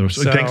am on the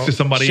so thanks to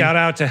somebody. Shout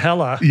out to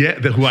Hella. Yeah,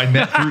 who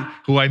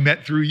I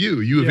met through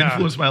you. You have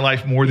influenced my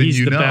life more than you know.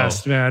 He's the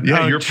best, man.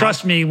 Yeah,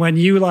 trust me, when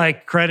you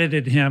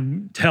credited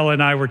him, Hella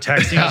and I were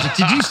texting. I was like,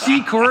 did you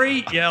see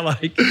Cory? Yeah,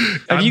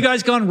 have you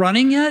guys gone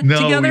running yet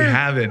together? No, we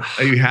haven't.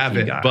 You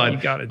haven't.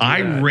 But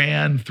I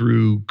ran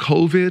through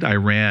COVID. I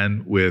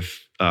ran with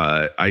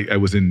I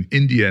was in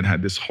India and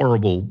had this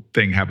horrible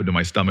thing happen to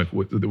my stomach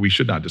that we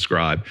should not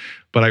describe.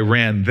 But I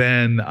ran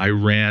then.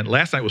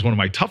 Last night was one of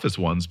my toughest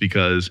ones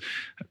because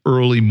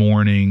early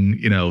morning,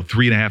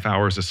 3.5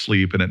 hours of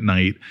sleep, and at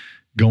night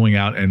going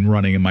out and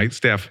running. And my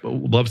staff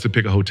loves to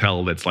pick a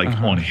hotel that's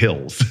on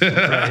hills.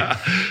 Right.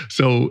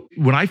 So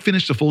when I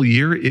finished the full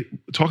year,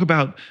 talk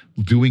about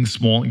doing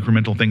small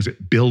incremental things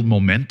that build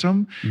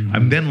momentum. Mm-hmm.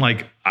 I'm then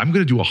I'm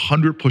going to do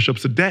 100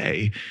 push-ups a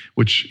day,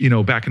 which,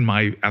 back in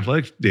my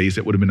athletic days,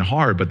 it would have been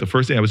hard. But the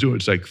first day I was doing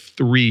it, it's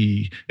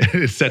 3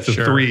 sets of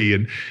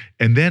 3.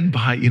 And then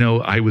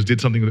I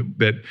did something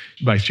that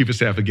my chief of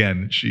staff,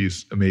 again,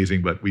 she's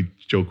amazing, but we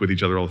joke with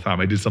each other all the time.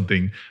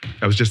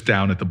 I was just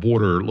down at the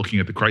border looking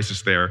at the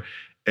crisis there.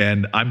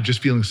 And I'm just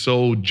feeling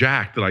so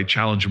jacked that I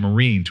challenge a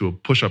Marine to a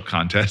push-up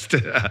contest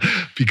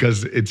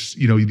because it's,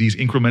 these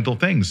incremental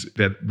things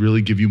that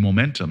really give you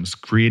momentums,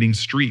 creating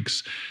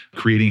streaks,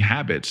 creating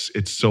habits.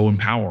 It's so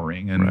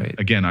empowering. And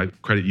again, I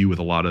credit you with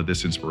a lot of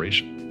this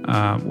inspiration.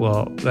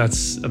 Well,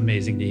 that's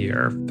amazing to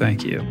hear.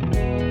 Thank you.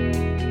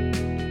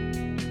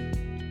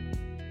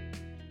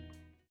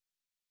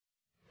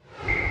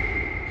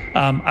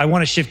 I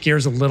want to shift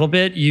gears a little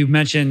bit. You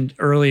mentioned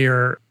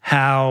earlier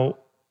how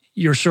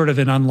you're sort of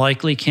an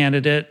unlikely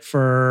candidate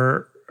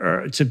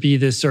to be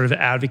this sort of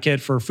advocate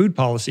for food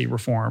policy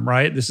reform,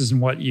 right? This isn't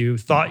what you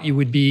thought you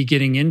would be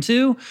getting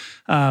into,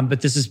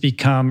 but this has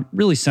become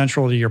really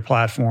central to your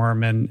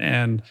platform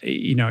and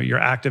your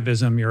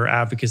activism, your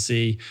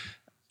advocacy.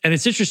 And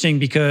it's interesting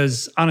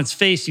because on its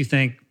face, you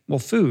think, well,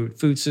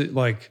 food's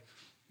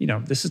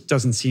this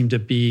doesn't seem to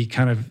be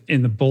kind of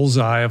in the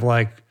bullseye of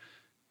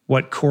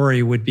what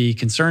Cory would be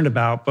concerned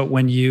about. But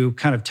when you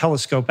kind of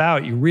telescope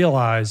out, you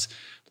realize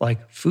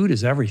food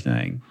is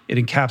everything. It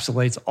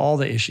encapsulates all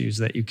the issues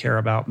that you care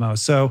about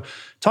most. So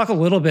talk a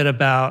little bit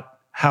about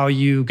how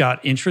you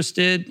got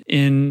interested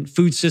in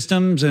food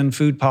systems and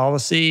food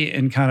policy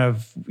and kind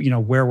of,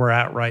 where we're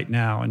at right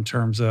now in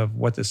terms of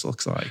what this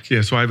looks like.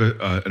 Yeah, so I have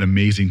an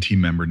amazing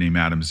team member named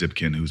Adam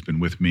Zipkin who's been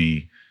with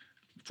me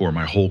for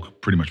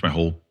pretty much my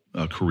whole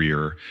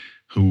career,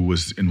 who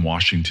was in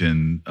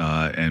Washington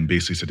and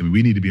basically said to me,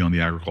 we need to be on the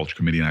Agriculture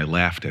Committee. And I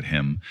laughed at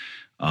him.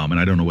 And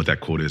I don't know what that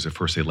quote is. At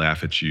first they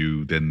laugh at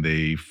you, then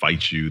they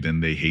fight you,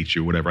 then they hate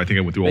you, whatever. I think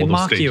I went through all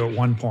those stages. They mock you at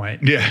one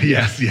point. Yeah,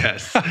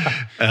 yes.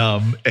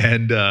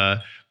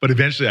 But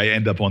eventually I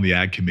end up on the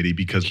Ag Committee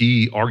because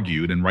he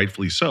argued, and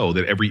rightfully so,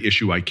 that every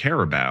issue I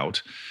care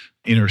about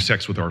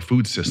intersects with our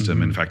food system.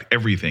 Mm-hmm. In fact,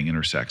 everything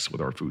intersects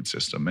with our food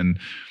system. And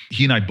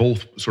he and I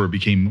both sort of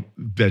became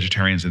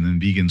vegetarians and then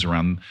vegans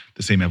around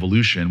the same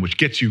evolution, which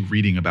gets you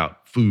reading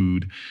about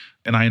food.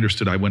 And I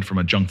understood I went from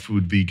a junk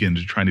food vegan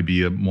to trying to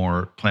be a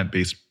more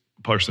plant-based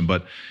person,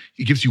 but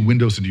it gives you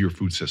windows into your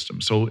food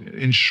system. So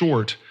in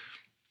short,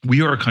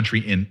 we are a country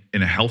in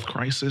a health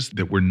crisis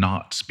that we're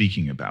not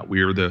speaking about.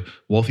 We are the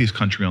wealthiest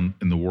country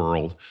in the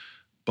world,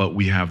 but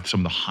we have some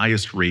of the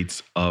highest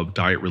rates of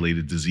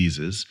diet-related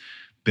diseases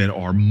that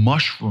are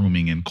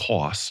mushrooming in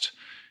cost.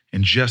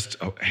 In just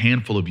a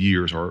handful of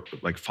years, or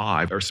like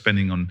 5, our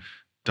spending on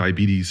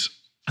diabetes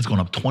has gone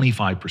up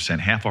 25%.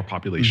 Half our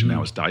population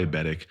now is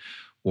diabetic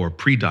or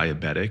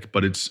pre-diabetic,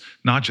 but it's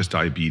not just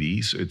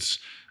diabetes, it's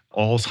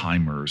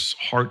Alzheimer's,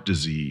 heart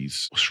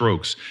disease,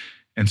 strokes.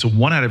 And so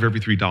 1 out of every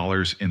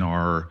 $3 in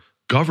our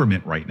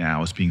government right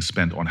now is being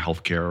spent on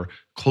healthcare,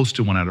 close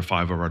to 1 out of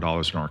 5 of our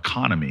dollars in our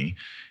economy.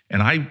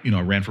 And I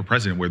ran for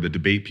president where the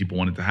debate people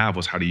wanted to have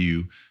was, how do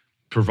you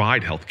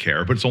provide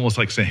healthcare? But it's almost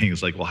like saying,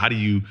 well, how do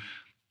you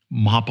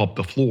mop up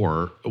the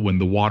floor when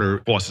the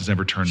water faucet is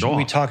never turned off?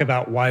 We talk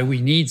about why we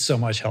need so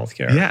much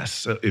healthcare.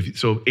 Yes.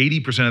 So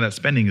 80% of that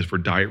spending is for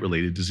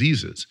diet-related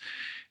diseases.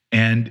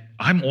 And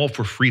I'm all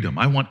for freedom.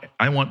 I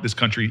want this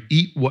country,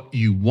 eat what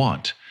you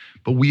want.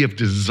 But we have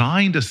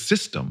designed a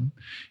system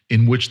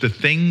in which the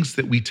things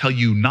that we tell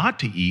you not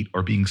to eat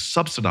are being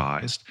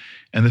subsidized,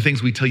 and the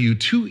things we tell you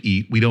to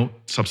eat, we don't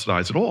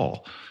subsidize at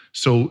all.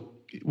 So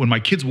when my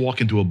kids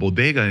walk into a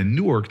bodega in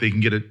Newark, they can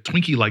get a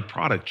Twinkie-like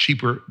product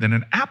cheaper than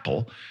an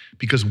apple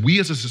because we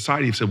as a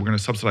society have said we're going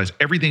to subsidize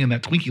everything in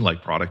that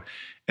Twinkie-like product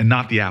and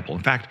not the apple.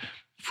 In fact,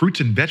 fruits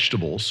and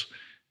vegetables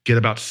get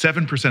about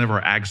 7% of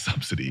our ag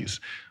subsidies,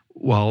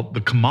 while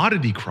the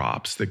commodity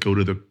crops that go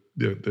to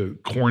the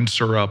corn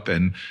syrup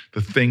and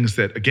the things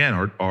that, again,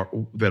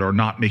 are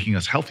not making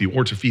us healthy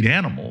or to feed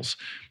animals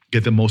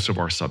get the most of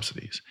our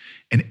subsidies.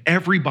 And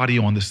everybody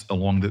along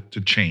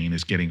the chain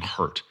is getting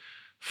hurt.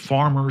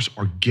 Farmers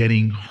are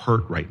getting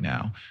hurt right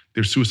now.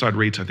 Their suicide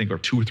rates, I think, are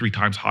 2 or 3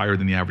 times higher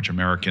than the average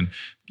American.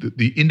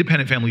 The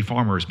independent family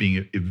farmer is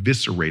being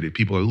eviscerated.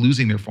 People are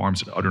losing their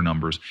farms in utter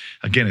numbers.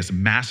 Again, it's a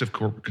massive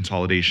corporate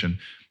consolidation.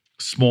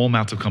 Small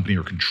amounts of company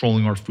are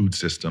controlling our food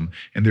system,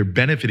 and they're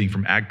benefiting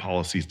from ag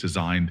policies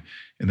designed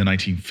in the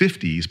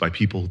 1950s by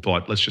people who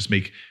thought, let's just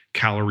make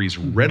calories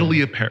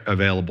readily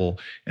available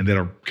and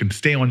that can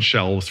stay on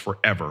shelves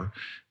forever,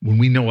 when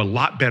we know a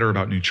lot better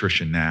about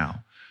nutrition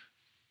now.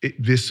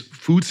 This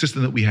food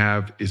system that we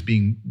have is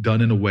being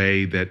done in a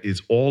way that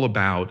is all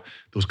about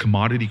those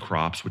commodity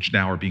crops, which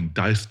now are being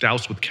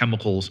doused with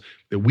chemicals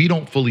that we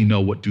don't fully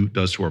know what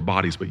does to our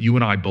bodies. But you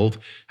and I both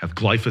have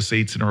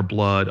glyphosates in our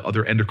blood,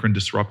 other endocrine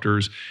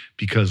disruptors,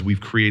 because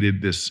we've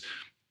created this,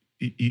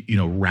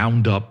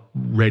 Roundup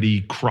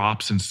ready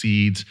crops and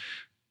seeds,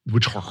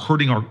 which are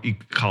hurting our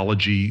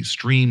ecology,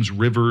 streams,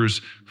 rivers,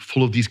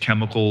 full of these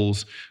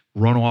chemicals,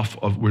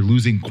 we're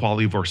losing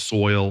quality of our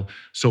soil.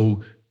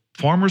 So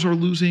farmers are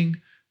losing,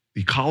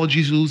 the ecology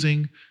is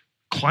losing,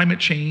 climate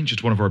change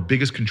is one of our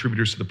biggest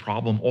contributors to the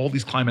problem. All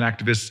these climate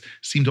activists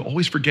seem to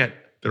always forget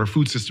that our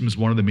food system is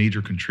one of the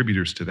major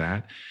contributors to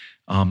that.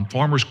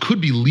 Farmers could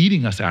be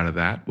leading us out of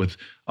that with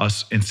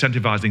us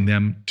incentivizing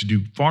them to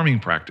do farming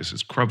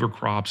practices, cover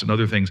crops and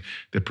other things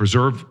that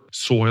preserve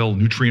soil,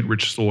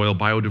 nutrient-rich soil,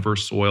 biodiverse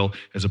soil,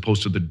 as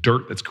opposed to the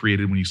dirt that's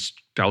created when you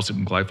douse it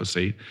in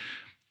glyphosate.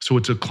 So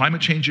it's a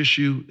climate change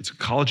issue, it's an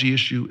ecology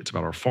issue, it's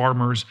about our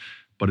farmers,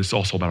 but it's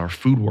also about our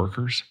food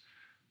workers.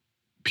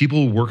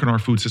 People who work in our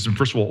food system,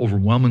 first of all,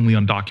 overwhelmingly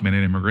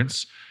undocumented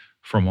immigrants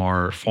from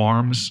our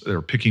farms that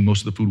are picking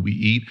most of the food we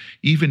eat,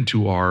 even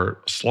to our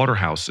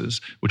slaughterhouses,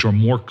 which are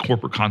more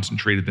corporate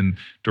concentrated than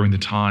during the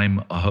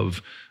time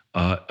of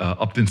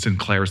Upton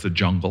Sinclair's The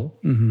Jungle.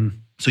 Mm-hmm.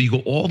 So you go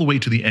all the way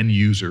to the end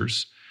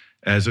users.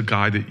 As a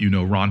guy that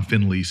Ron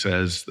Finley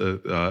says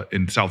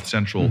in South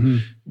Central,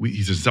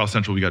 he says in South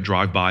Central we got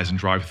drive-bys and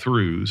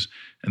drive-throughs,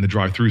 and the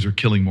drive-throughs are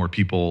killing more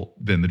people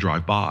than the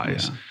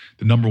drive-bys. Yeah.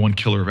 The number one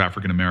killer of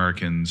African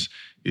Americans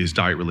is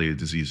diet-related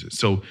diseases.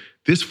 So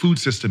this food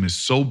system is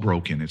so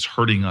broken, it's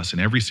hurting us in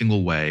every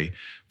single way,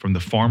 from the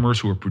farmers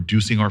who are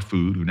producing our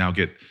food, who now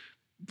get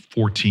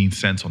 14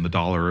 cents on the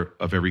dollar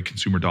of every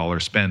consumer dollar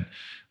spent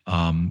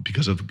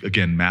because of,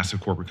 again, massive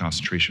corporate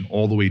concentration,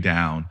 all the way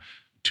down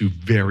to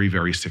very,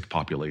 very sick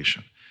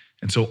population.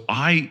 And so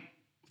I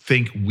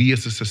think we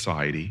as a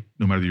society,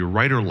 no matter you're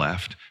right or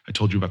left, I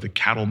told you about the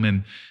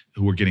cattlemen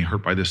who are getting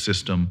hurt by this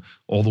system,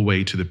 all the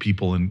way to the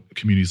people in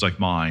communities like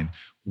mine,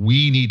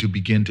 we need to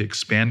begin to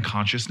expand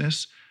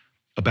consciousness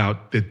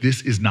about that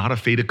this is not a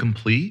fait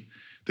accompli,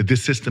 that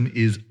this system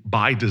is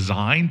by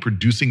design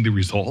producing the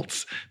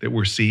results that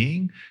we're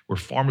seeing, where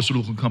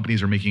pharmaceutical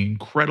companies are making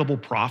incredible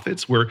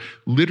profits, where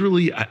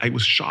literally I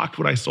was shocked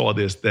when I saw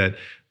this, that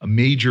a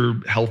major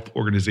health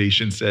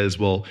organization says,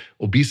 well,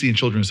 obesity in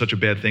children is such a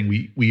bad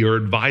thing, we are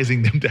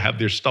advising them to have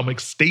their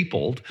stomachs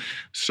stapled.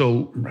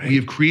 So we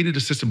have created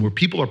a system where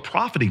people are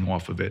profiting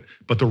off of it,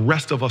 but the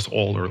rest of us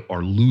all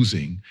are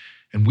losing.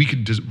 And we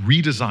can just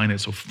redesign it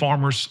so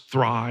farmers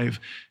thrive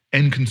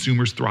and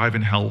consumers thrive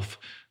in health.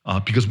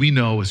 Because we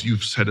know, as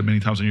you've said many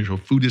times on your show,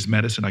 food is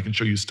medicine. I can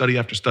show you study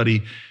after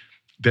study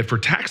that for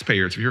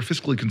taxpayers, if you're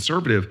fiscally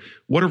conservative,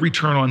 what a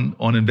return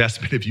on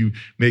investment if you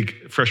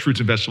make fresh fruits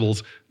and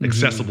vegetables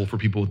accessible for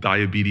people with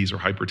diabetes or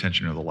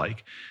hypertension or the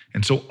like.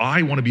 And so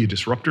I want to be a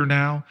disruptor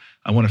now.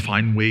 I want to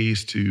find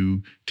ways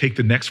to take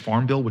the next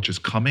farm bill, which is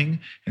coming,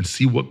 and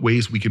see what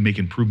ways we can make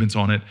improvements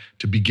on it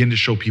to begin to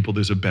show people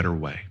there's a better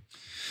way.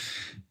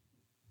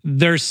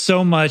 There's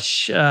so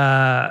much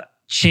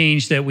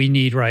change that we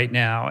need right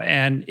now.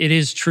 And it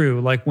is true.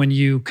 Like when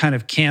you kind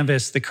of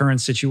canvass the current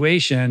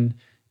situation,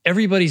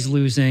 everybody's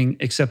losing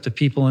except the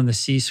people in the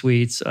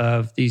C-suites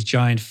of these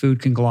giant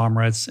food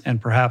conglomerates and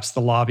perhaps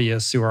the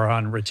lobbyists who are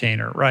on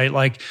retainer, right?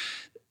 Like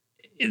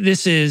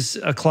this is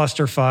a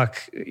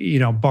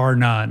clusterfuck, bar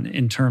none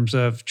in terms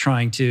of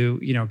trying to,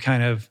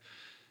 kind of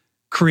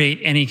create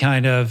any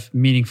kind of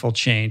meaningful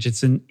change.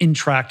 It's an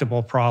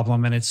intractable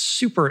problem and it's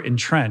super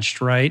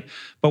entrenched, right?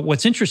 But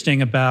what's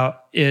interesting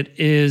about it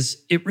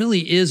is it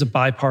really is a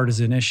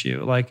bipartisan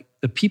issue. Like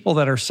the people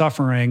that are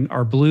suffering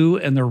are blue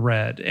and they're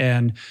red.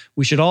 And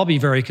we should all be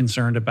very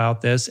concerned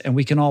about this. And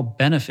we can all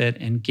benefit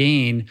and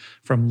gain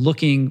from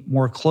looking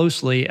more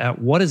closely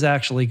at what is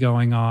actually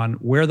going on,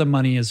 where the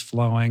money is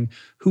flowing,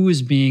 who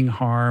is being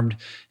harmed.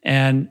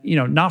 And,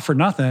 not for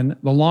nothing,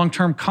 the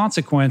long-term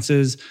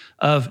consequences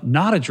of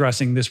not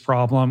addressing this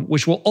problem,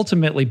 which will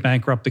ultimately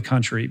bankrupt the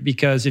country.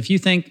 Because if you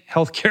think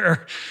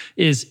healthcare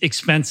is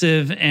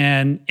expensive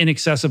and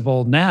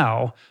inaccessible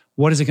now,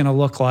 what is it going to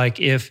look like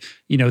if,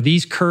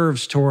 these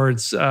curves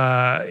towards,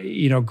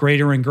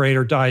 greater and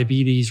greater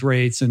diabetes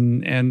rates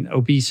and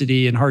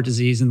obesity and heart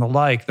disease and the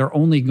like, they're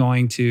only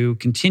going to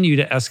continue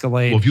to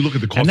escalate. Well, if you look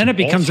at the cost and then of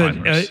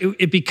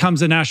it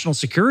becomes a national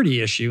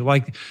security issue.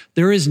 Like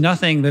there is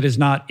nothing that is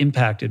not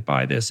impacted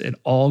by this. It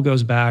all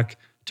goes back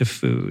to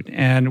food.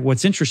 And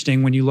what's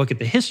interesting when you look at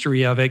the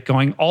history of it,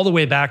 going all the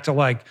way back to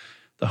like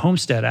the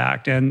Homestead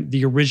Act and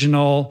the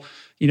original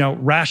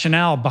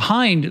rationale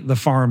behind the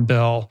Farm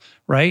Bill,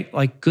 right?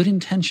 Like good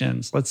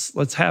intentions.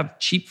 Let's have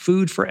cheap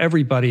food for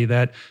everybody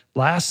that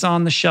lasts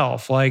on the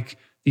shelf. Like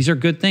these are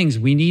good things.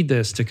 We need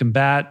this to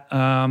combat,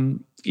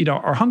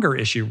 our hunger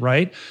issue,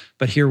 right?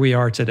 But here we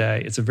are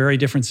today. It's a very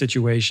different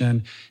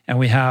situation, and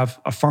we have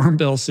a Farm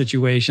Bill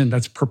situation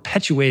that's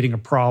perpetuating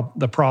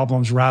the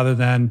problems rather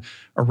than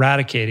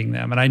eradicating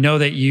them. And I know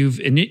that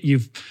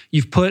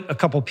you've put a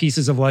couple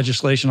pieces of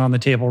legislation on the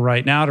table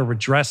right now to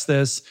redress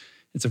this.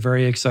 It's a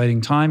very exciting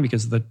time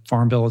because the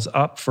Farm Bill is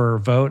up for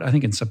vote, I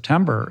think in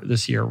September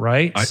this year,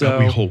 right?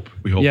 We hope.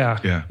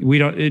 Yeah. We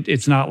don't.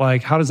 It's not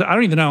like I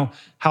don't even know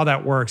how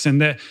that works.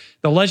 And the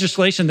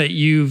legislation that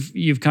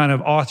you've kind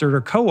of authored or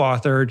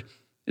co-authored,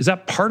 is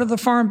that part of the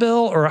Farm Bill,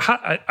 or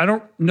I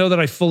don't know that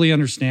I fully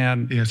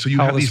understand. Yeah. So you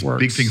have these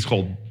big things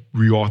called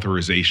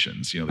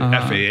reauthorizations. The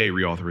FAA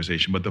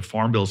reauthorization, but the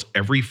Farm Bill's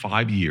every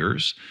 5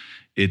 years.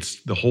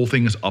 The whole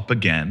thing is up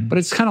again. But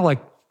it's kind of like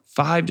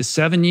 5 to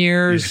 7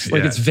 years. Yeah.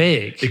 It's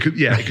vague. It could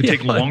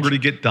take longer to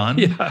get done.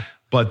 Yeah.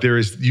 But there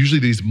is usually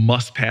these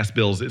must-pass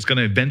bills. It's going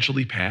to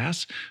eventually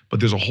pass, but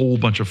there's a whole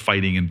bunch of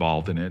fighting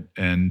involved in it,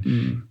 and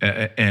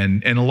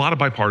a lot of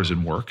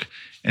bipartisan work.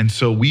 And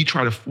so we're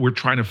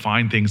trying to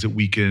find things that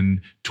we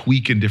can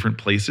tweak in different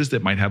places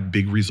that might have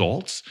big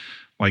results.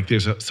 Like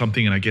there's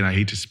something, and again, I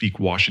hate to speak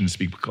Washington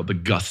speak, called the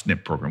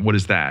GusNIP program. What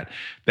is that?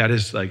 That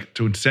is like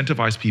to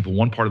incentivize people.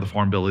 One part of the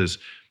Farm Bill is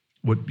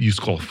what you used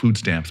to call food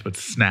stamps, but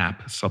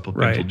SNAP,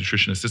 Supplemental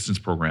Nutrition Assistance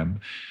Program,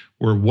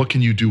 where what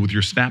can you do with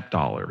your SNAP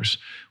dollars?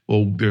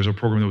 Well, there's a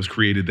program that was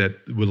created that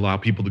would allow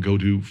people to go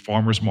to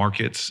farmers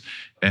markets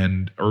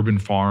and urban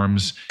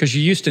farms. Because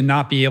you used to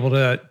not be able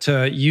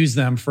to use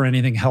them for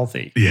anything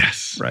healthy.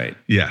 Yes. Right.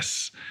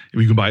 Yes.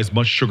 You can buy as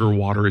much sugar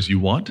water as you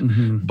want,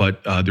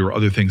 but there were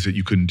other things that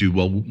you couldn't do.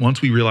 Well,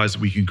 once we realized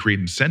that we can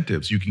create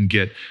incentives, you can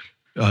get,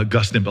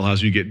 GusNIP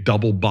allows you to get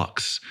double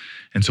bucks.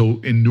 And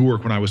so in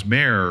Newark, when I was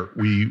mayor,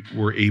 we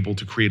were able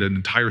to create an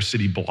entire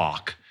city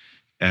block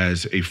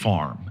as a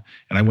farm.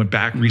 And I went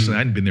back recently, I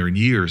hadn't been there in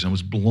years, and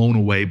was blown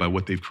away by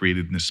what they've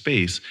created in this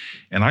space.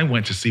 And I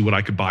went to see what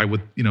I could buy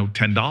with,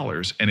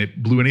 $10, and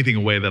it blew anything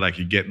away that I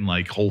could get in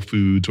like Whole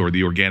Foods or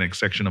the organic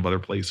section of other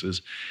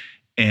places.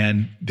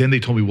 And then they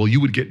told me, well,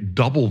 you would get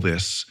double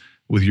this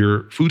with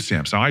your food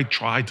stamps. Now I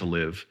tried to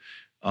live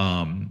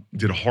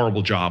did a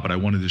horrible job, but I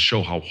wanted to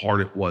show how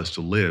hard it was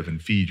to live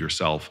and feed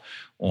yourself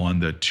on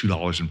the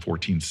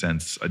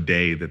 $2.14 a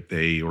day that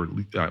they, or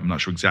I'm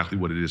not sure exactly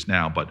what it is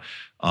now, but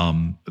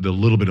the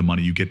little bit of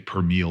money you get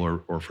per meal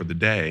or for the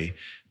day.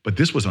 But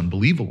this was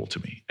unbelievable to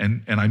me.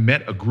 And I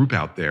met a group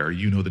out there,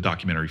 the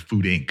documentary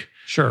Food Inc.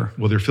 Sure.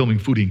 Well, they're filming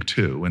Food Inc.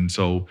 too. And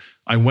so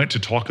I went to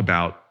talk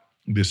about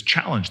this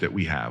challenge that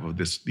we have of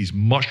these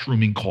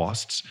mushrooming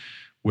costs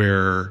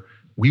where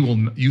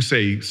you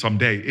say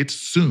someday, it's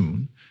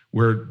soon,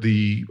 where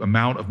the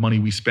amount of money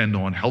we spend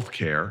on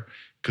healthcare,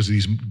 because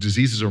these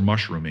diseases are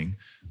mushrooming,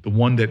 the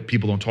one that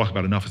people don't talk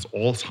about enough is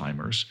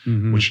Alzheimer's,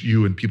 which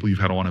you and people you've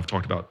had on have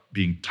talked about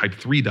being type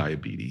 3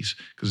 diabetes,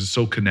 because it's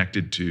so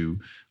connected to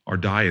our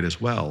diet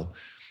as well.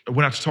 I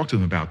went out to talk to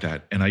them about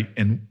that,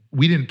 and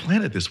we didn't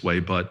plan it this way,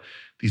 but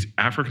these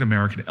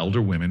African-American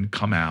elder women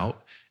come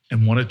out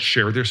and want to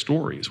share their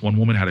stories. One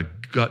woman had a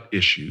gut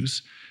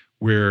issues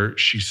where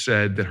she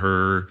said that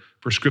her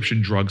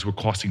prescription drugs were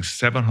costing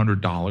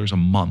 $700 a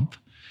month.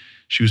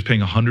 She was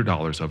paying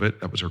 $100 of it.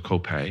 That was her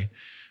copay.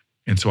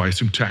 And so I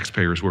assume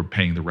taxpayers were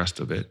paying the rest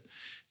of it.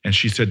 And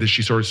she said that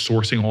she started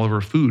sourcing all of her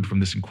food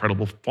from this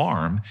incredible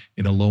farm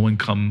in a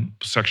low-income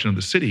section of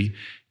the city.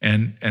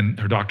 And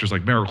her doctor's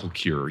like, miracle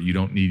cure. You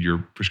don't need your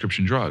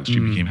prescription drugs. She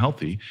became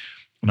healthy.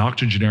 An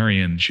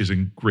octogenarian, she has a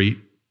great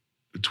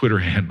Twitter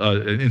handle,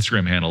 an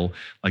Instagram handle,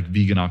 like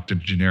vegan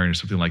octogenarian or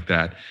something like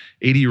that.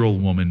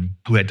 80-year-old woman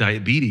who had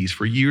diabetes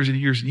for years and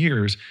years and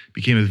years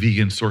became a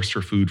vegan, sourced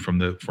her food from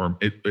the farm.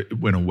 It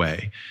went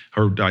away.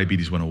 Her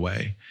diabetes went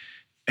away.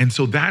 And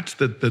so that's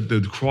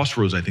the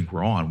crossroads I think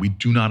we're on. We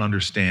do not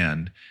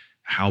understand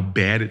how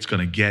bad it's going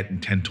to get in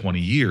 10, 20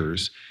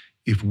 years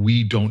if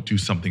we don't do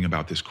something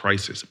about this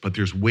crisis. But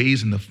there's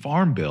ways in the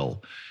Farm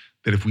Bill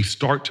that if we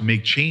start to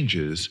make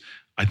changes,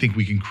 I think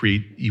we can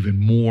create even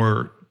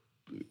more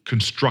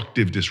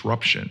constructive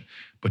disruption.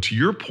 But to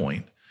your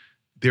point,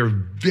 there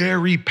are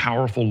very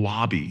powerful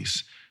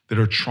lobbies that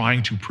are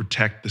trying to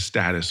protect the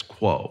status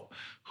quo,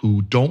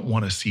 who don't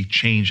want to see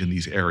change in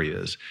these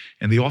areas.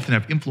 And they often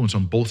have influence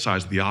on both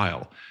sides of the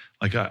aisle.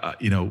 Like,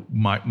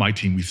 my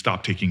team, we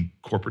stopped taking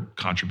corporate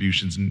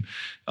contributions and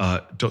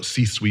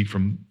C-suite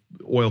from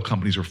oil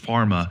companies or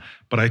pharma.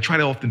 But I try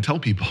to often tell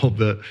people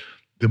the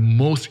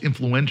most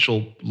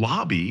influential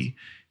lobby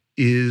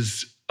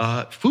is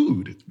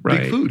food,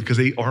 big food, because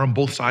they are on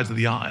both sides of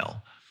the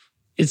aisle.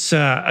 It's,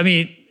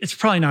 it's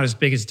probably not as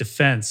big as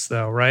defense,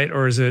 though, right?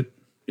 Or is it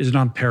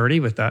on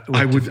parity with that?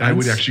 I would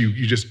actually,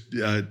 you just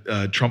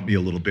trump me a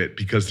little bit,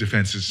 because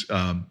defense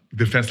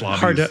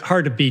lobbies.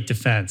 Hard to beat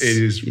defense. It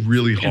is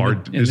really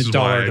hard. This is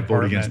why I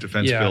vote against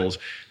defense bills.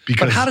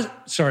 Because,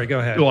 sorry, go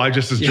ahead. Well, I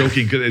just was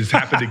joking, because it's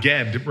happened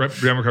again.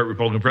 Democrat,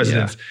 Republican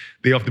presidents,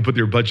 they often put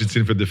their budgets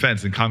in for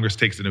defense, and Congress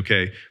takes it,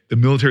 okay, the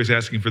military's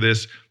asking for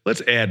this,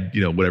 let's add,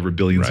 whatever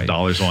billions of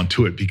dollars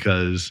onto it,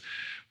 because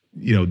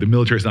the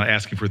military is not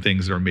asking for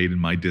things that are made in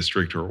my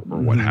district or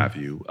what have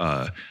you.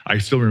 I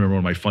still remember one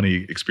of my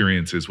funny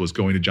experiences was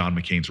going to John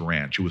McCain's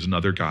ranch, who was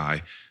another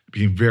guy I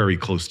became very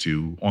close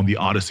to on the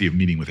odyssey of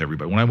meeting with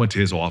everybody. When I went to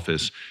his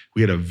office,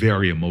 we had a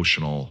very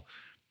emotional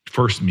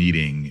first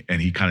meeting,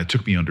 and he kind of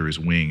took me under his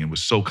wing and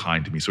was so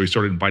kind to me. So he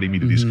started inviting me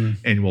to these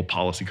annual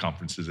policy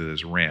conferences at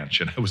his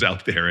ranch, and I was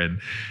out there, and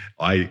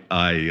I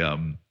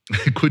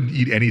couldn't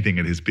eat anything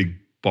at his big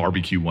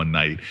barbecue one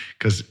night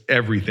because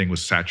everything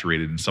was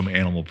saturated in some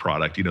animal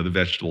product. The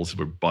vegetables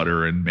were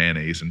butter and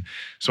mayonnaise. And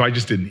so I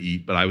just didn't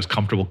eat, but I was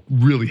comfortable,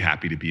 really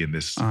happy to be in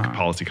this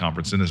policy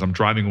conference. And as I'm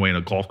driving away in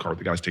a golf cart,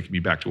 the guy's taking me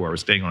back to where I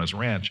was staying on his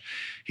ranch.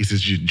 He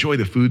says, "Did you enjoy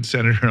the food,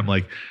 Senator?" And I'm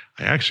like,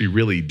 I actually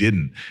really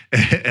didn't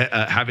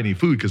have any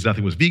food because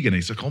nothing was vegan. And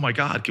he's like, "Oh my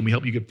God, can we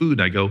help you get food?"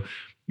 And I go,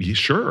 "Yeah,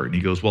 sure." And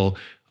he goes, "Well,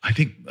 I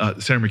think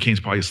Senator McCain's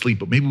probably asleep,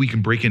 but maybe we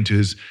can break into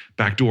his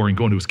back door and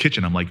go into his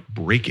kitchen." I'm like,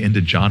 break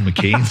into John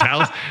McCain's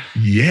house?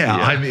 Yeah,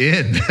 I'm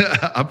in.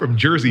 I'm from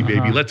Jersey,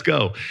 baby. Let's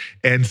go.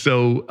 And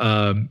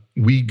so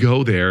we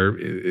go there.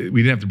 We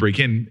didn't have to break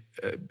in,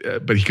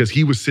 but because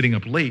he was sitting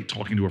up late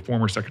talking to a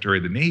former Secretary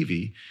of the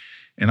Navy,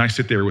 and I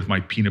sit there with my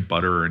peanut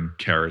butter and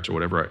carrots or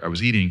whatever I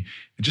was eating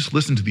and just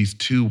listen to these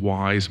two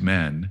wise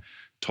men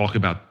talk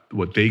about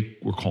what they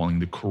were calling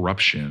the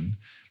corruption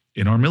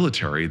in our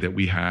military, that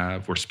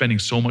we're spending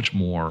so much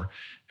more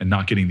and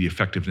not getting the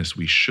effectiveness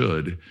we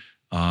should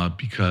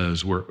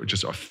because we're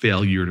just a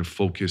failure to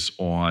focus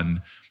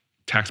on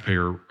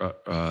taxpayer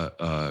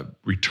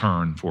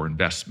return for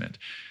investment.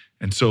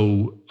 And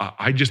so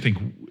I just think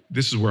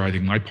this is where I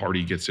think my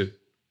party gets it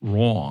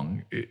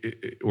wrong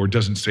or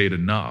doesn't say it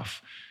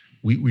enough.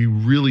 We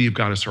really have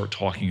got to start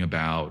talking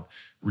about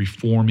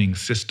reforming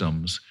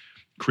systems,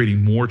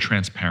 creating more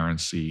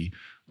transparency,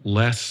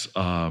 less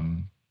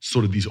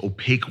sort of these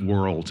opaque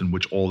worlds in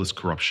which all this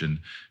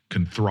corruption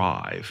can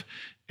thrive.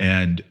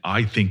 And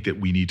I think that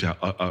we need to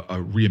a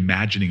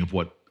reimagining of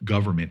what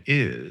government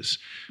is,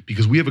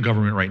 because we have a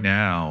government right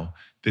now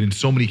that in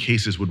so many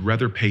cases would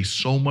rather pay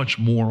so much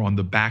more on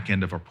the back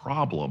end of a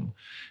problem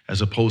as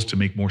opposed to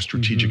make more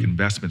strategic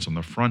investments on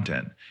the front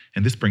end.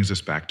 And this brings us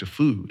back to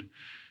food.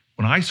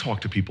 When I talk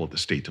to people at the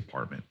State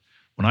Department,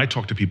 when I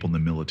talk to people in the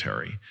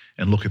military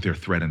and look at their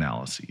threat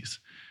analyses,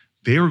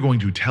 they are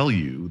going to tell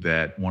you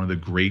that one of the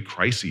great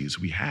crises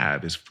we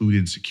have is food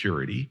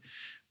insecurity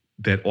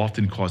that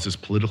often causes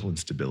political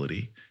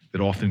instability,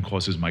 that often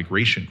causes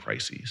migration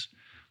crises.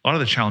 A lot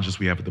of the challenges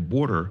we have at the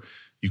border,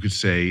 you could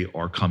say,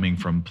 are coming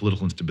from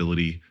political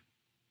instability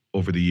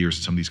over the years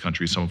in some of these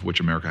countries, some of which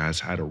America has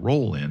had a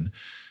role in.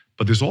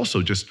 But there's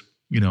also just,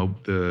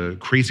 the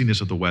craziness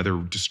of the weather,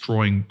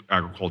 destroying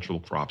agricultural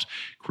crops,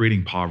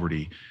 creating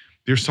poverty.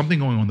 There's something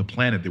going on the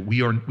planet that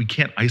we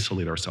can't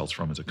isolate ourselves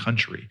from as a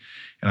country.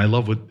 And I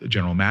love what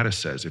General Mattis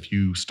says. If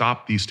you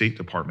stop the State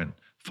Department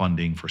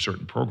funding for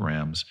certain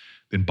programs,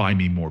 then buy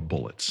me more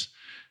bullets.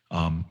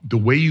 The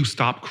way you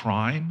stop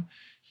crime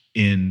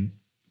in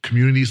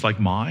communities like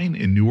mine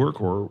in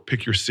Newark, or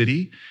pick your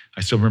city,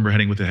 I still remember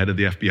heading with the head of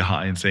the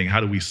FBI and saying, how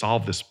do we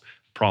solve this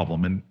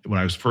problem? And when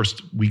I was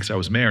first weeks I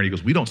was mayor, he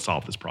goes, we don't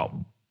solve this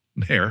problem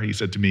there. He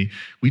said to me,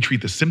 we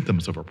treat the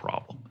symptoms of a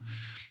problem.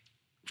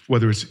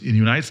 Whether it's in the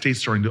United States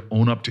starting to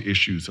own up to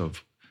issues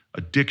of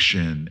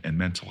addiction and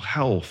mental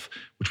health,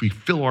 which we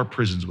fill our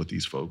prisons with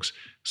these folks,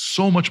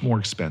 so much more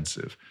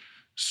expensive,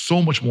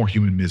 so much more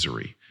human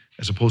misery,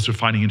 as opposed to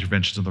finding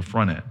interventions on the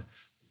front end.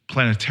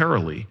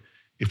 Planetarily,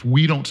 if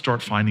we don't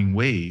start finding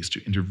ways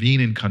to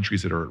intervene in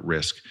countries that are at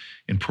risk,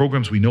 in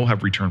programs we know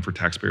have return for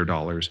taxpayer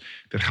dollars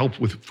that help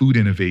with food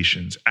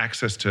innovations,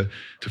 access to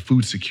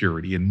food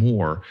security and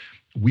more,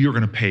 we are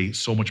going to pay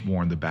so much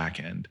more on the back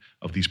end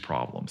of these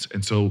problems.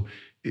 And so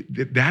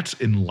that's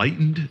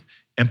enlightened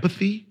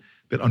empathy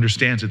that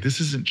understands that this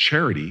isn't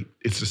charity,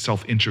 it's the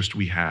self-interest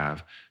we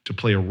have to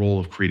play a role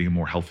of creating a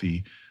more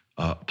healthy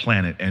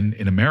planet. And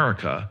in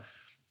America,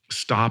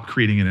 stop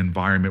creating an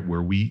environment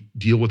where we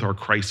deal with our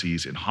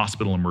crises in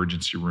hospital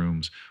emergency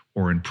rooms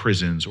or in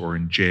prisons or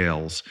in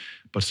jails,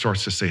 but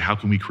starts to say, how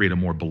can we create a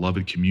more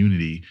beloved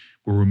community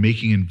where we're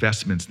making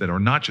investments that are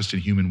not just in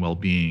human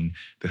well-being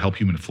that help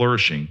human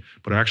flourishing,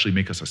 but actually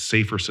make us a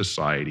safer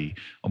society,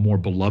 a more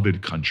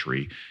beloved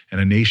country, and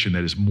a nation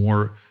that is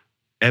more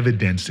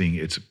evidencing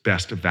its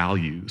best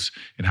values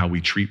in how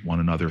we treat one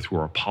another through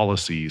our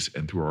policies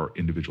and through our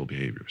individual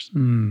behaviors.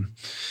 When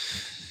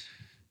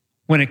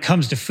it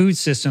comes to food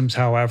systems,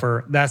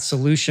 however, that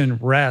solution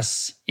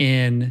rests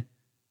in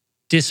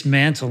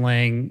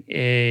dismantling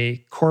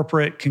a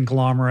corporate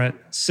conglomerate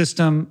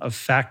system of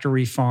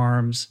factory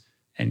farms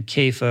and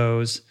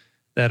CAFOs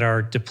that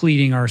are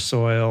depleting our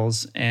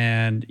soils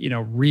and,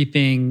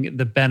 reaping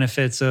the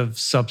benefits of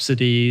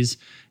subsidies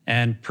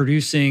and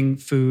producing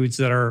foods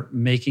that are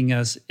making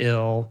us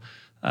ill,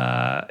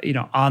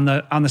 on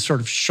the sort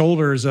of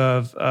shoulders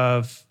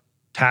of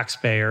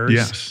taxpayers,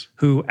 yes,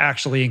 who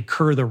actually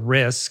incur the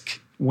risk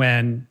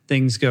when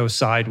things go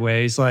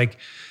sideways. Like,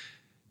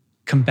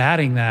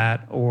 combating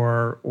that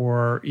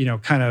or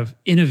kind of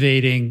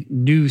innovating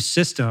new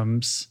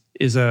systems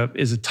is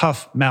a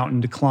tough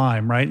mountain to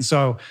climb, right? And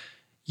so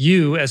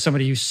you, as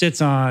somebody who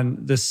sits on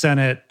the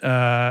Senate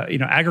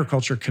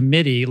Agriculture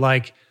Committee,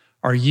 like,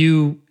 are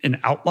you an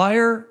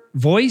outlier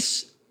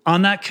voice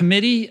on that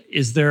committee?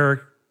 Is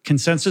there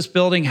consensus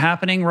building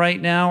happening right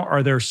now?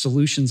 Are there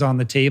solutions on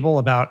the table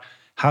about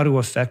how to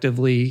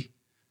effectively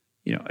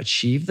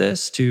achieve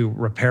this, to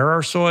repair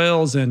our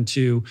soils and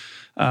to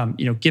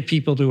get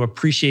people to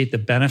appreciate the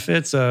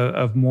benefits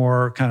of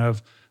more kind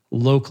of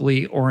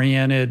locally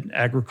oriented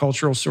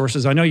agricultural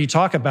sources? I know you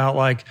talk about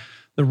like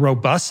the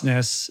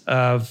robustness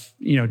of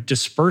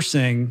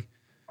dispersing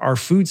our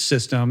food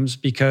systems,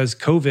 because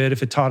COVID,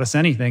 if it taught us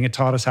anything, it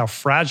taught us how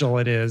fragile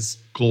it is.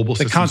 Global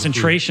the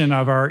concentration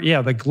of our,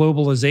 the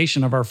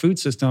globalization of our food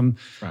system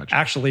fragile.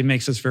 Actually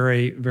makes us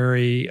very,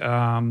 very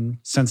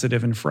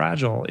sensitive and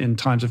fragile in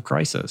times of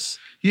crisis.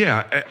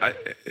 Yeah,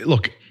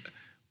 look,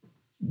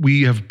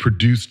 we have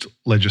produced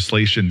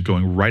legislation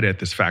going right at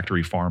this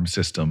factory farm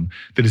system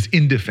that is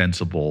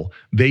indefensible.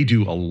 They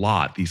do a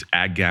lot, these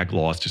ag-gag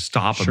laws, to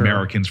stop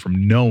Americans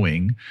from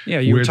knowing. Yeah,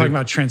 you were talking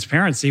about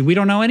transparency. We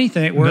don't know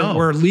anything.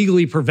 We're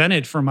legally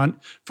prevented from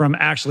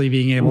actually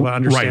being able to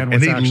understand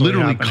what's actually happening. And they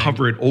literally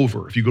cover it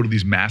over. If you go to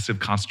these massive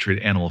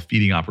concentrated animal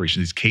feeding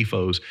operations, these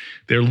CAFOs,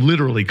 they're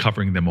literally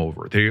covering them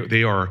over.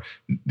 They are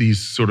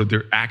these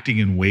they're acting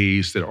in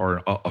ways that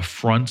are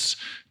affronts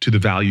to the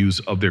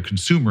values of their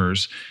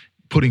consumers,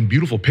 putting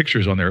beautiful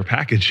pictures on their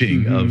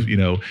packaging of,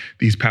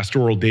 these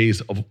pastoral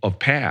days of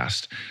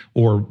past,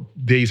 or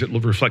days that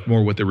reflect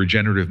more what the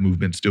regenerative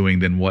movement's doing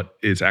than what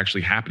is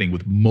actually happening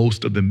with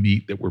most of the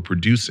meat that we're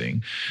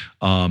producing.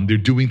 They're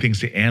doing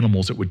things to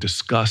animals that would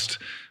disgust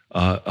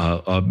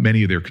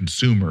many of their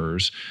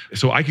consumers.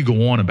 So I could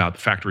go on about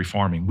factory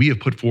farming. We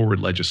have put forward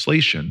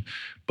legislation,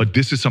 but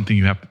this is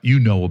something you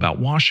know about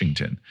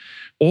Washington.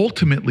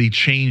 Ultimately,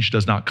 change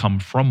does not come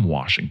from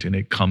Washington.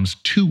 It comes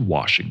to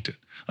Washington.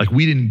 Like,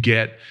 we didn't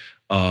get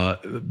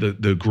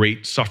the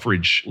great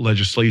suffrage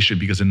legislation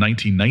because in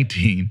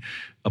 1919,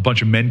 a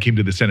bunch of men came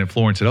to the Senate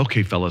floor and said,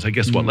 okay, fellas, I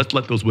guess what? Let's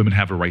let those women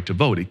have a right to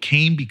vote. It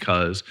came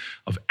because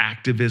of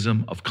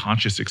activism, of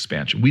conscious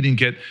expansion. We didn't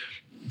get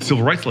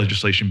civil rights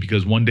legislation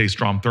because one day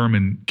Strom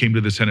Thurmond came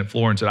to the Senate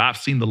floor and said, I've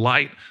seen the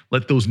light,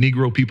 let those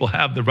Negro people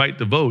have the right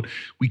to vote.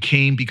 We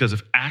came because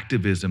of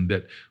activism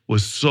that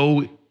was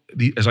so,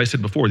 as I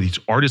said before, these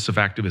artists of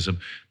activism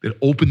that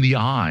opened the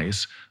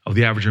eyes of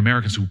the average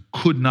Americans who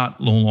could not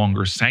no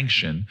longer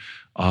sanction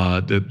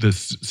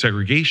the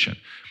segregation.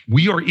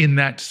 We are in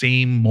that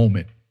same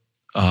moment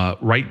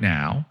right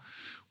now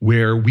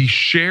where we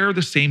share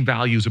the same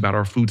values about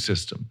our food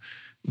system.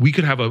 We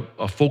could have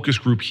a focus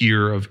group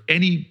here of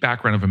any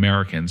background of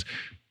Americans.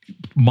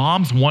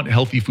 Moms want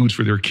healthy foods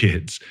for their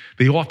kids.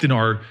 They often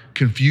are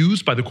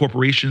confused by the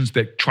corporations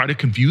that try to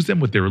confuse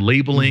them with their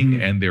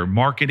labeling and their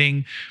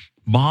marketing.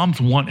 Moms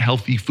want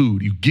healthy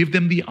food. You give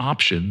them the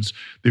options,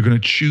 they're going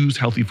to choose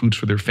healthy foods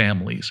for their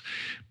families.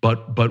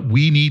 But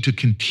we need to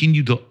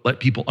continue to let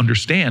people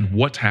understand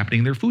what's happening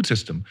in their food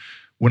system.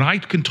 When I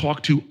can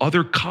talk to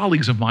other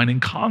colleagues of mine in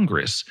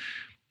Congress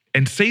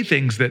and say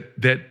things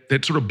that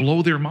sort of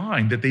blow their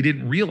mind that they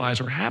didn't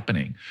realize are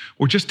happening,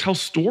 or just tell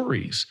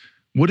stories.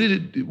 What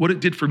it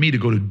did for me to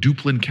go to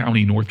Duplin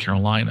County, North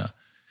Carolina,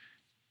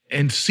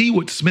 and see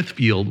what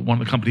Smithfield, one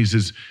of the companies,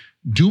 is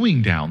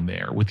doing down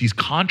there with these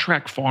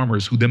contract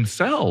farmers who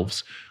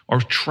themselves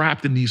are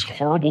trapped in these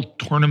horrible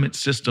tournament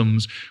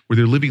systems where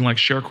they're living like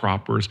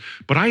sharecroppers.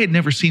 But I had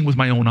never seen with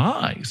my own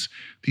eyes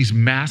these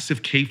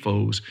massive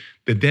CAFOs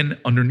that then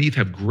underneath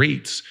have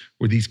grates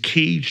where these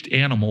caged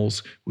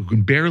animals who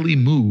can barely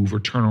move or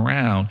turn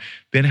around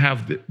then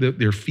have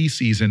their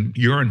feces and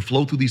urine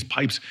flow through these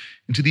pipes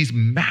into these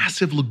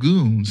massive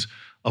lagoons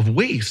of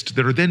waste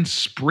that are then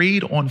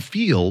sprayed on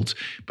fields.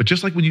 But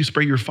just like when you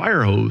spray your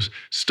fire hose,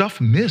 stuff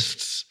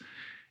mists.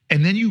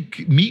 And then you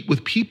meet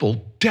with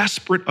people,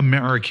 desperate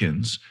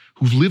Americans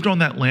who've lived on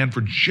that land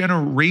for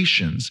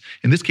generations,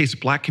 in this case,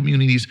 Black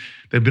communities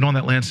that have been on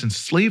that land since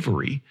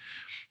slavery,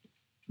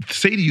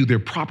 say to you their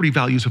property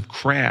values have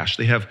crashed.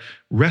 They have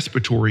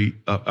respiratory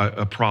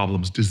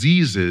problems,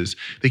 diseases.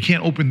 They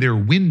can't open their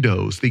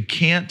windows. They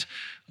can't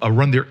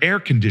run their air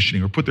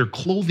conditioning or put their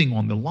clothing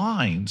on the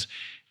lines.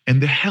 And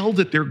the hell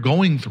that they're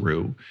going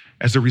through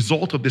as a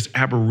result of this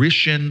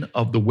aberration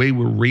of the way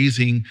we're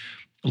raising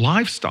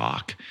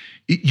livestock,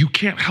 you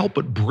can't help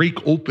but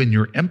break open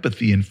your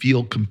empathy and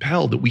feel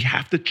compelled that we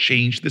have to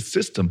change the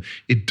system.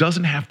 It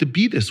doesn't have to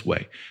be this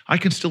way. I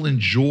can still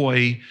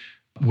enjoy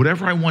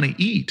whatever I want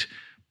to eat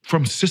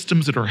from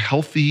systems that are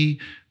healthy,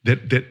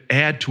 that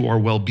add to our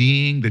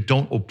well-being, that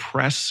don't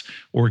oppress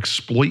or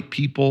exploit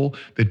people,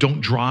 that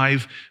don't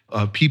drive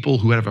people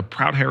who have a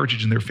proud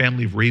heritage in their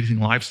family of raising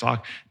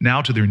livestock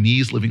now to their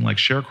knees living like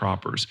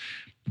sharecroppers.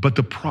 But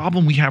the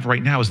problem we have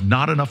right now is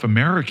not enough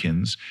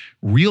Americans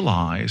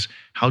realize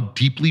how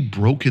deeply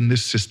broken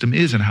this system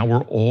is and how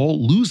we're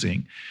all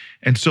losing.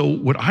 And so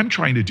what I'm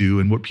trying to do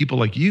and what people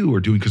like you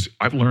are doing, because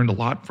I've learned a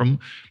lot from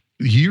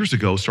years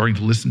ago, starting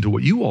to listen to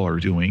what you all are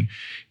doing,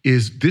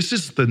 is this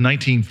is the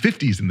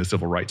 1950s in the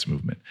civil rights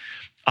movement.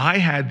 I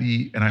had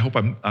and I hope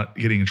I'm not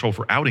getting in trouble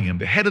for outing him,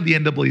 the head of the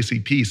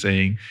NAACP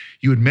saying,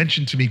 you had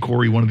mentioned to me,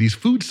 Cory, one of these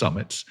food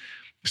summits,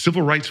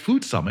 Civil Rights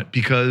Food Summit,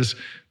 because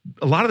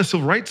a lot of the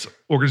civil rights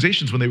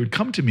organizations, when they would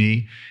come to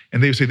me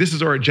and they would say, this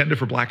is our agenda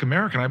for Black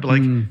America, and I'd be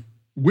like,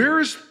 where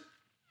is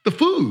the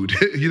food?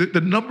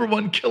 The number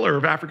one killer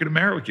of African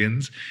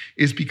Americans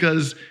is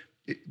because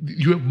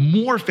you have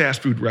more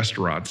fast food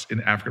restaurants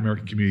in African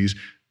American communities.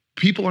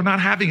 People are not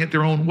having it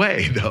their own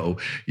way, though.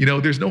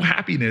 There's no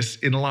happiness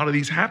in a lot of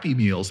these happy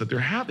meals that they're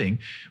having.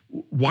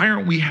 Why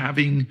aren't we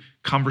having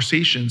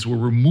conversations where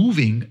we're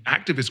moving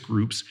activist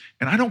groups?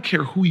 And I don't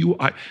care who you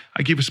are.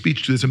 I gave a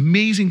speech to this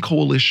amazing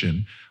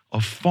coalition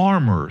of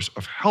farmers,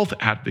 of health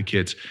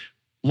advocates,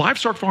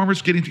 livestock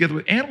farmers getting together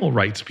with animal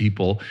rights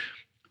people.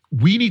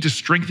 We need to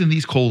strengthen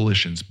these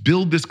coalitions,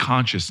 build this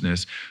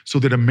consciousness so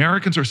that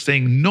Americans are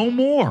saying no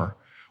more.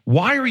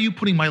 Why are you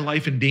putting my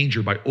life in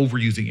danger by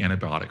overusing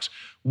antibiotics?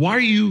 Why are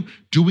you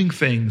doing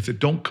things that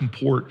don't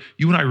comport?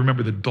 You and I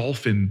remember the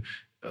dolphin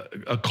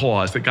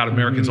cause that got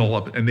Americans all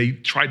up, and they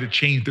tried to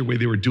change the way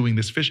they were doing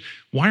this fish.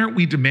 Why aren't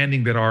we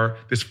demanding that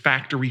this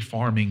factory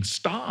farming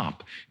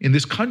stop in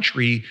this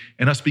country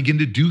and us begin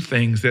to do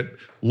things that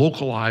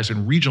localize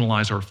and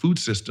regionalize our food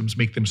systems,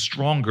 make them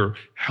stronger,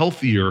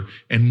 healthier,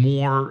 and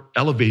more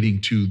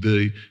elevating to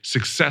the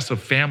success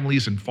of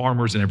families and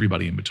farmers and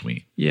everybody in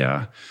between?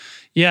 Yeah.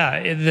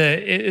 Yeah,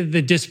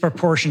 the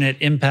disproportionate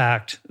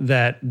impact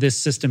that this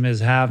system is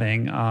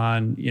having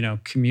on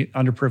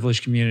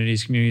underprivileged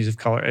communities of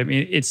color. I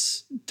mean,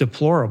 it's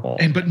deplorable.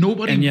 But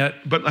nobody. And yet,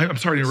 but I'm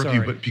sorry to interrupt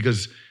you, but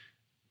because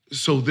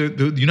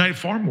the United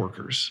Farm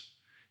Workers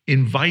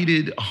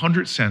invited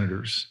 100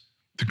 senators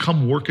to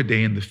come work a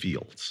day in the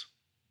fields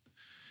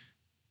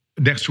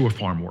next to a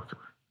farm worker.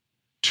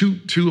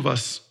 Two of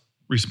us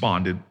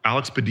responded.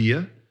 Alex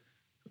Padilla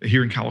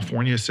here in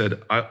California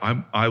said,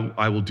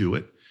 "I will do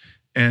it."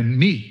 And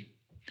me.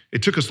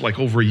 It took us like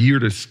over a year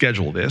to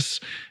schedule this.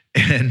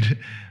 And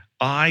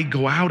I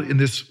go out in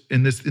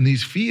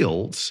these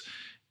fields.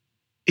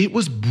 It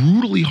was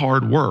brutally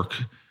hard work,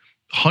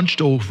 hunched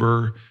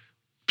over,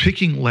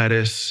 picking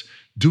lettuce,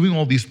 doing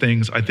all these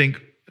things. I think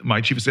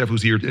my chief of staff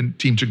who's here and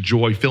team took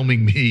joy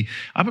filming me.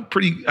 I'm in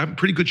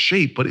pretty good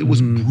shape, but it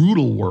was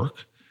brutal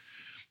work.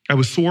 I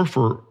was sore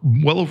for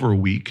well over a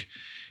week.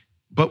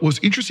 But what's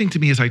interesting to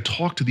me is I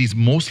talked to these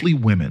mostly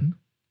women,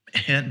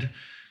 and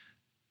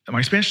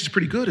my Spanish is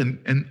pretty good,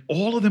 and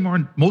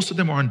most of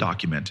them are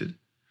undocumented,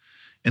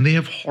 and they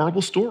have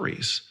horrible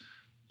stories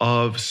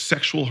of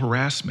sexual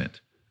harassment,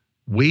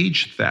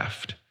 wage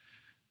theft.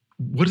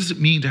 What does it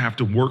mean to have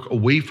to work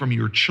away from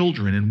your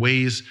children in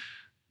ways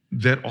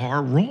that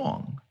are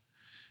wrong?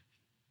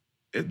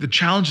 The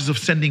challenges of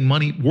sending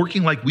money,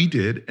 working like we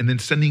did, and then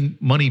sending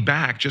money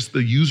back, just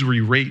the usury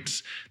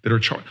rates that are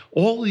charged.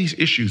 All these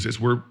issues as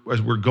we're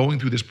going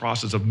through this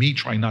process of me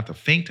trying not to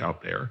faint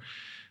out there.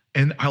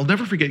 And I'll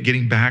never forget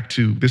getting back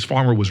to, this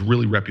farmer was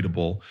really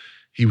reputable.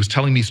 He was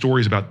telling me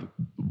stories about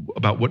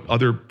what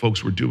other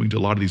folks were doing to a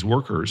lot of these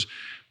workers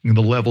and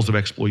the levels of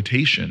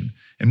exploitation.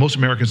 And most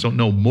Americans don't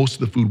know most of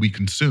the food we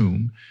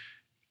consume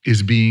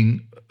is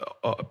being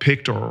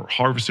picked or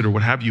harvested or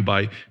what have you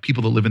by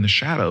people that live in the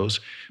shadows.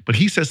 But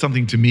he says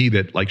something to me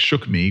that like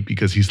shook me,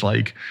 because he's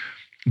like,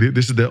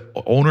 this is the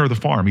owner of the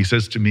farm. He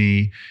says to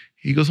me,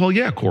 he goes, well,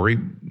 yeah, Cory,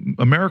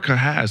 America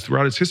has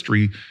throughout its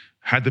history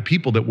had the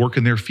people that work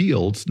in their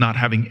fields not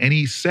having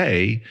any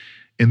say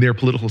in their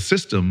political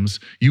systems.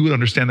 You would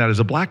understand that as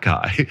a black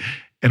guy.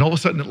 And all of a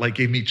sudden it like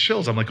gave me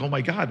chills. I'm like, oh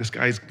my God, this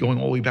guy's going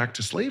all the way back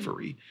to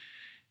slavery.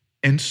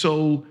 And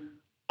so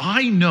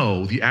I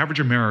know the average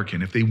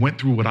American, if they went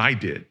through what I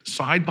did,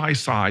 side by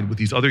side with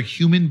these other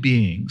human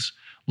beings,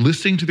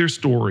 listening to their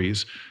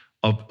stories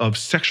of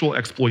sexual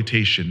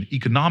exploitation,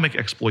 economic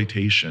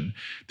exploitation,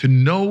 to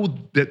know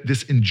that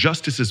this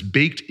injustice is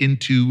baked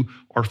into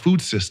our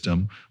food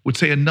system, would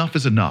say enough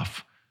is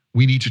enough.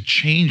 We need to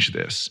change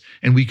this.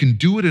 And we can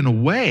do it in a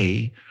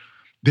way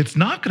that's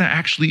not going to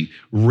actually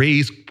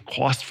raise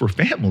costs for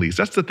families.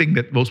 That's the thing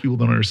that most people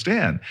don't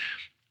understand.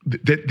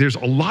 That there's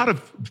a lot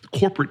of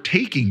corporate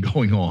taking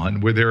going on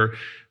where they're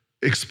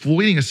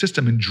exploiting a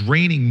system and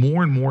draining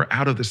more and more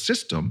out of the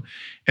system.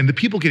 And the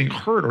people getting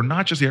hurt are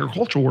not just the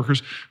agricultural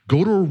workers.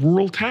 Go to a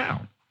rural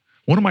town.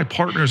 One of my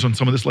partners on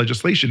some of this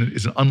legislation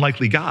is an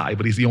unlikely guy,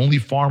 but he's the only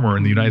farmer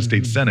in the United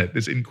States Senate,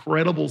 this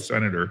incredible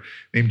senator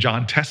named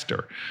John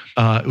Tester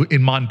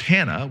in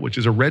Montana, which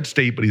is a red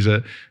state, but he's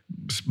a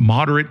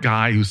moderate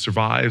guy who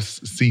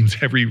survives, seems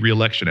every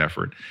reelection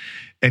effort.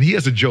 And he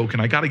has a joke,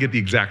 and I got to get the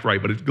exact right,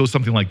 but it goes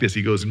something like this.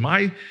 He goes, when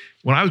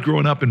I was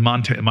growing up in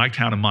Montana, in my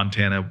town in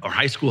Montana, our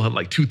high school had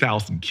like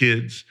 2,000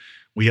 kids.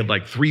 We had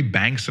like 3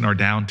 banks in our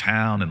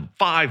downtown and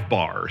 5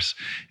 bars.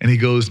 And he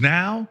goes,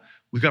 now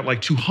we've got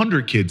like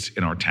 200 kids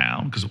in our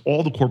town because of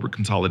all the corporate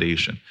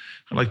consolidation.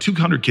 Like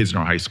 200 kids in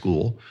our high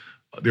school.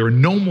 There are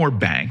no more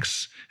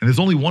banks. And there's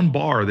only one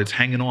bar that's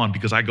hanging on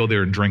because I go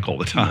there and drink all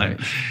the time.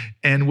 Right.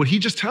 And what he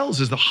just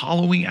tells is the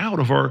hollowing out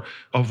of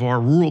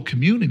our rural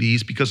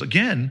communities, because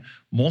again,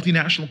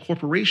 multinational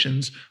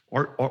corporations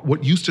are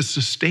what used to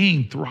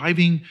sustain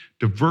thriving,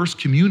 diverse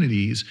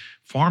communities.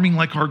 Farming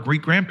like our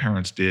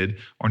great-grandparents did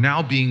are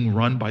now being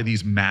run by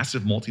these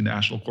massive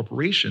multinational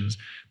corporations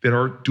that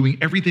are doing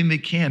everything they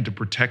can to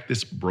protect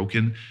this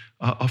broken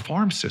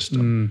farm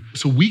system.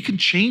 So we can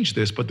change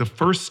this, but the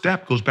first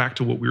step goes back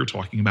to what we were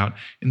talking about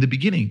in the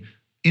beginning.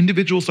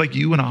 Individuals like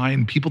you and I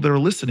and people that are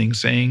listening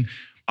saying,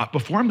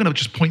 before I'm going to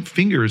just point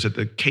fingers at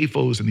the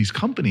CAFOs and these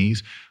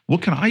companies,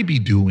 what can I be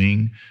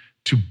doing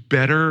to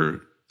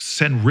better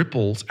send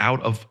ripples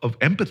out of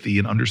empathy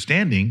and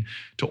understanding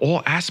to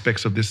all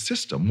aspects of this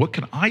system? What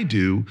can I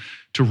do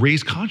to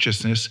raise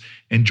consciousness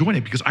and join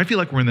it? Because I feel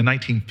like we're in the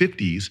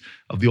 1950s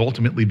of the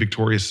ultimately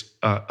victorious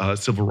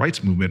civil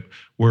rights movement,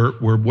 where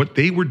what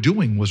they were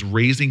doing was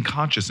raising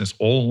consciousness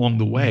all along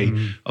the way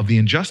of the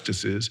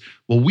injustices.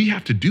 Well, we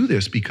have to do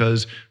this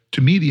because,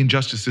 to me, the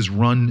injustices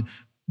run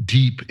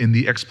deep in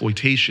the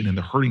exploitation and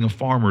the hurting of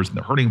farmers and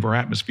the hurting of our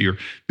atmosphere.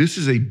 This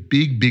is a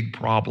big, big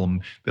problem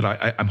that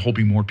I'm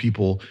hoping more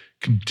people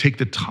can take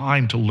the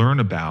time to learn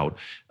about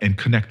and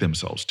connect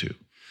themselves to.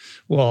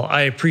 Well,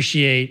 I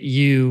appreciate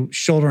you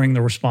shouldering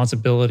the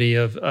responsibility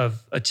of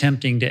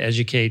attempting to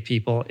educate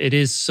people. It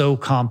is so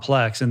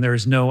complex, and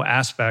there's no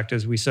aspect,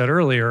 as we said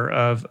earlier,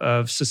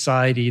 of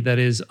society that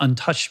is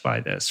untouched by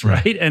this,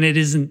 right? And it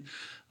isn't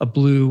a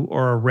blue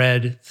or a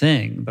red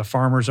thing. The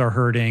farmers are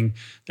hurting,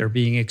 they're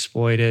being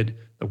exploited,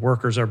 the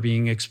workers are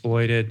being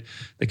exploited,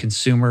 the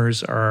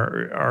consumers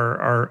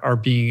are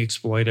being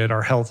exploited,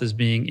 our health is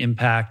being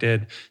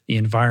impacted, the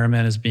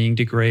environment is being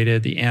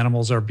degraded, the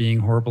animals are being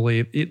horribly,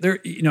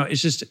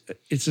 it's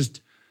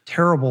just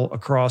terrible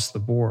across the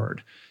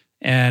board.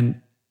 And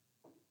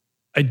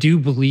I do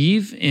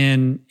believe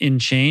in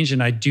change,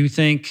 and I do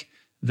think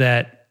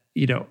that,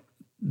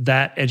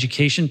 that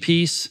education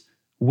piece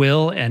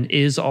will and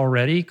is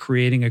already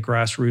creating a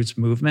grassroots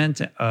movement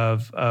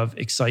of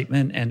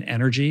excitement and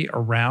energy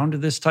around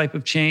this type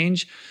of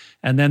change.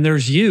 And then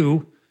there's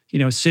you,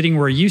 sitting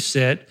where you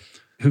sit,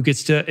 who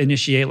gets to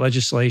initiate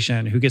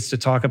legislation, who gets to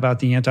talk about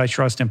the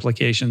antitrust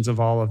implications of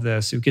all of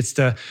this, who gets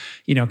to,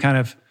 kind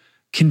of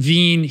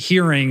convene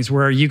hearings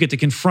where you get to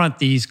confront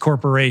these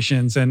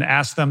corporations and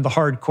ask them the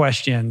hard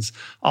questions,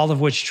 all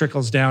of which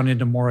trickles down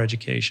into more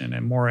education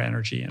and more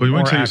energy. And but we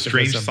went to a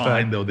activism. strange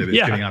sign, though, that it's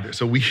getting out there.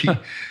 So we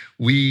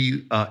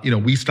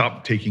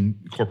stopped taking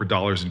corporate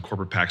dollars and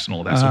corporate PACs and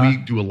all that. So we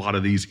do a lot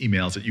of these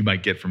emails that you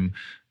might get from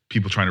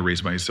people trying to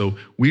raise money. So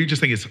we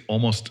just think it's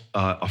almost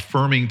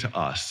affirming to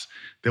us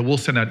that we'll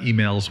send out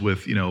emails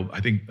with, I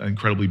think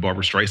incredibly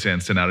Barbara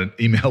Streisand sent out an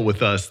email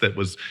with us that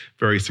was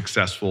very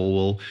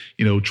successful.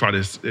 We'll, try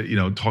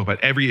to, talk about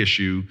every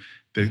issue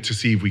to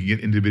see if we can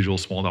get individual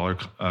small dollar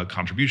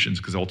contributions,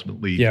 because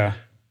ultimately,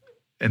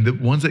 and the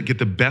ones that get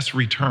the best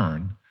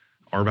return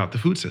are about the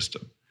food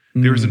system.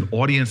 There's an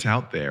audience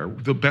out there.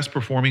 The best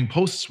performing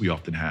posts we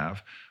often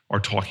have are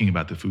talking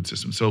about the food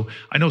system. So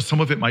I know some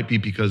of it might be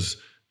because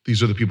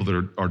these are the people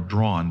that are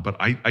drawn, but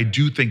I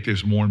do think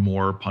there's more and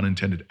more, pun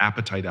intended,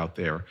 appetite out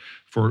there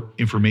for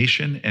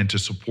information and to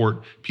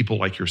support people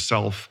like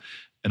yourself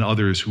and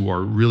others who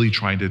are really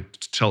trying to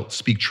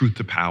speak truth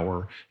to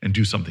power and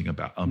do something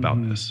about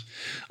this.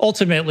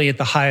 Ultimately, at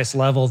the highest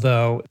level,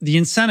 though, the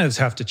incentives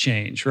have to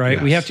change, right?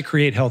 Yes. We have to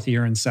create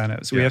healthier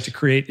incentives. We have to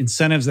create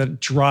incentives that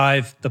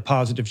drive the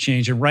positive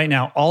change. And right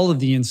now, all of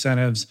the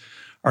incentives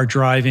are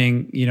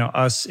driving,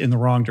 us in the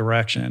wrong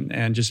direction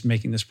and just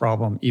making this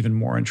problem even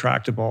more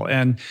intractable.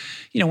 And,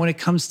 when it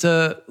comes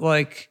to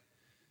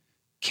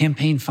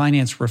campaign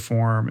finance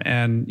reform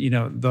and,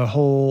 the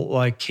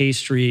whole K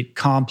Street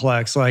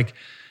complex,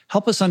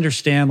 help us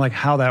understand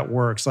how that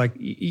works.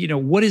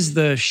 What is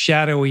the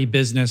shadowy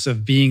business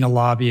of being a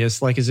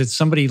lobbyist? Is it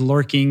somebody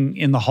lurking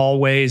in the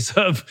hallways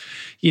of,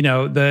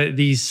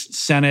 these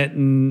Senate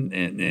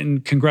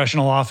and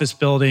congressional office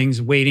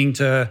buildings waiting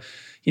to,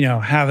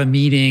 have a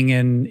meeting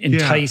and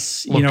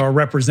entice, a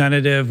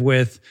representative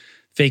with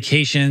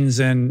vacations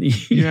and,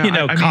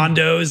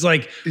 condos?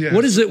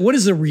 What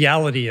is the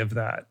reality of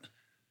that?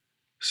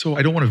 So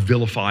I don't want to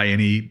vilify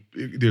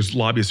there's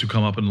lobbyists who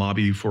come up and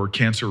lobby for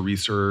cancer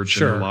research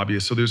and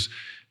lobbyists. So there's,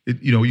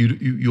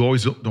 you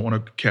always don't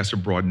want to cast a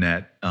broad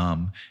net.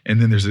 And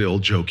then there's the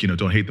old joke,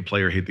 don't hate the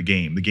player, hate the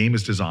game. The game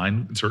is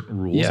designed in certain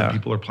rules and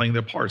people are playing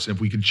their parts. And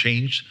if we can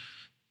change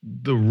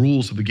the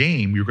rules of the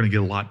game, you're going to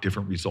get a lot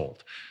different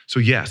result. So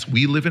yes,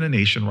 we live in a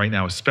nation right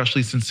now,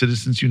 especially since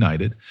Citizens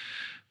United,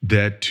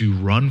 that to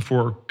run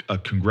for a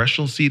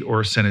congressional seat or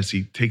a Senate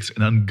seat takes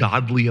an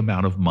ungodly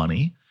amount of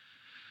money.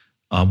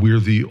 We're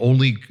the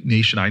only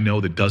nation I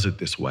know that does it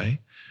this way,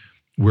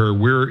 where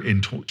we're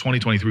in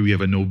 2023, we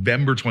have a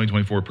November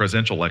 2024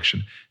 presidential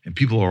election, and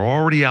people are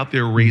already out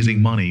there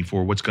raising money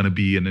for what's going to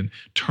be an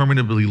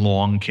interminably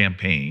long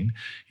campaign.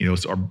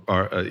 It's in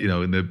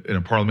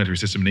a parliamentary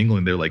system in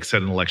England, they're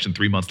set an election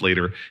 3 months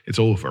later, it's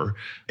over.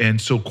 And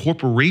so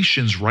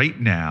corporations right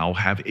now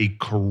have a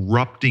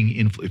corrupting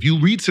influence. If you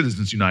read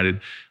Citizens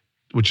United,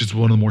 which is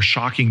one of the more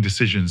shocking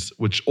decisions,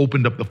 which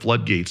opened up the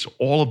floodgates to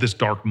all of this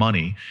dark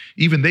money.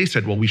 Even they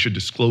said, well, we should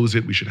disclose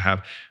it. We should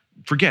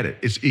forget it.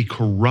 It's a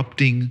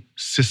corrupting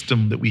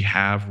system that we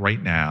have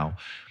right now,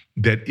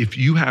 that if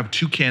you have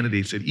two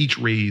candidates that each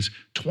raise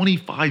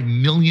 $25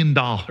 million,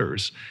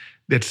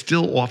 that's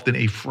still often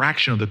a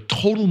fraction of the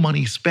total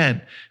money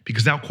spent,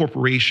 because now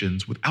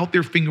corporations, without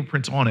their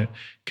fingerprints on it,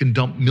 can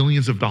dump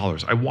millions of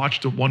dollars. I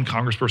watched one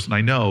congressperson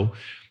I know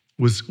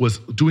was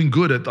doing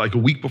good at a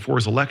week before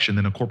his election,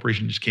 then a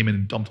corporation just came in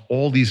and dumped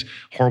all these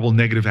horrible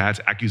negative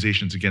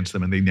accusations against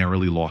them, and they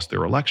narrowly lost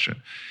their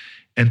election.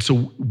 And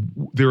so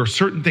there are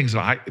certain things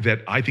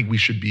that I think we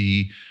should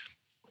be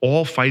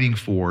all fighting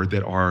for,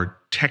 that are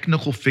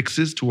technical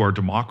fixes to our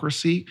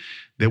democracy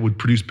that would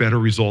produce better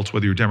results,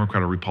 whether you're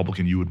Democrat or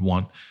Republican. You would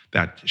want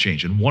that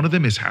change. And one of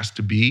them has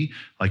to be,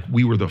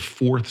 we were the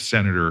fourth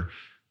senator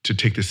to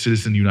take the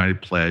Citizen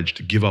United pledge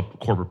to give up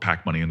corporate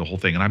PAC money and the whole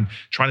thing. And I'm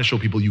trying to show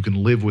people you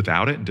can live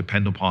without it and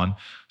depend upon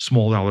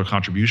small dollar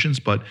contributions.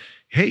 But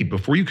hey,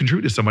 before you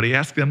contribute to somebody,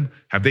 ask them,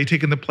 have they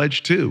taken the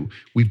pledge too?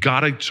 We've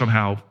got to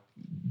somehow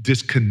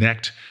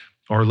disconnect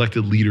our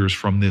elected leaders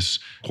from this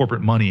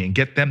corporate money and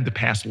get them to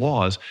pass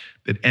laws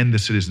that end the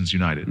Citizens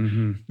United.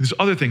 There's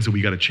other things that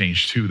we got to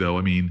change too, though.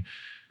 I mean,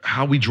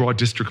 how we draw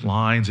district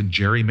lines and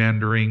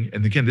gerrymandering.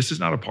 And again, this is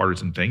not a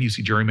partisan thing. You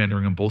see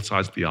gerrymandering on both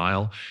sides of the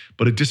aisle,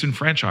 but it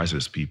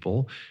disenfranchises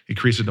people. It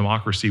creates a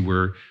democracy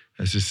where,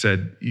 as I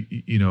said,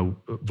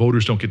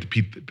 voters don't get to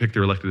pick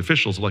their elected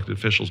officials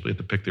get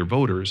to pick their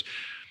voters.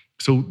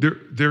 So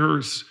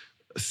there's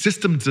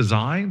system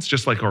designs,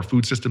 just like our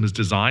food system is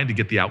designed to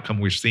get the outcome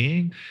we're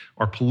seeing.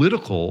 Our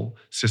political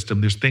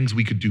system, there's things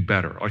we could do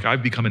better.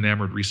 I've become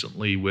enamored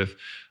recently with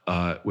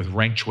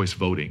ranked choice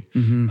voting,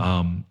 and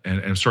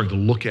I'm starting to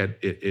look at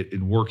it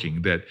in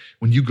working, that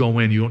when you go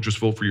in, you don't just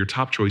vote for your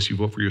top choice, you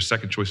vote for your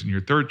second choice and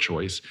your third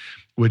choice,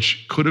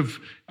 which could have,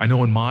 I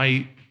know in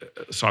my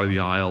side of the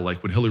aisle,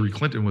 when Hillary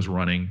Clinton was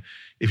running,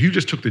 if you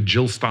just took the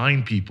Jill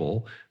Stein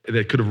people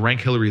that could have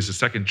ranked Hillary as a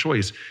second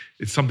choice,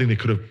 it's something that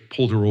could have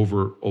pulled her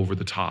over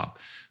the top.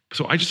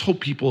 So I just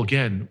hope people,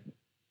 again,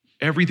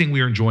 everything we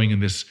are enjoying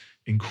in this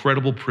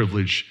incredible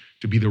privilege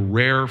to be the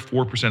rare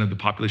 4% of the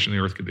population of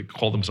the earth that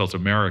call themselves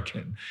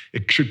American,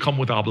 it should come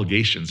with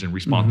obligations and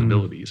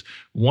responsibilities.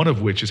 One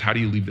of which is, how do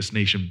you leave this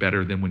nation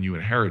better than when you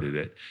inherited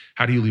it?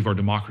 How do you leave our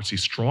democracy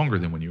stronger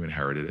than when you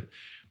inherited it?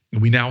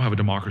 And we now have a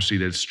democracy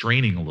that's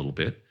straining a little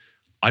bit.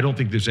 I don't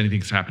think there's anything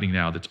that's happening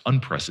now that's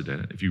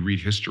unprecedented. If you read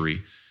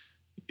history,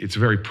 it's a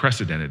very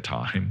precedented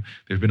time.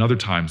 There have been other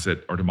times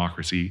that our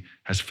democracy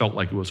has felt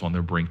like it was on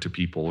the brink to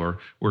people, or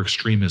where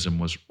extremism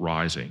was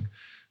rising.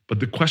 But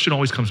the question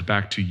always comes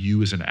back to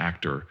you as an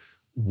actor.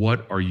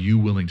 What are you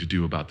willing to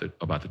do about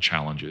the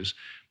challenges?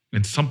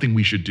 And something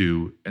we should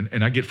do,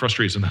 and I get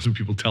frustrated sometimes when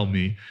people tell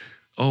me,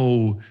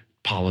 oh,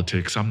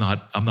 politics,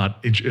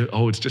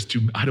 it's just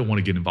too, I don't want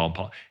to get involved in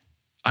politics.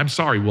 I'm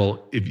sorry,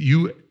 well, if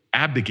you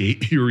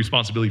abdicate your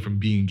responsibility from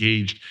being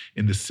engaged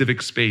in the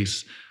civic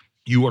space,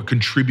 you are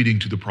contributing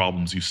to the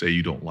problems you say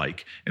you don't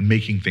like and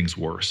making things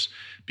worse,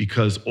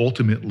 because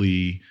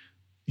ultimately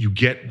you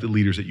get the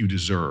leaders that you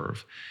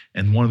deserve.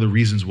 And one of the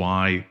reasons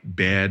why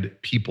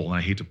bad people, and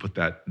I hate to put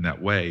that in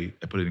that way,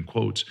 I put it in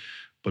quotes,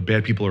 but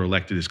bad people are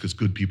elected is because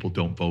good people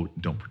don't vote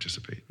and don't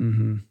participate.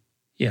 Mm-hmm.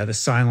 Yeah, the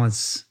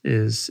silence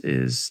is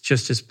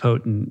just as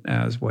potent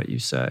as what you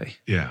say.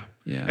 Yeah.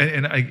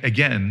 And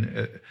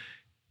again,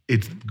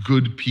 it's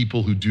good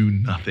people who do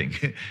nothing.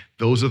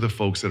 Those are the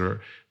folks that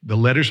are, the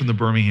letters from the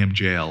Birmingham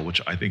jail,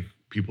 which I think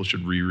people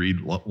should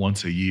reread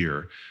once a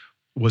year,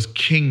 was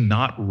King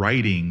not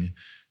writing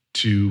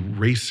to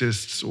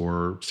racists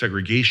or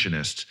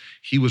segregationists.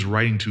 He was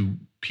writing to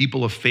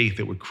people of faith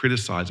that were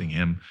criticizing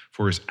him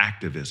for his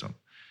activism,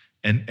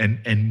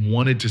 and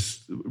wanted to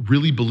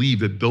really believe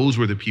that those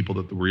were the people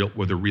that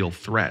were the real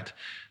threat,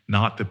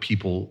 not the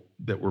people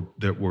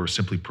that were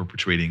simply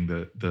perpetuating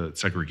the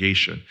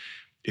segregation.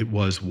 It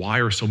was, why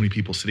are so many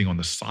people sitting on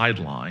the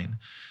sideline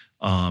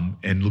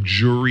and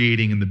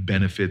luxuriating in the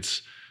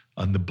benefits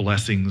and the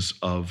blessings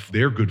of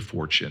their good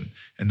fortune,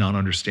 and not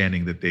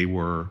understanding that they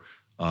were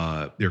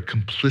their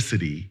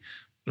complicity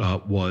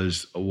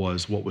was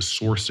what was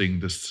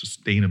sourcing the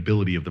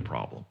sustainability of the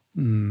problem.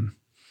 Mm.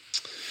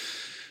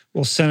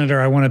 Well, Senator,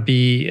 I want to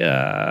be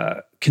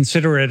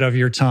considerate of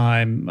your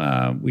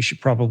time. We should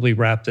probably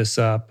wrap this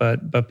up,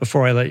 but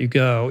before I let you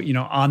go,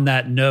 on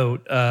that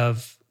note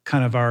of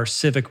kind of our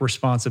civic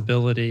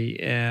responsibility,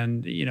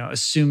 and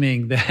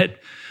assuming that,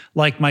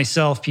 like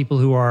myself, people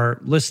who are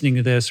listening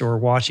to this or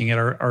watching it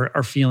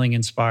are feeling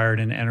inspired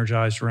and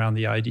energized around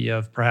the idea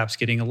of perhaps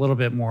getting a little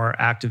bit more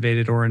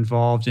activated or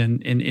involved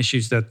in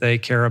issues that they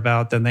care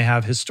about than they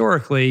have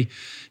historically,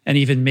 and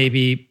even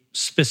maybe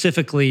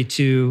specifically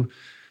to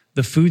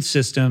the food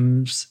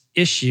systems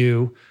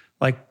issue.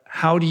 Like,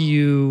 how do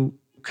you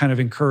kind of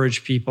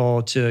encourage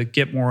people to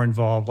get more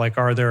involved? Like,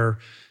 are there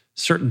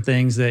certain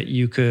things that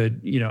you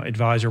could,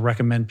 advise or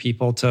recommend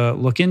people to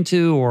look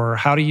into, or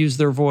how to use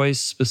their voice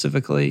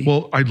specifically?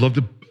 Well, I'd love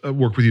to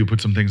work with you to put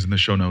some things in the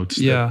show notes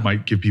that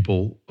might give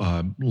people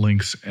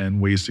links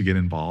and ways to get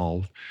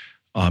involved.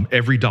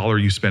 Every dollar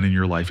you spend in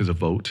your life is a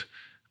vote.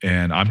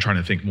 And I'm trying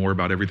to think more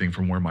about everything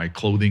from where my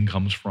clothing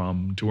comes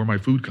from to where my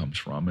food comes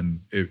from.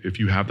 And if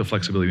you have the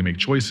flexibility to make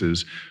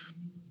choices,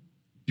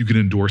 you can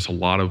endorse a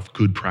lot of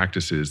good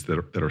practices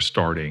that are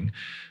starting.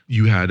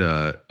 You had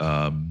a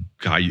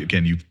guy,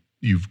 again,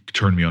 you've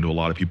turned me on to a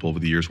lot of people over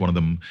the years. One of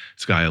them,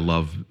 this guy I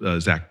love,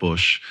 Zach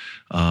Bush.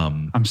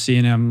 I'm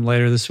seeing him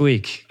later this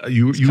week.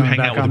 You hang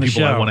out with the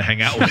people I want to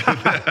hang out with.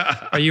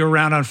 Are you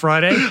around on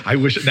Friday? I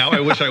wish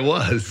I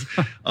was.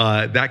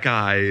 That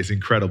guy is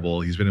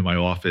incredible. He's been in my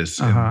office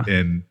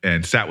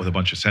and sat with a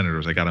bunch of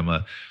senators. I got him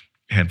a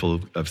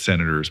handful of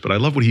senators. But I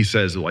love what he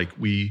says. Like,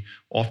 we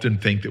often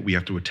think that we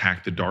have to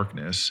attack the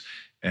darkness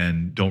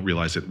and don't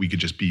realize that we could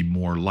just be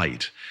more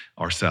light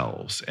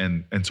ourselves.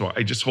 And so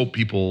I just hope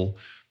people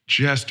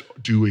just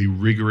do a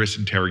rigorous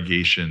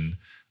interrogation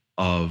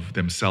of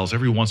themselves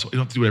every once. You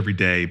don't have to do it every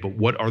day, but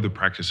what are the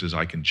practices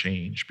I can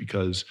change?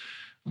 Because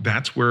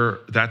that's where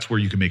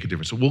you can make a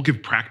difference. So we'll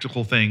give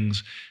practical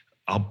things.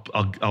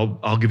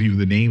 I'll give you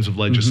the names of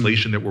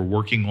legislation that we're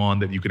working on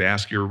that you could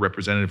ask your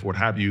representative, what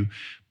have you.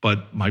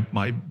 But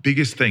my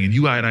biggest thing,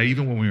 and I,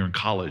 even when we were in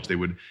college, they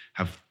would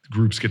have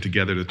groups get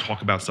together to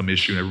talk about some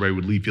issue, and everybody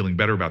would leave feeling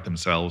better about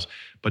themselves,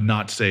 but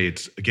not say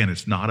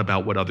it's not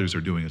about what others are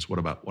doing, it's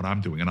about what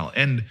I'm doing. And I'll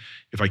end,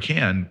 if I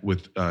can,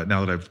 with,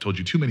 now that I've told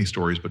you too many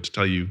stories, but to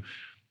tell you,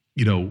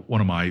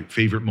 one of my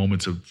favorite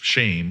moments of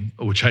shame,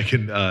 which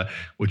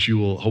which you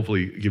will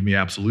hopefully give me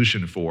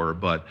absolution for,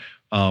 but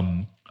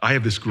I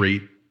have this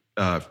great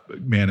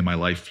man in my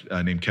life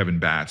named Kevin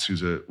Batts,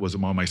 was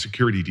on my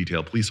security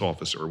detail, police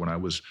officer when I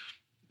was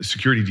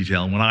security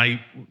detail. And when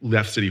I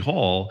left City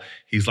Hall,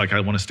 he's like, I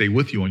want to stay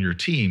with you on your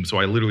team. So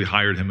I literally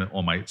hired him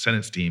on my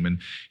Senate's team.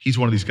 And he's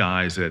one of these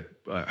guys that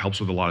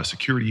helps with a lot of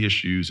security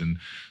issues and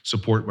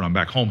support when I'm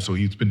back home. So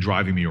he's been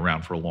driving me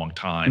around for a long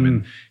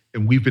time.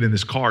 And we've been in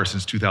this car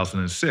since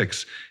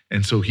 2006.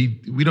 And so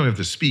we don't have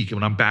to speak. And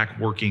when I'm back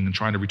working and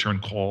trying to return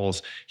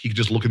calls, he can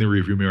just look in the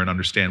rearview mirror and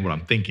understand what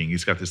I'm thinking.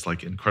 He's got this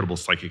like incredible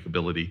psychic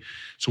ability.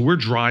 So we're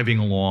driving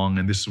along,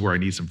 and this is where I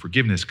need some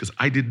forgiveness, because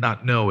I did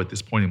not know at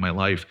this point in my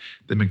life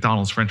that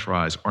McDonald's French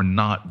fries are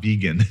not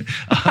vegan.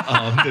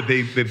 That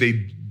they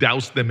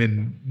douse them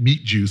in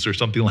meat juice or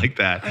something like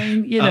that. I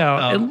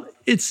mean,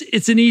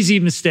 it's an easy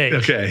mistake.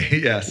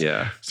 Okay, yes.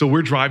 Yeah. So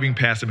we're driving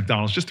past a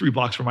McDonald's just 3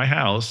 blocks from my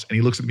house, and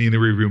he looks at me in the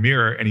rearview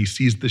mirror, and he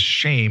sees the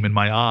shame in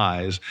my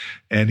eyes,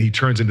 and he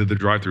turns into the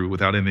drive-thru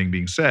without anything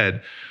being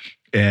said.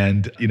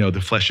 And,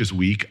 the flesh is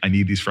weak. I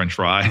need these French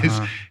fries.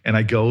 And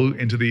I go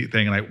into the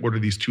thing, and I order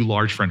these 2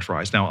 large French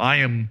fries. Now, I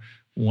am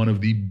one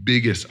of the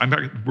biggest,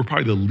 we're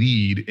probably the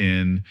lead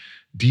in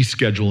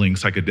descheduling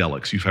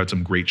psychedelics. You've had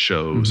some great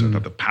shows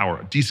about the power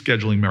of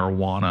descheduling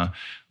marijuana.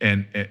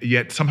 And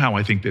yet somehow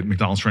I think that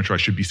McDonald's French fries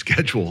should be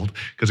scheduled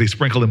because they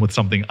sprinkle them with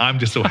something. I'm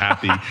just so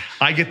happy.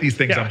 I get these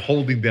things, I'm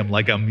holding them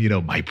like I'm,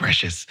 my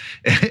precious.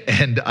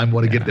 And I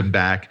want to get them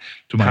back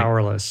to my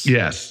powerless.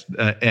 Yes.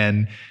 But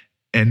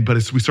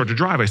as we start to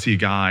drive, I see a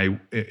guy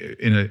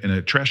in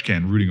a trash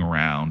can rooting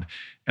around.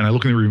 And I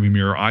look in the rearview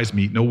mirror, eyes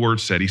meet, no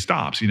words said. He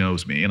stops, he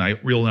knows me. And I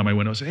reel down my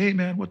window and say, "Hey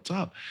man, what's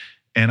up?"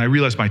 And I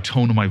realized my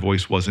tone of my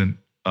voice wasn't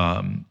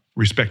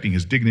respecting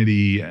his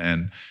dignity.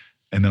 And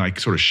then I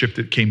sort of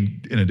shifted,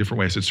 came in a different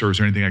way. I said, "Sir, is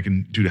there anything I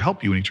can do to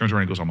help you?" And he turns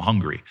around and goes, "I'm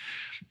hungry."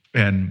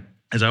 And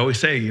as I always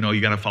say,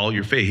 you got to follow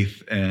your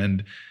faith.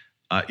 And,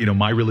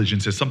 my religion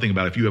says something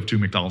about if you have 2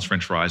 McDonald's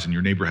French fries and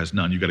your neighbor has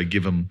none, you got to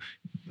give him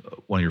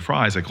one of your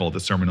fries. I call it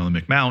the Sermon on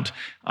the McMount.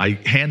 I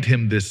hand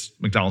him this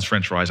McDonald's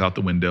French fries out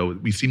the window.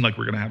 We seem like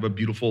we're going to have a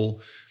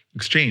beautiful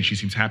exchange. He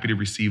seems happy to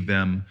receive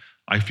them.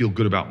 I feel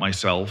good about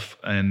myself,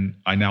 and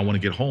I now want to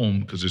get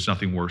home because there's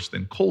nothing worse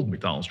than cold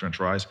McDonald's French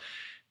fries.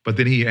 But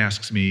then he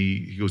asks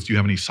me, he goes, "Do you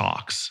have any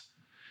socks?"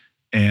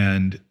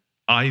 And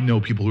I know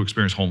people who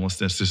experience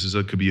homelessness.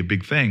 Could be a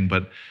big thing,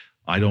 but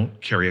I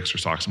don't carry extra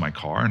socks in my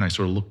car. And I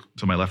sort of look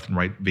to my left and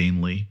right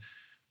vainly,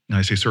 and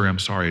I say, "Sir, I'm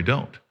sorry, I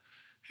don't."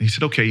 And he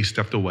said, "Okay." He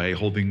stepped away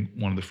holding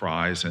one of the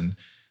fries, and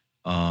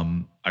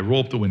I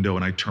roll up the window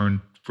and I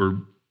turn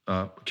for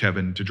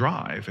Kevin to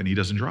drive, and he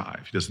doesn't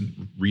drive. He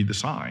doesn't read the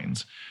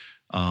signs.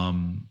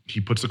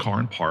 He puts the car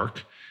in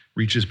park,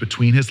 reaches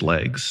between his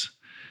legs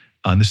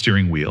on the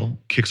steering wheel,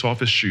 kicks off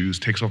his shoes,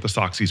 takes off the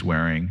socks he's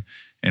wearing,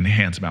 and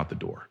hands him out the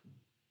door.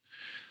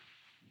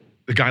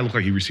 The guy looked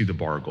like he received a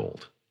bar of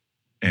gold.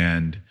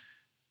 And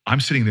I'm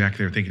sitting back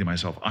there thinking to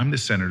myself, I'm the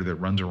senator that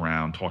runs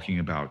around talking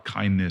about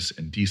kindness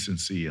and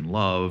decency and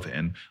love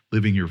and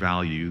living your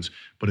values.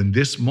 But in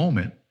this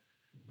moment,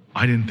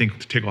 I didn't think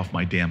to take off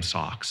my damn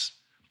socks.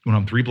 When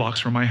I'm 3 blocks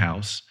from my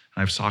house,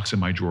 and I have socks in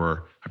my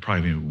drawer I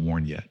probably haven't even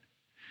worn yet.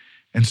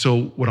 And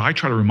so what I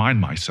try to remind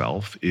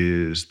myself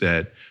is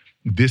that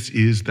this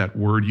is that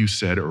word you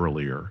said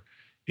earlier.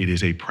 It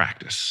is a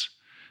practice,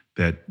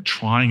 that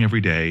trying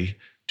every day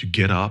to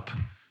get up,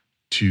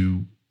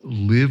 to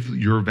live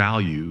your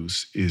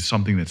values is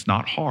something that's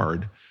not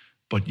hard,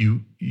 but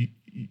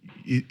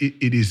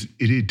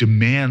it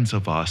demands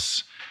of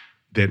us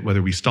that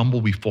whether we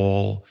stumble, we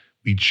fall,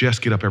 we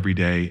just get up every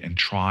day and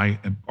try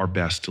our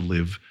best to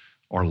live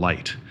our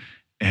light.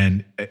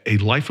 And a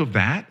life of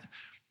that,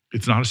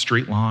 it's not a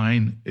straight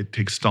line. It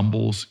takes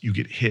stumbles. You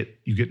get hit,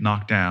 you get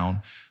knocked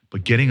down.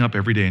 But getting up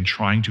every day and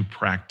trying to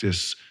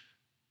practice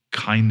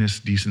kindness,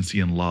 decency,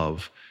 and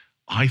love,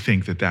 I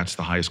think that that's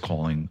the highest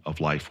calling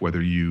of life.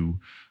 Whether you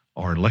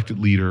are an elected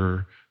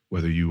leader,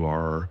 whether you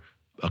are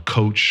a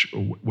coach,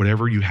 or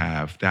whatever you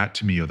have, that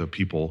to me are the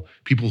people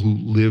who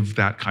live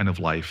that kind of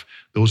life.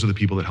 Those are the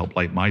people that help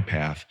light my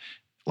path,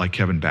 like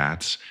Kevin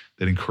Batts,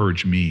 that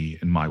encourage me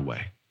in my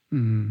way.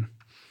 Mm.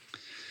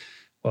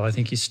 Well, I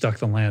think you stuck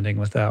the landing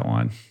with that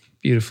one.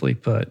 Beautifully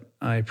put.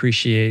 I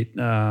appreciate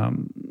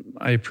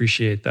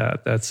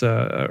that. That's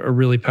a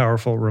really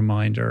powerful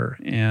reminder.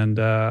 And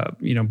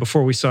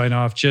before we sign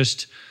off,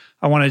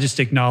 I want to just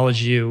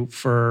acknowledge you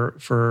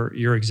for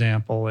your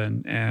example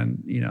and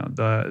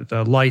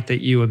the light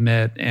that you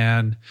emit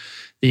and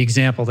the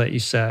example that you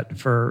set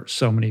for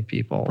so many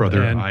people.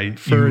 Brother, and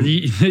let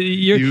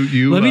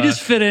me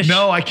just finish.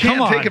 No, I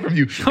can't take it from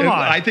you. Come on.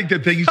 I think the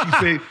things you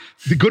say,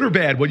 the good or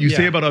bad, what you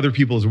say about other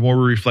people is more a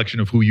reflection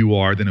of who you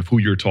are than of who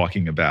you're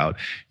talking about.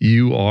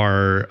 You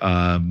are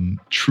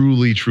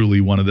truly,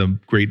 truly one of the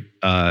great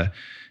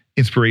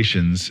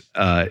inspirations.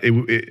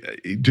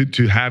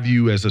 To have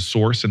you as a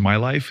source in my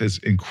life is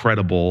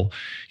incredible.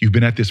 You've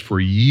been at this for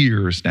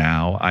years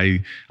now. I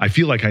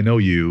feel like I know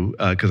you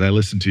because I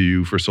listened to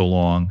you for so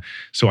long.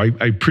 So I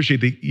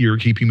appreciate that you're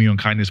keeping me on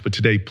kindness. But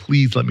today,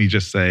 please let me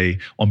just say,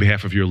 on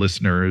behalf of your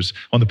listeners,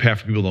 on the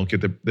behalf of people who don't get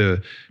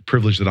the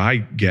privilege that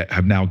I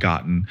have now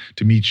gotten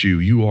to meet you,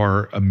 you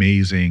are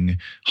amazing,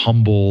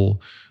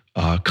 humble,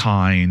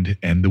 kind,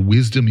 and the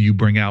wisdom you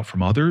bring out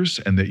from others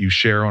and that you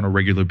share on a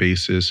regular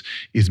basis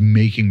is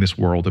making this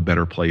world a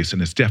better place.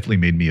 And it's definitely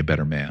made me a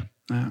better man.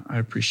 I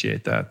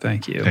appreciate that.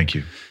 Thank you. Thank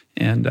you.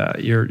 And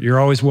you're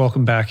always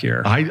welcome back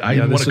here. I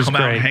want to come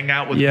out and hang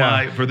out with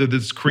whether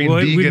this Korean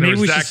vegan maybe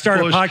or we Zach should start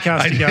Bush. a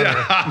podcast together.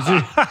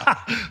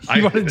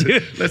 You want to do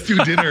it? Let's do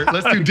dinner.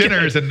 Let's do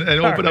dinners and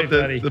open up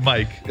the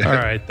mic. All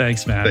right.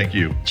 Thanks, man. Thank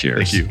you.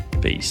 Cheers. Thank you.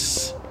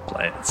 Peace.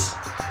 Plants.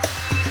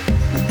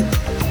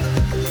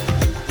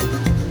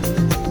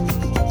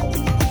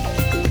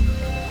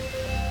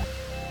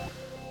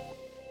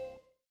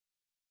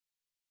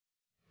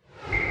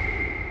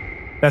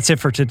 That's it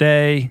for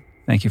today.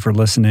 Thank you for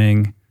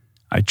listening.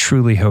 I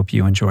truly hope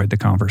you enjoyed the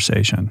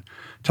conversation.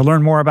 To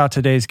learn more about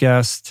today's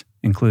guest,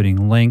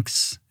 including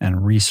links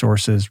and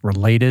resources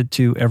related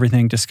to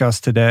everything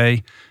discussed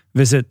today,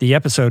 visit the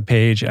episode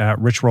page at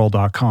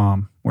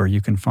richroll.com, where you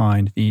can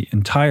find the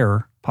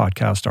entire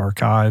podcast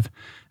archive,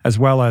 as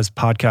well as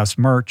podcast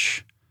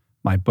merch,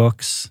 my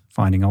books,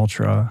 Finding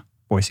Ultra,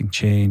 Voicing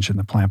Change in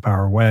the Plant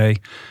Power Way,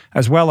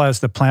 as well as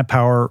the Plant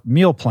Power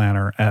Meal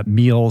Planner at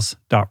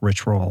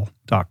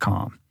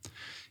meals.richroll.com.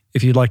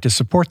 If you'd like to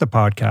support the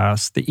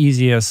podcast, the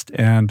easiest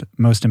and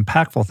most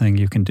impactful thing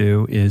you can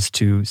do is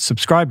to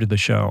subscribe to the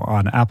show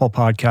on Apple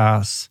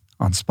Podcasts,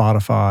 on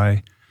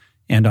Spotify,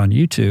 and on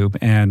YouTube,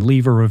 and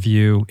leave a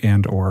review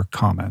and or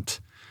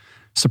comment.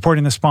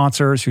 Supporting the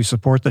sponsors who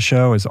support the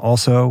show is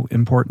also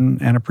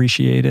important and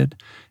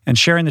appreciated. And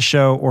sharing the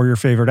show or your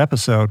favorite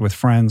episode with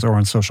friends or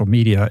on social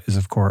media is,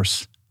 of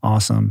course,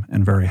 awesome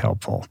and very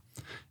helpful.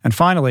 And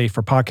finally,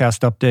 for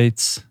podcast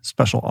updates,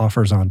 special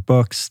offers on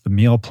books, the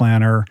meal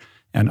planner,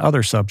 and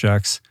other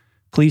subjects,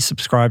 please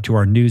subscribe to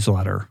our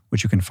newsletter,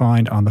 which you can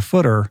find on the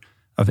footer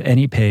of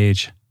any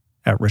page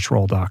at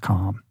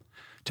richroll.com.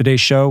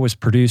 Today's show was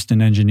produced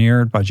and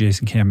engineered by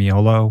Jason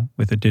Camiolo,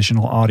 with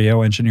additional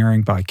audio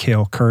engineering by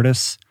Cale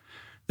Curtis.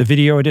 The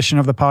video edition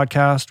of the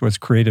podcast was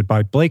created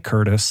by Blake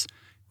Curtis,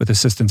 with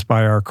assistance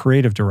by our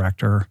creative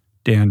director,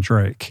 Dan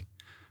Drake.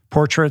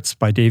 Portraits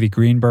by Davey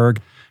Greenberg.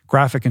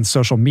 Graphic and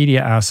social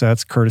media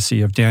assets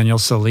courtesy of Daniel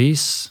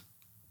Solis,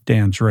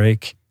 Dan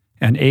Drake,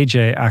 and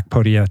AJ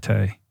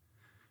Akpodiete.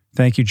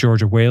 Thank you,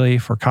 Georgia Whaley,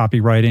 for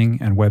copywriting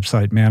and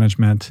website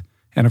management.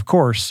 And of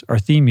course, our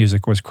theme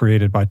music was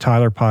created by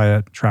Tyler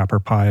Pyatt, Trapper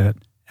Pyatt,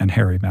 and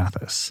Harry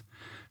Mathis.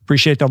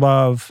 Appreciate the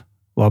love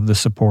the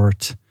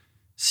support.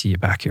 See you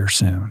back here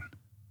soon.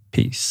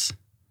 Peace.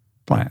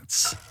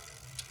 Plants.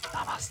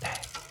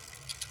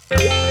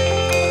 Namaste.